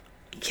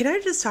 Can I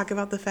just talk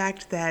about the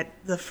fact that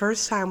the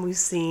first time we've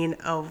seen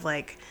of,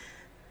 like,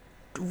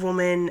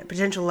 woman,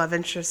 potential love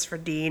interest for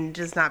Dean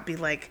does not be,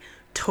 like,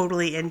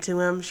 totally into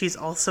him. She's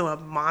also a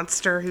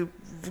monster who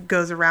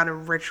goes around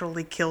and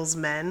ritually kills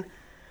men.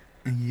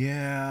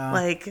 Yeah.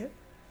 Like,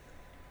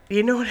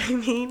 you know what I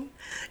mean?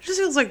 It just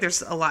feels like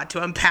there's a lot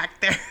to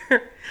unpack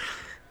there.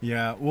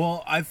 Yeah,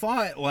 well, I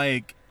thought,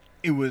 like,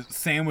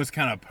 Sam was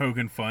kind of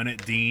poking fun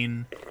at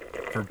Dean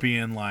for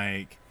being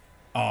like,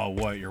 oh,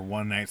 what, your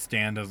one-night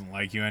stand doesn't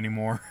like you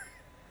anymore?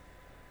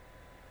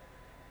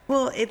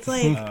 Well, it's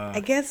like,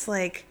 I guess,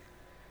 like,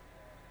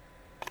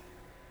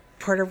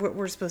 part of what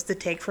we're supposed to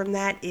take from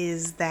that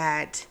is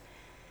that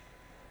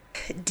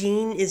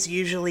Dean is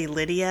usually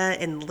Lydia,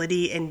 and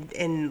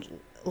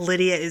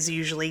Lydia is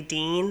usually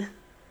Dean.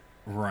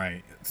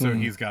 Right. So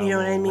he's got You know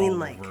a what I little mean? role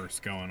Like, reverse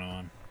going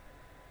on.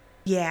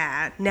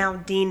 Yeah, now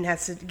Dean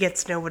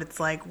gets to know what it's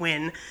like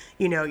when,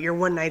 you know, your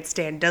one night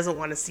stand doesn't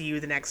want to see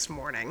you the next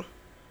morning.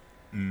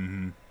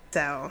 Mm-hmm.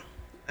 So,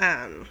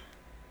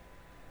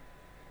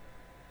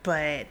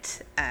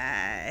 but,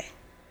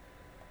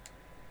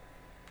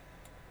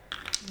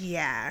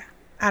 yeah,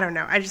 I don't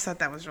know. I just thought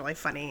that was really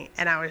funny,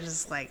 and I was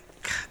just like,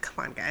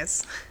 come on,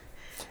 guys.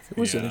 It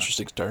was an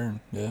interesting turn,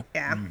 yeah.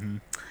 Yeah.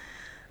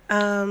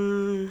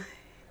 Mm-hmm.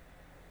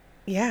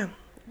 Yeah.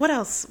 What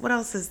else? What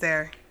else is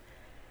there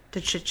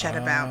to chit chat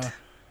about?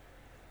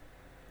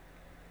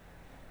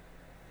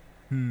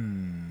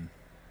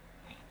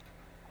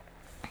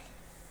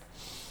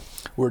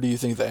 Where do you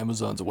think the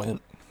Amazons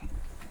went?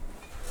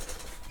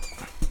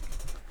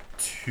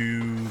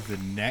 To the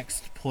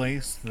next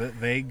place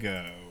that they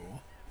go.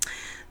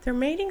 Their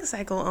mating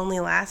cycle only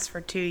lasts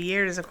for 2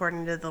 years,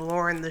 according to the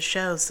lore in the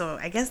show. So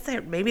I guess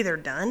maybe they're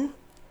done.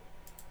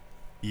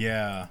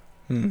 Yeah.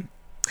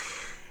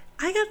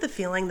 I got the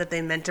feeling that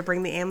they meant to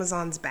bring the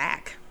Amazons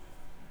back.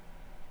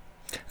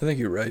 I think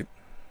you're right.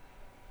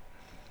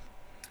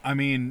 I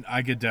mean,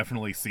 I could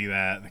definitely see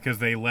that because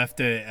they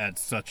left it at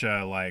such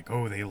a, like,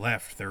 oh, they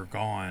left, they're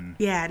gone.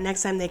 Yeah,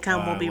 next time they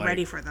come, we'll be like-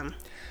 ready for them.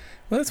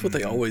 Well, that's what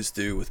they always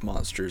do with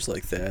monsters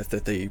like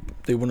that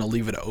they want to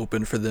leave it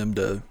open for them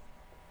to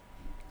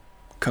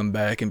come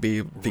back and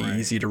be Right.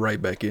 easy to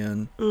write back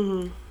in.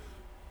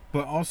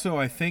 But also,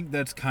 I think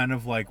that's kind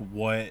of like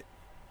what...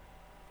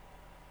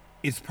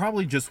 It's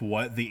probably just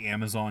what the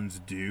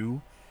Amazons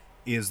do,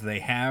 is they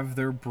have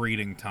their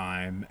breeding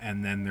time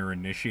and then their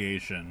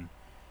initiation.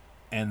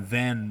 And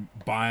then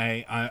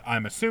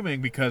I'm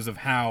assuming because of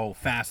how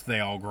fast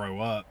they all grow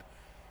up,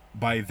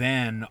 by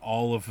then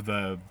all of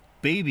the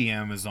baby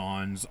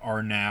Amazons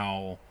are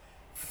now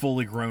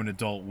fully grown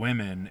adult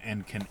women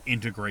and can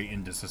integrate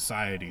into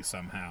society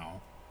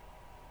somehow.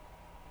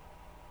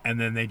 And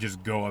then they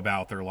just go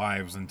about their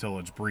lives until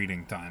it's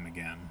breeding time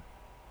again.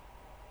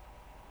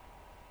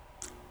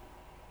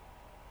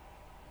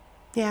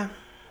 Yeah.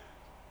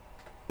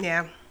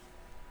 Yeah.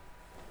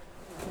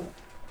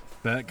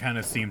 That kind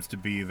of seems to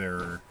be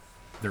their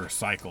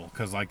cycle,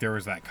 because like there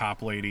was that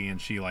cop lady and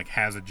she like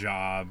has a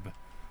job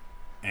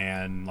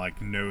and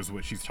like knows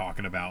what she's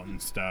talking about and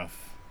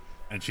stuff,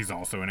 and she's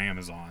also an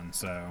Amazon,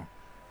 so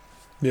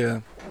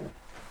Yeah.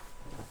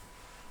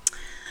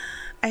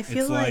 I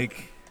feel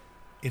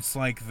it's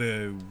like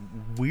the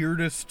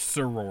weirdest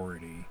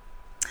sorority.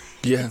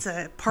 Yeah. it's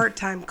a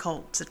part-time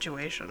cult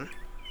situation.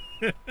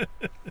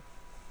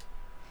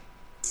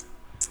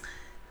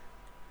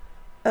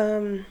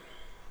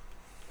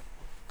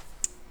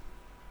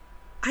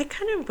 I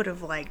kind of would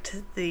have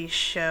liked the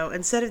show,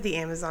 instead of the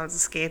Amazons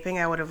escaping,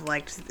 I would have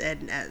liked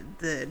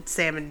the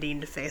Sam and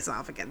Dean to face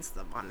off against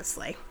them,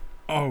 honestly.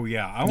 Oh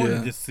yeah, I wanted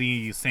Yeah. to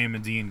see Sam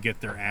and Dean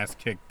get their ass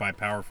kicked by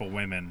powerful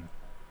women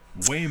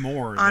way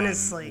more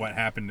Honestly. than what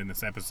happened in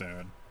this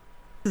episode.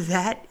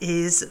 That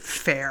is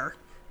fair.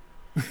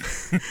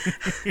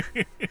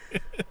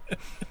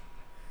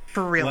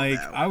 For real,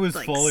 Like though. I was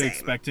Like, fully same.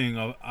 expecting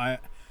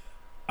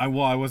I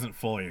wasn't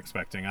fully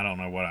expecting. I don't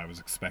know what I was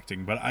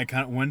expecting, but I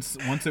kind of once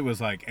it was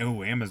like,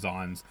 oh,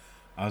 Amazons,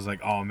 I was like,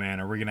 oh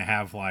man, are we gonna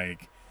have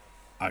like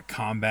a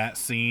combat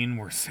scene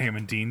where Sam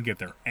and Dean get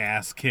their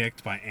ass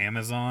kicked by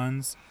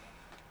Amazons?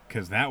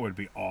 Because that would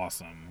be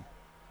awesome.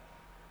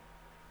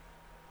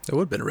 It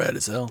would have been rad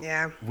as hell.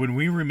 Yeah. When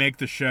we remake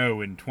the show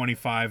in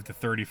 25 to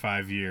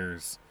 35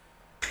 years,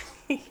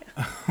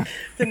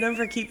 The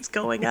number keeps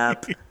going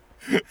up.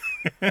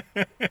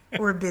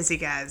 We're busy,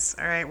 guys.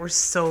 All right, we're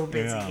so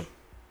busy.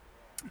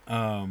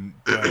 Yeah.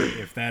 But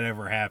if that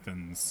ever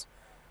happens,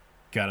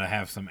 gotta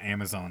have some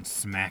Amazon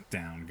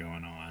smackdown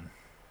going on.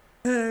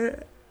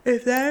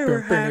 If that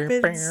ever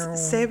happens,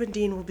 Sam and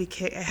Dean will be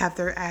have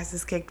their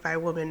asses kicked by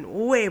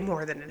women way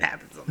more than it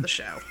happens on the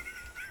show.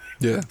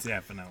 Yeah.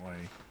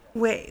 Definitely.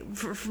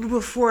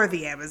 Before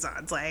the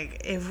Amazons.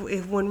 Like,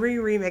 if when we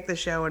remake the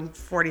show in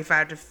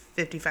 45 to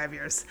 55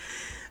 years,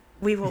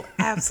 we will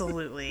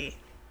absolutely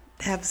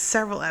have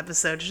several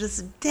episodes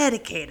just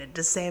dedicated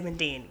to Sam and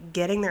Dean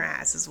getting their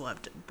asses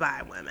whooped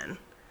by women.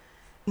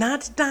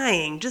 Not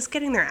dying, just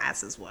getting their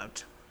asses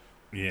whooped.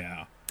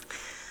 Yeah.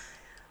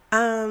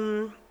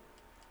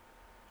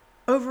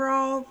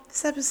 Overall,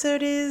 this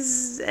episode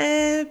is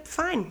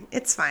fine.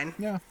 It's fine.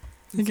 Yeah.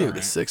 You give it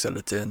a 6 out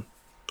of 10.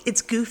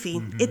 It's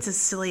goofy. It's a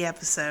silly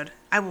episode.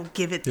 I will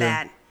give it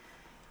that.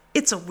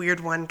 It's a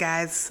weird one,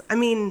 guys. I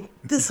mean,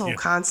 this whole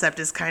concept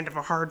is kind of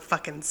a hard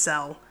fucking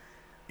sell.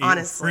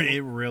 Honestly.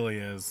 It really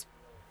is.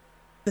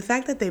 The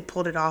fact that they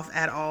pulled it off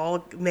at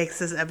all makes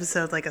this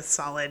episode like a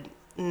solid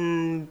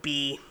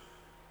B.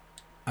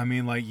 I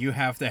mean, like, you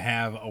have to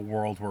have a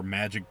world where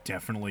magic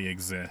definitely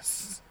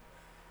exists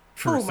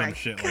for some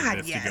shit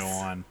like this to go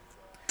on.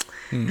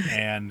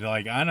 And,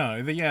 like, I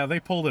don't know. Yeah, they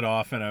pulled it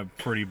off in a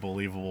pretty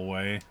believable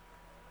way.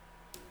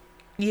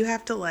 You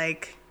have to,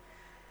 like...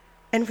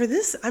 And for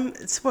this,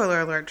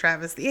 spoiler alert,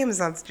 Travis, the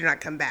Amazons do not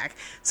come back.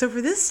 So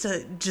for this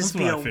to just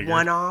be a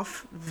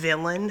one-off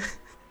villain,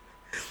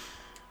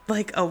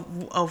 like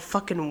a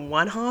fucking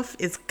one-off,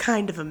 is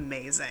kind of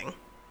amazing.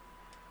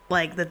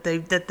 Like that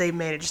they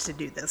managed to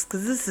do this,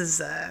 because this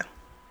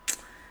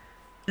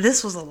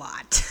was a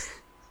lot.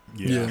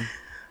 Yeah.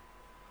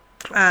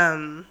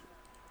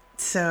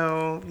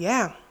 So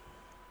yeah.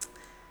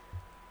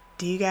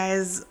 Do you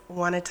guys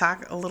want to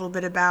talk a little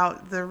bit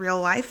about the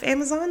real life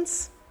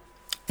Amazons?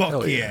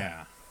 Fuck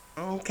yeah.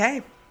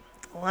 Okay,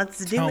 let's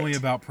do it. Tell me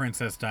about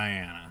Princess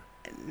Diana.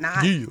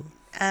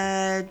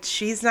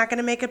 She's not going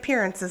to make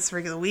appearance this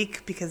regular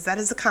week because that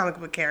is a comic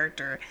book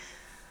character.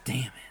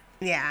 Damn it.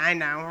 Yeah, I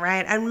know,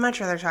 right? I'd much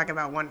rather talk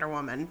about Wonder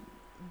Woman,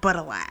 but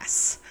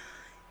alas.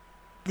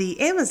 The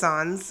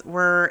Amazons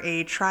were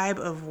a tribe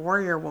of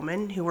warrior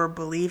women who were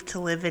believed to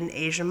live in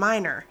Asia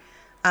Minor.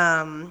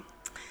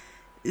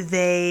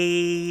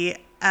 They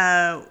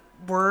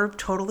were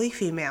totally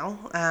female.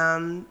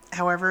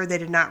 However, they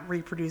did not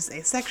reproduce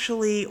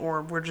asexually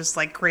or were just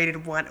like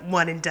created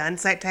one and done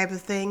type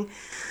of thing.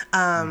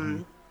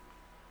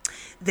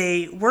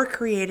 They were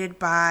created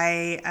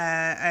by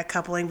a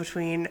coupling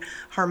between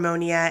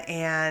Harmonia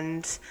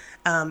and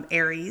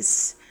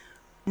Ares.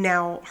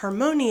 Now,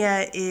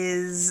 Harmonia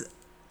is,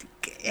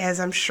 as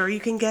I'm sure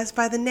you can guess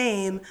by the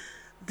name,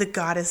 the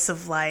goddess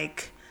of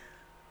like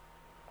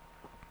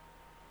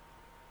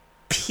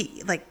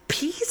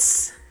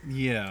peace.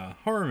 Yeah,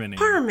 harmony.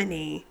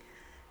 Harmony.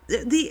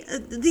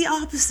 The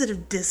opposite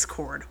of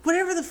discord.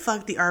 Whatever the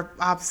fuck the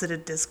opposite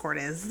of discord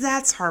is,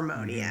 that's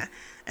Harmonia,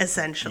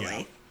 essentially.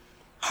 Yeah.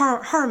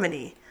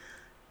 Harmony.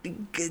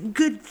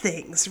 Good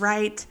things,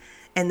 right?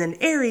 And then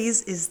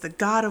Ares is the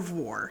god of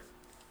war.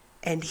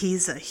 And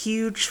he's a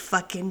huge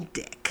fucking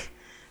dick.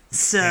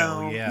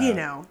 So, you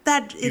know,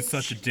 he's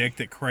such a dick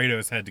that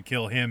Kratos had to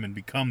kill him and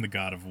become the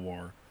god of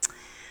war.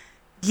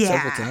 Yeah.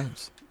 Several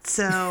times.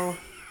 So...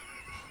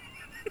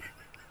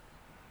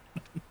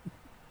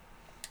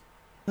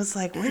 I was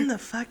like, when the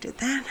fuck did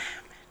that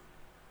happen?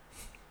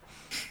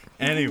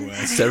 Anyway.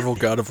 Several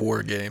God of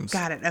War games.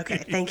 Got it. Okay.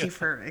 Thank you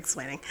for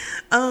explaining.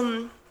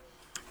 The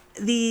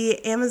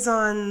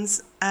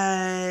Amazons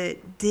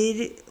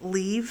did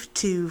leave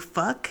to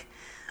fuck.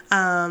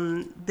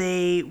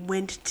 They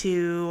went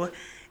to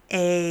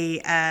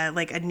a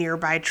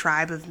nearby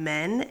tribe of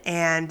men,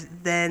 and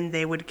then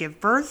they would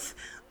give birth.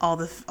 All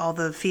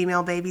the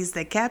female babies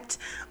they kept,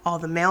 all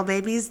the male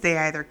babies they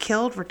either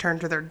killed,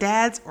 returned to their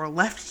dads, or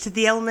left to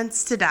the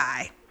elements to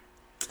die.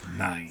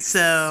 Nice.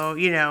 So,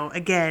 you know,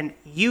 again,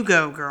 you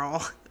go,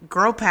 girl.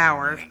 Girl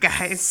power,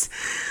 guys.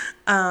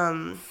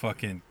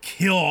 Fucking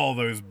kill all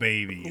those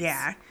babies.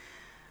 Yeah.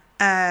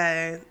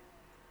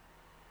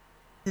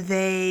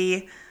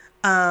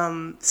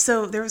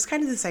 So there was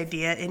kind of this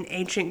idea in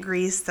ancient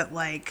Greece that,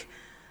 like,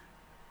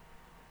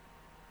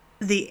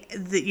 the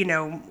you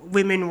know,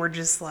 women were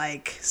just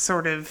like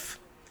sort of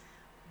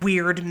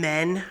weird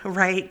men,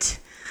 right?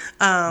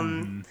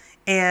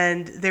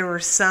 And there were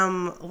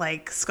some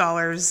like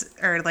scholars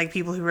or like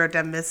people who wrote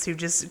down myths who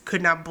just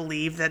could not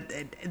believe that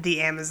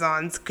the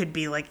Amazons could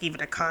be like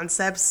even a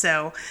concept.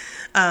 So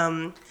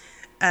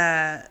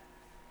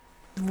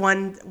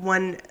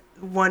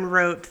one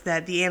wrote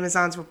that the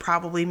Amazons were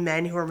probably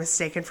men who were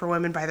mistaken for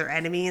women by their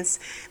enemies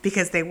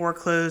because they wore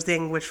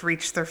clothing which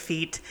reached their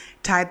feet,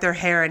 tied their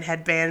hair in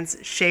headbands,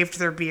 shaved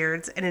their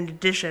beards, and in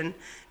addition,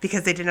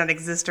 because they did not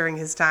exist during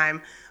his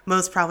time,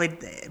 most probably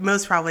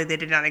they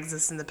did not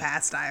exist in the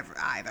past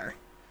either.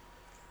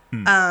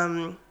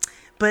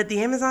 But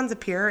the Amazons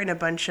appear in a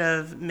bunch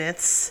of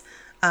myths,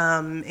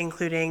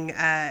 including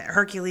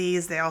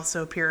Hercules. They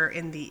also appear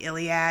in the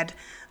Iliad.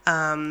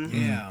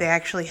 They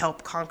actually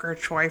help conquer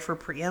Troy for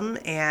Priam,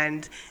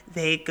 and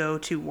they go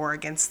to war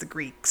against the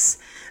Greeks.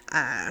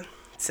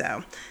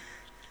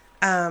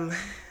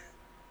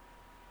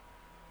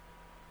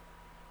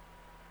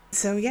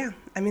 So yeah,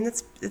 I mean,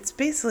 it's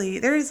basically,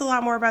 there is a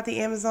lot more about the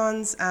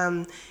Amazons.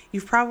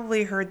 You've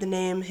probably heard the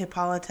name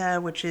Hippolyta,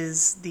 which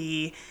is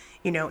the,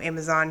 you know,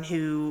 Amazon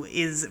who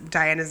is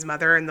Diana's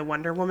mother in the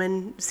Wonder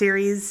Woman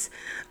series.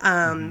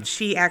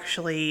 She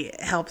actually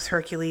helps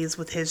Hercules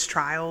with his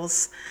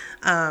trials.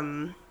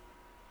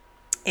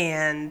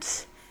 And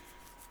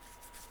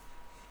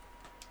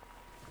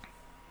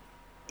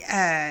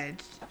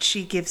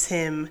she gives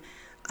him,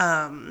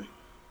 hold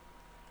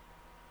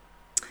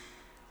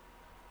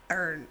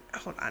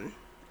on.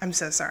 I'm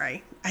so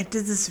sorry. I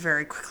did this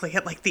very quickly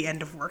at like the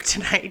end of work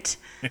tonight.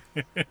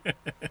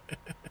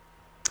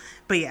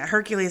 But yeah,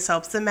 Hercules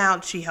helps them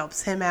out. She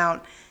helps him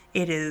out.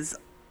 It is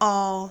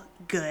all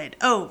good.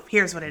 Oh,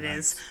 here's what it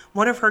is.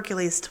 One of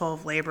Hercules'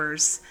 12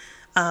 labors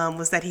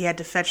was that he had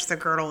to fetch the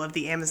girdle of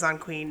the Amazon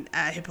queen,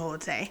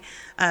 Hippolyte.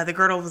 The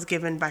girdle was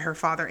given by her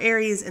father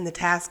Ares, and the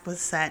task was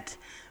set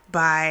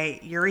by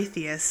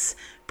Eurystheus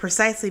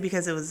precisely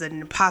because it was an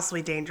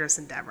impossibly dangerous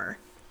endeavor.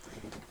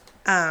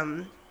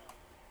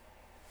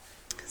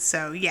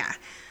 So, yeah.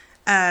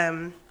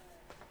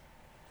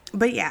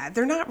 But yeah,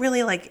 they're not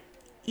really like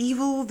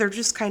evil. They're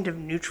just kind of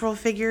neutral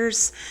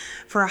figures.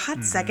 For a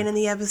hot second in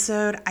the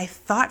episode, I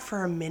thought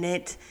for a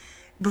minute,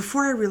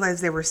 before I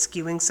realized they were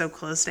skewing so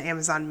close to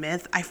Amazon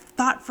myth, I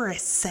thought for a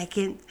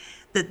second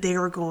that they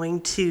were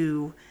going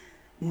to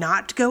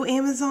not go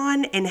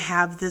Amazon and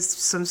have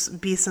this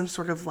be some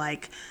sort of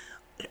like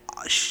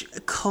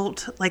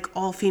cult, like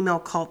all-female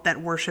cult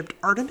that worshipped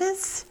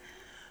Artemis.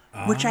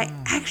 Which I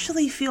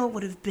actually feel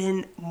would have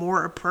been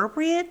more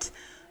appropriate,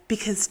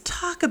 because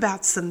talk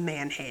about some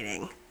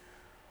man-hating.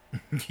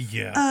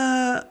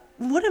 Yeah.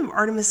 One of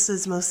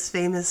Artemis's most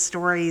famous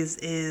stories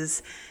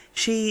is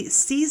she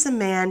sees a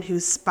man who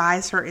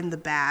spies her in the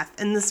bath,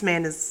 and this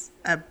man is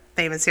a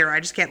famous hero.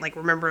 I just can't like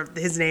remember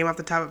his name off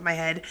the top of my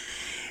head.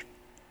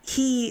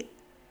 She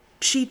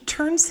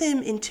turns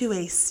him into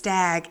a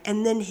stag,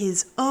 and then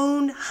his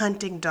own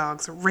hunting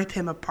dogs rip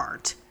him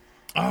apart.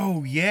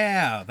 Oh,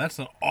 yeah. That's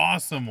an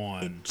awesome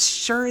one. It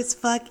sure as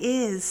fuck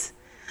is.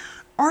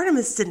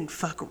 Artemis didn't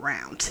fuck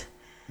around.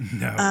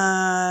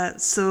 No.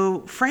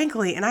 So,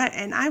 frankly, and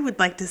I would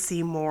like to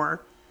see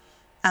more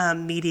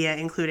media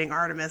including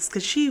Artemis,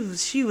 because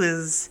she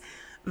was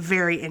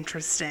very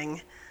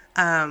interesting.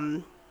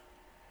 Yeah,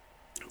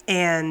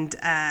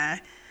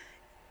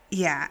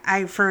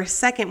 for a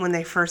second when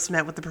they first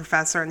met with the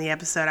professor in the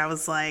episode, I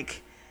was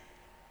like,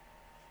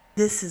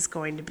 this is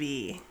going to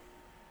be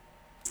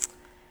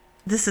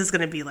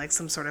like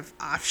some sort of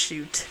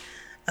offshoot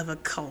of a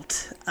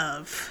cult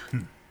of,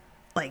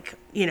 like,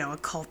 you know, a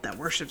cult that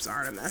worships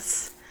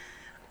Artemis.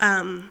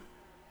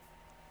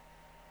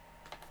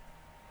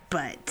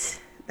 But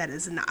that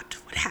is not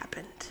what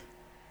happened.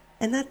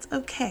 And that's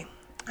okay.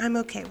 I'm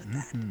okay with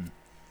that.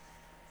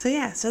 So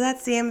yeah, so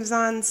that's the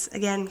Amazons.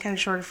 Again, kind of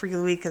shorter for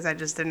the week because I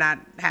just did not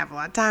have a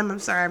lot of time. I'm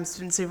sorry, I've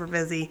been super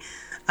busy.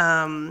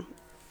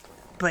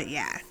 But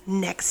yeah,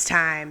 next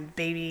time,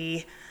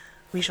 baby,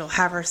 we shall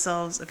have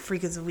ourselves a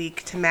Freak of the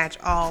Week to match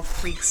all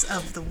Freaks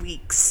of the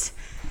Weeks.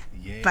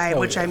 Yeah. By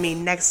which I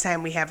mean next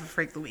time we have a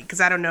Freak of the Week, because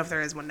I don't know if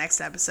there is one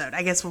next episode.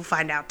 I guess we'll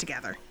find out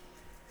together.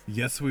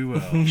 Yes, we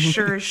will.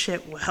 Sure as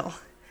shit will.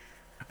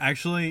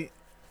 Actually,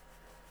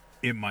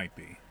 it might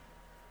be.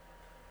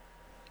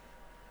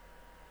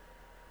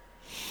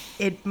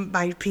 It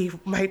might be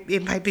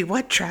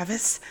what,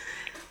 Travis?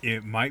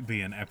 It might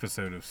be an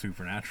episode of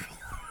Supernatural.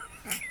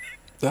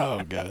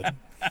 Oh, God.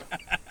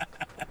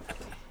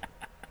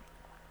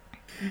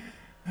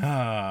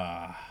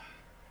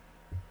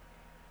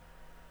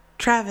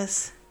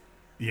 Travis,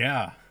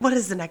 Yeah. what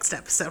is the next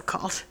episode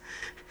called?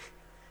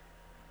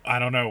 I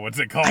don't know. What's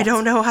it called? I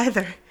don't know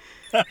either.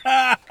 All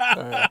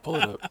right, pull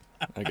it up.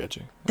 I got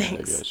you.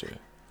 Thanks. I got you.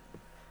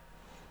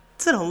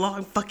 It's been a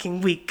long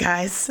fucking week,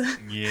 guys.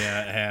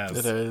 Yeah, it has.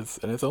 It is,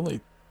 and it's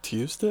only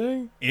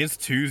Tuesday? It's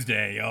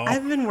Tuesday, y'all.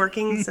 I've been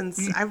working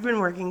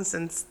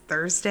since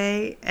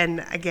Thursday,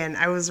 and again,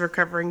 I was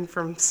recovering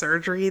from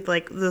surgery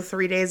like the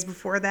 3 days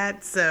before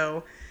that,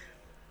 so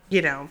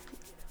you know.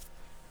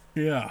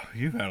 Yeah,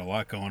 you've had a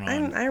lot going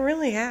on. I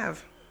really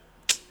have.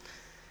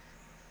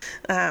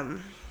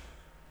 Let's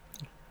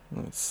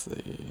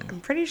see. I'm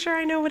pretty sure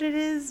I know what it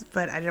is,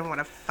 but I didn't want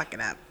to fuck it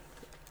up.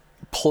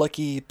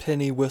 Plucky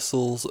Penny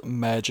Whistle's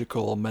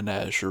Magical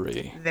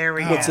Menagerie. There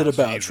we go. What's it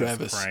about, Jesus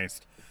Travis?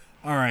 Christ.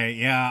 All right,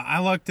 yeah, I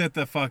looked at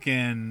the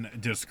fucking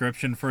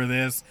description for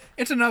this.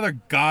 It's another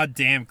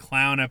goddamn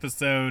clown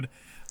episode.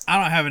 I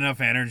don't have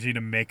enough energy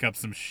to make up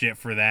some shit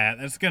for that.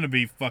 It's gonna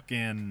be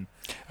fucking...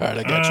 All right,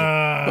 I got you.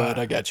 But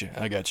I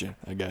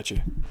got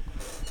you.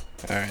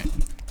 All right.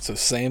 So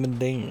Sam and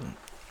Dean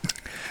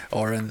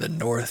are in the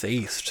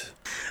northeast.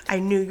 I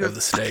knew you were of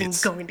the fucking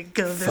States. going to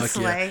go this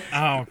Fuck yeah. way.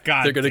 Oh,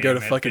 God They're gonna go to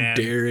damn it, fucking man.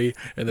 Derry,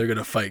 and they're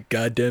gonna fight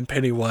goddamn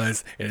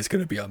Pennywise, and it's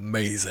gonna be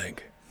amazing.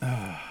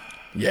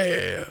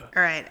 Yeah.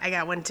 All right, I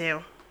got one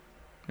too.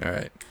 All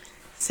right.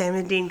 Sam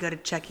and Dean go to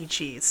Chuck E.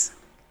 Cheese.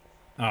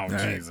 Oh,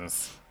 right.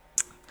 Jesus.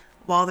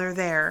 While they're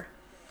there,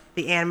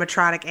 the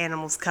animatronic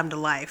animals come to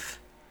life.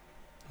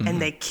 And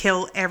they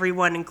kill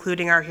everyone,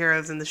 including our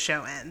heroes, and the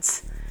show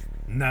ends.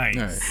 Nice.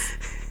 All right.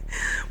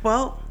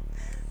 Well,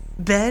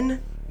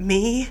 Ben,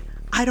 me,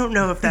 I don't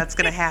know if that's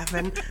going to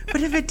happen.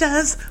 But if it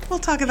does, we'll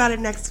talk about it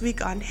next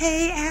week on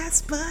Hey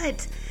Ass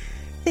Butt.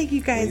 Thank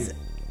you guys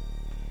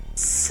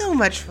so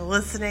much for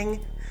listening.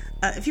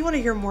 If you want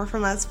to hear more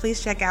from us,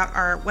 please check out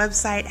our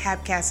website,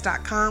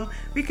 habcast.com, where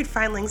you can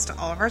find links to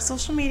all of our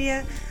social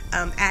media,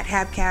 at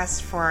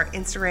Habcast for our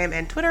Instagram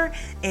and Twitter,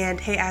 and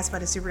Hey Ask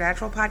About a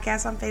Supernatural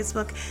podcast on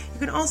Facebook. You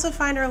can also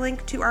find our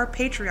link to our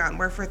Patreon,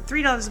 where for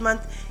 $3 a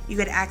month, you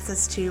get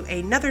access to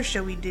another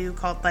show we do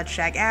called Let's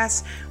Shag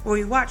Ass, where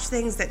we watch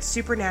things that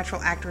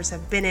supernatural actors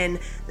have been in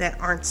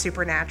that aren't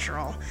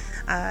supernatural.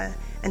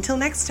 Until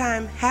next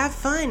time, have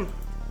fun.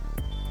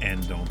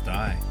 And don't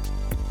die.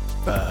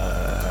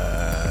 Bye.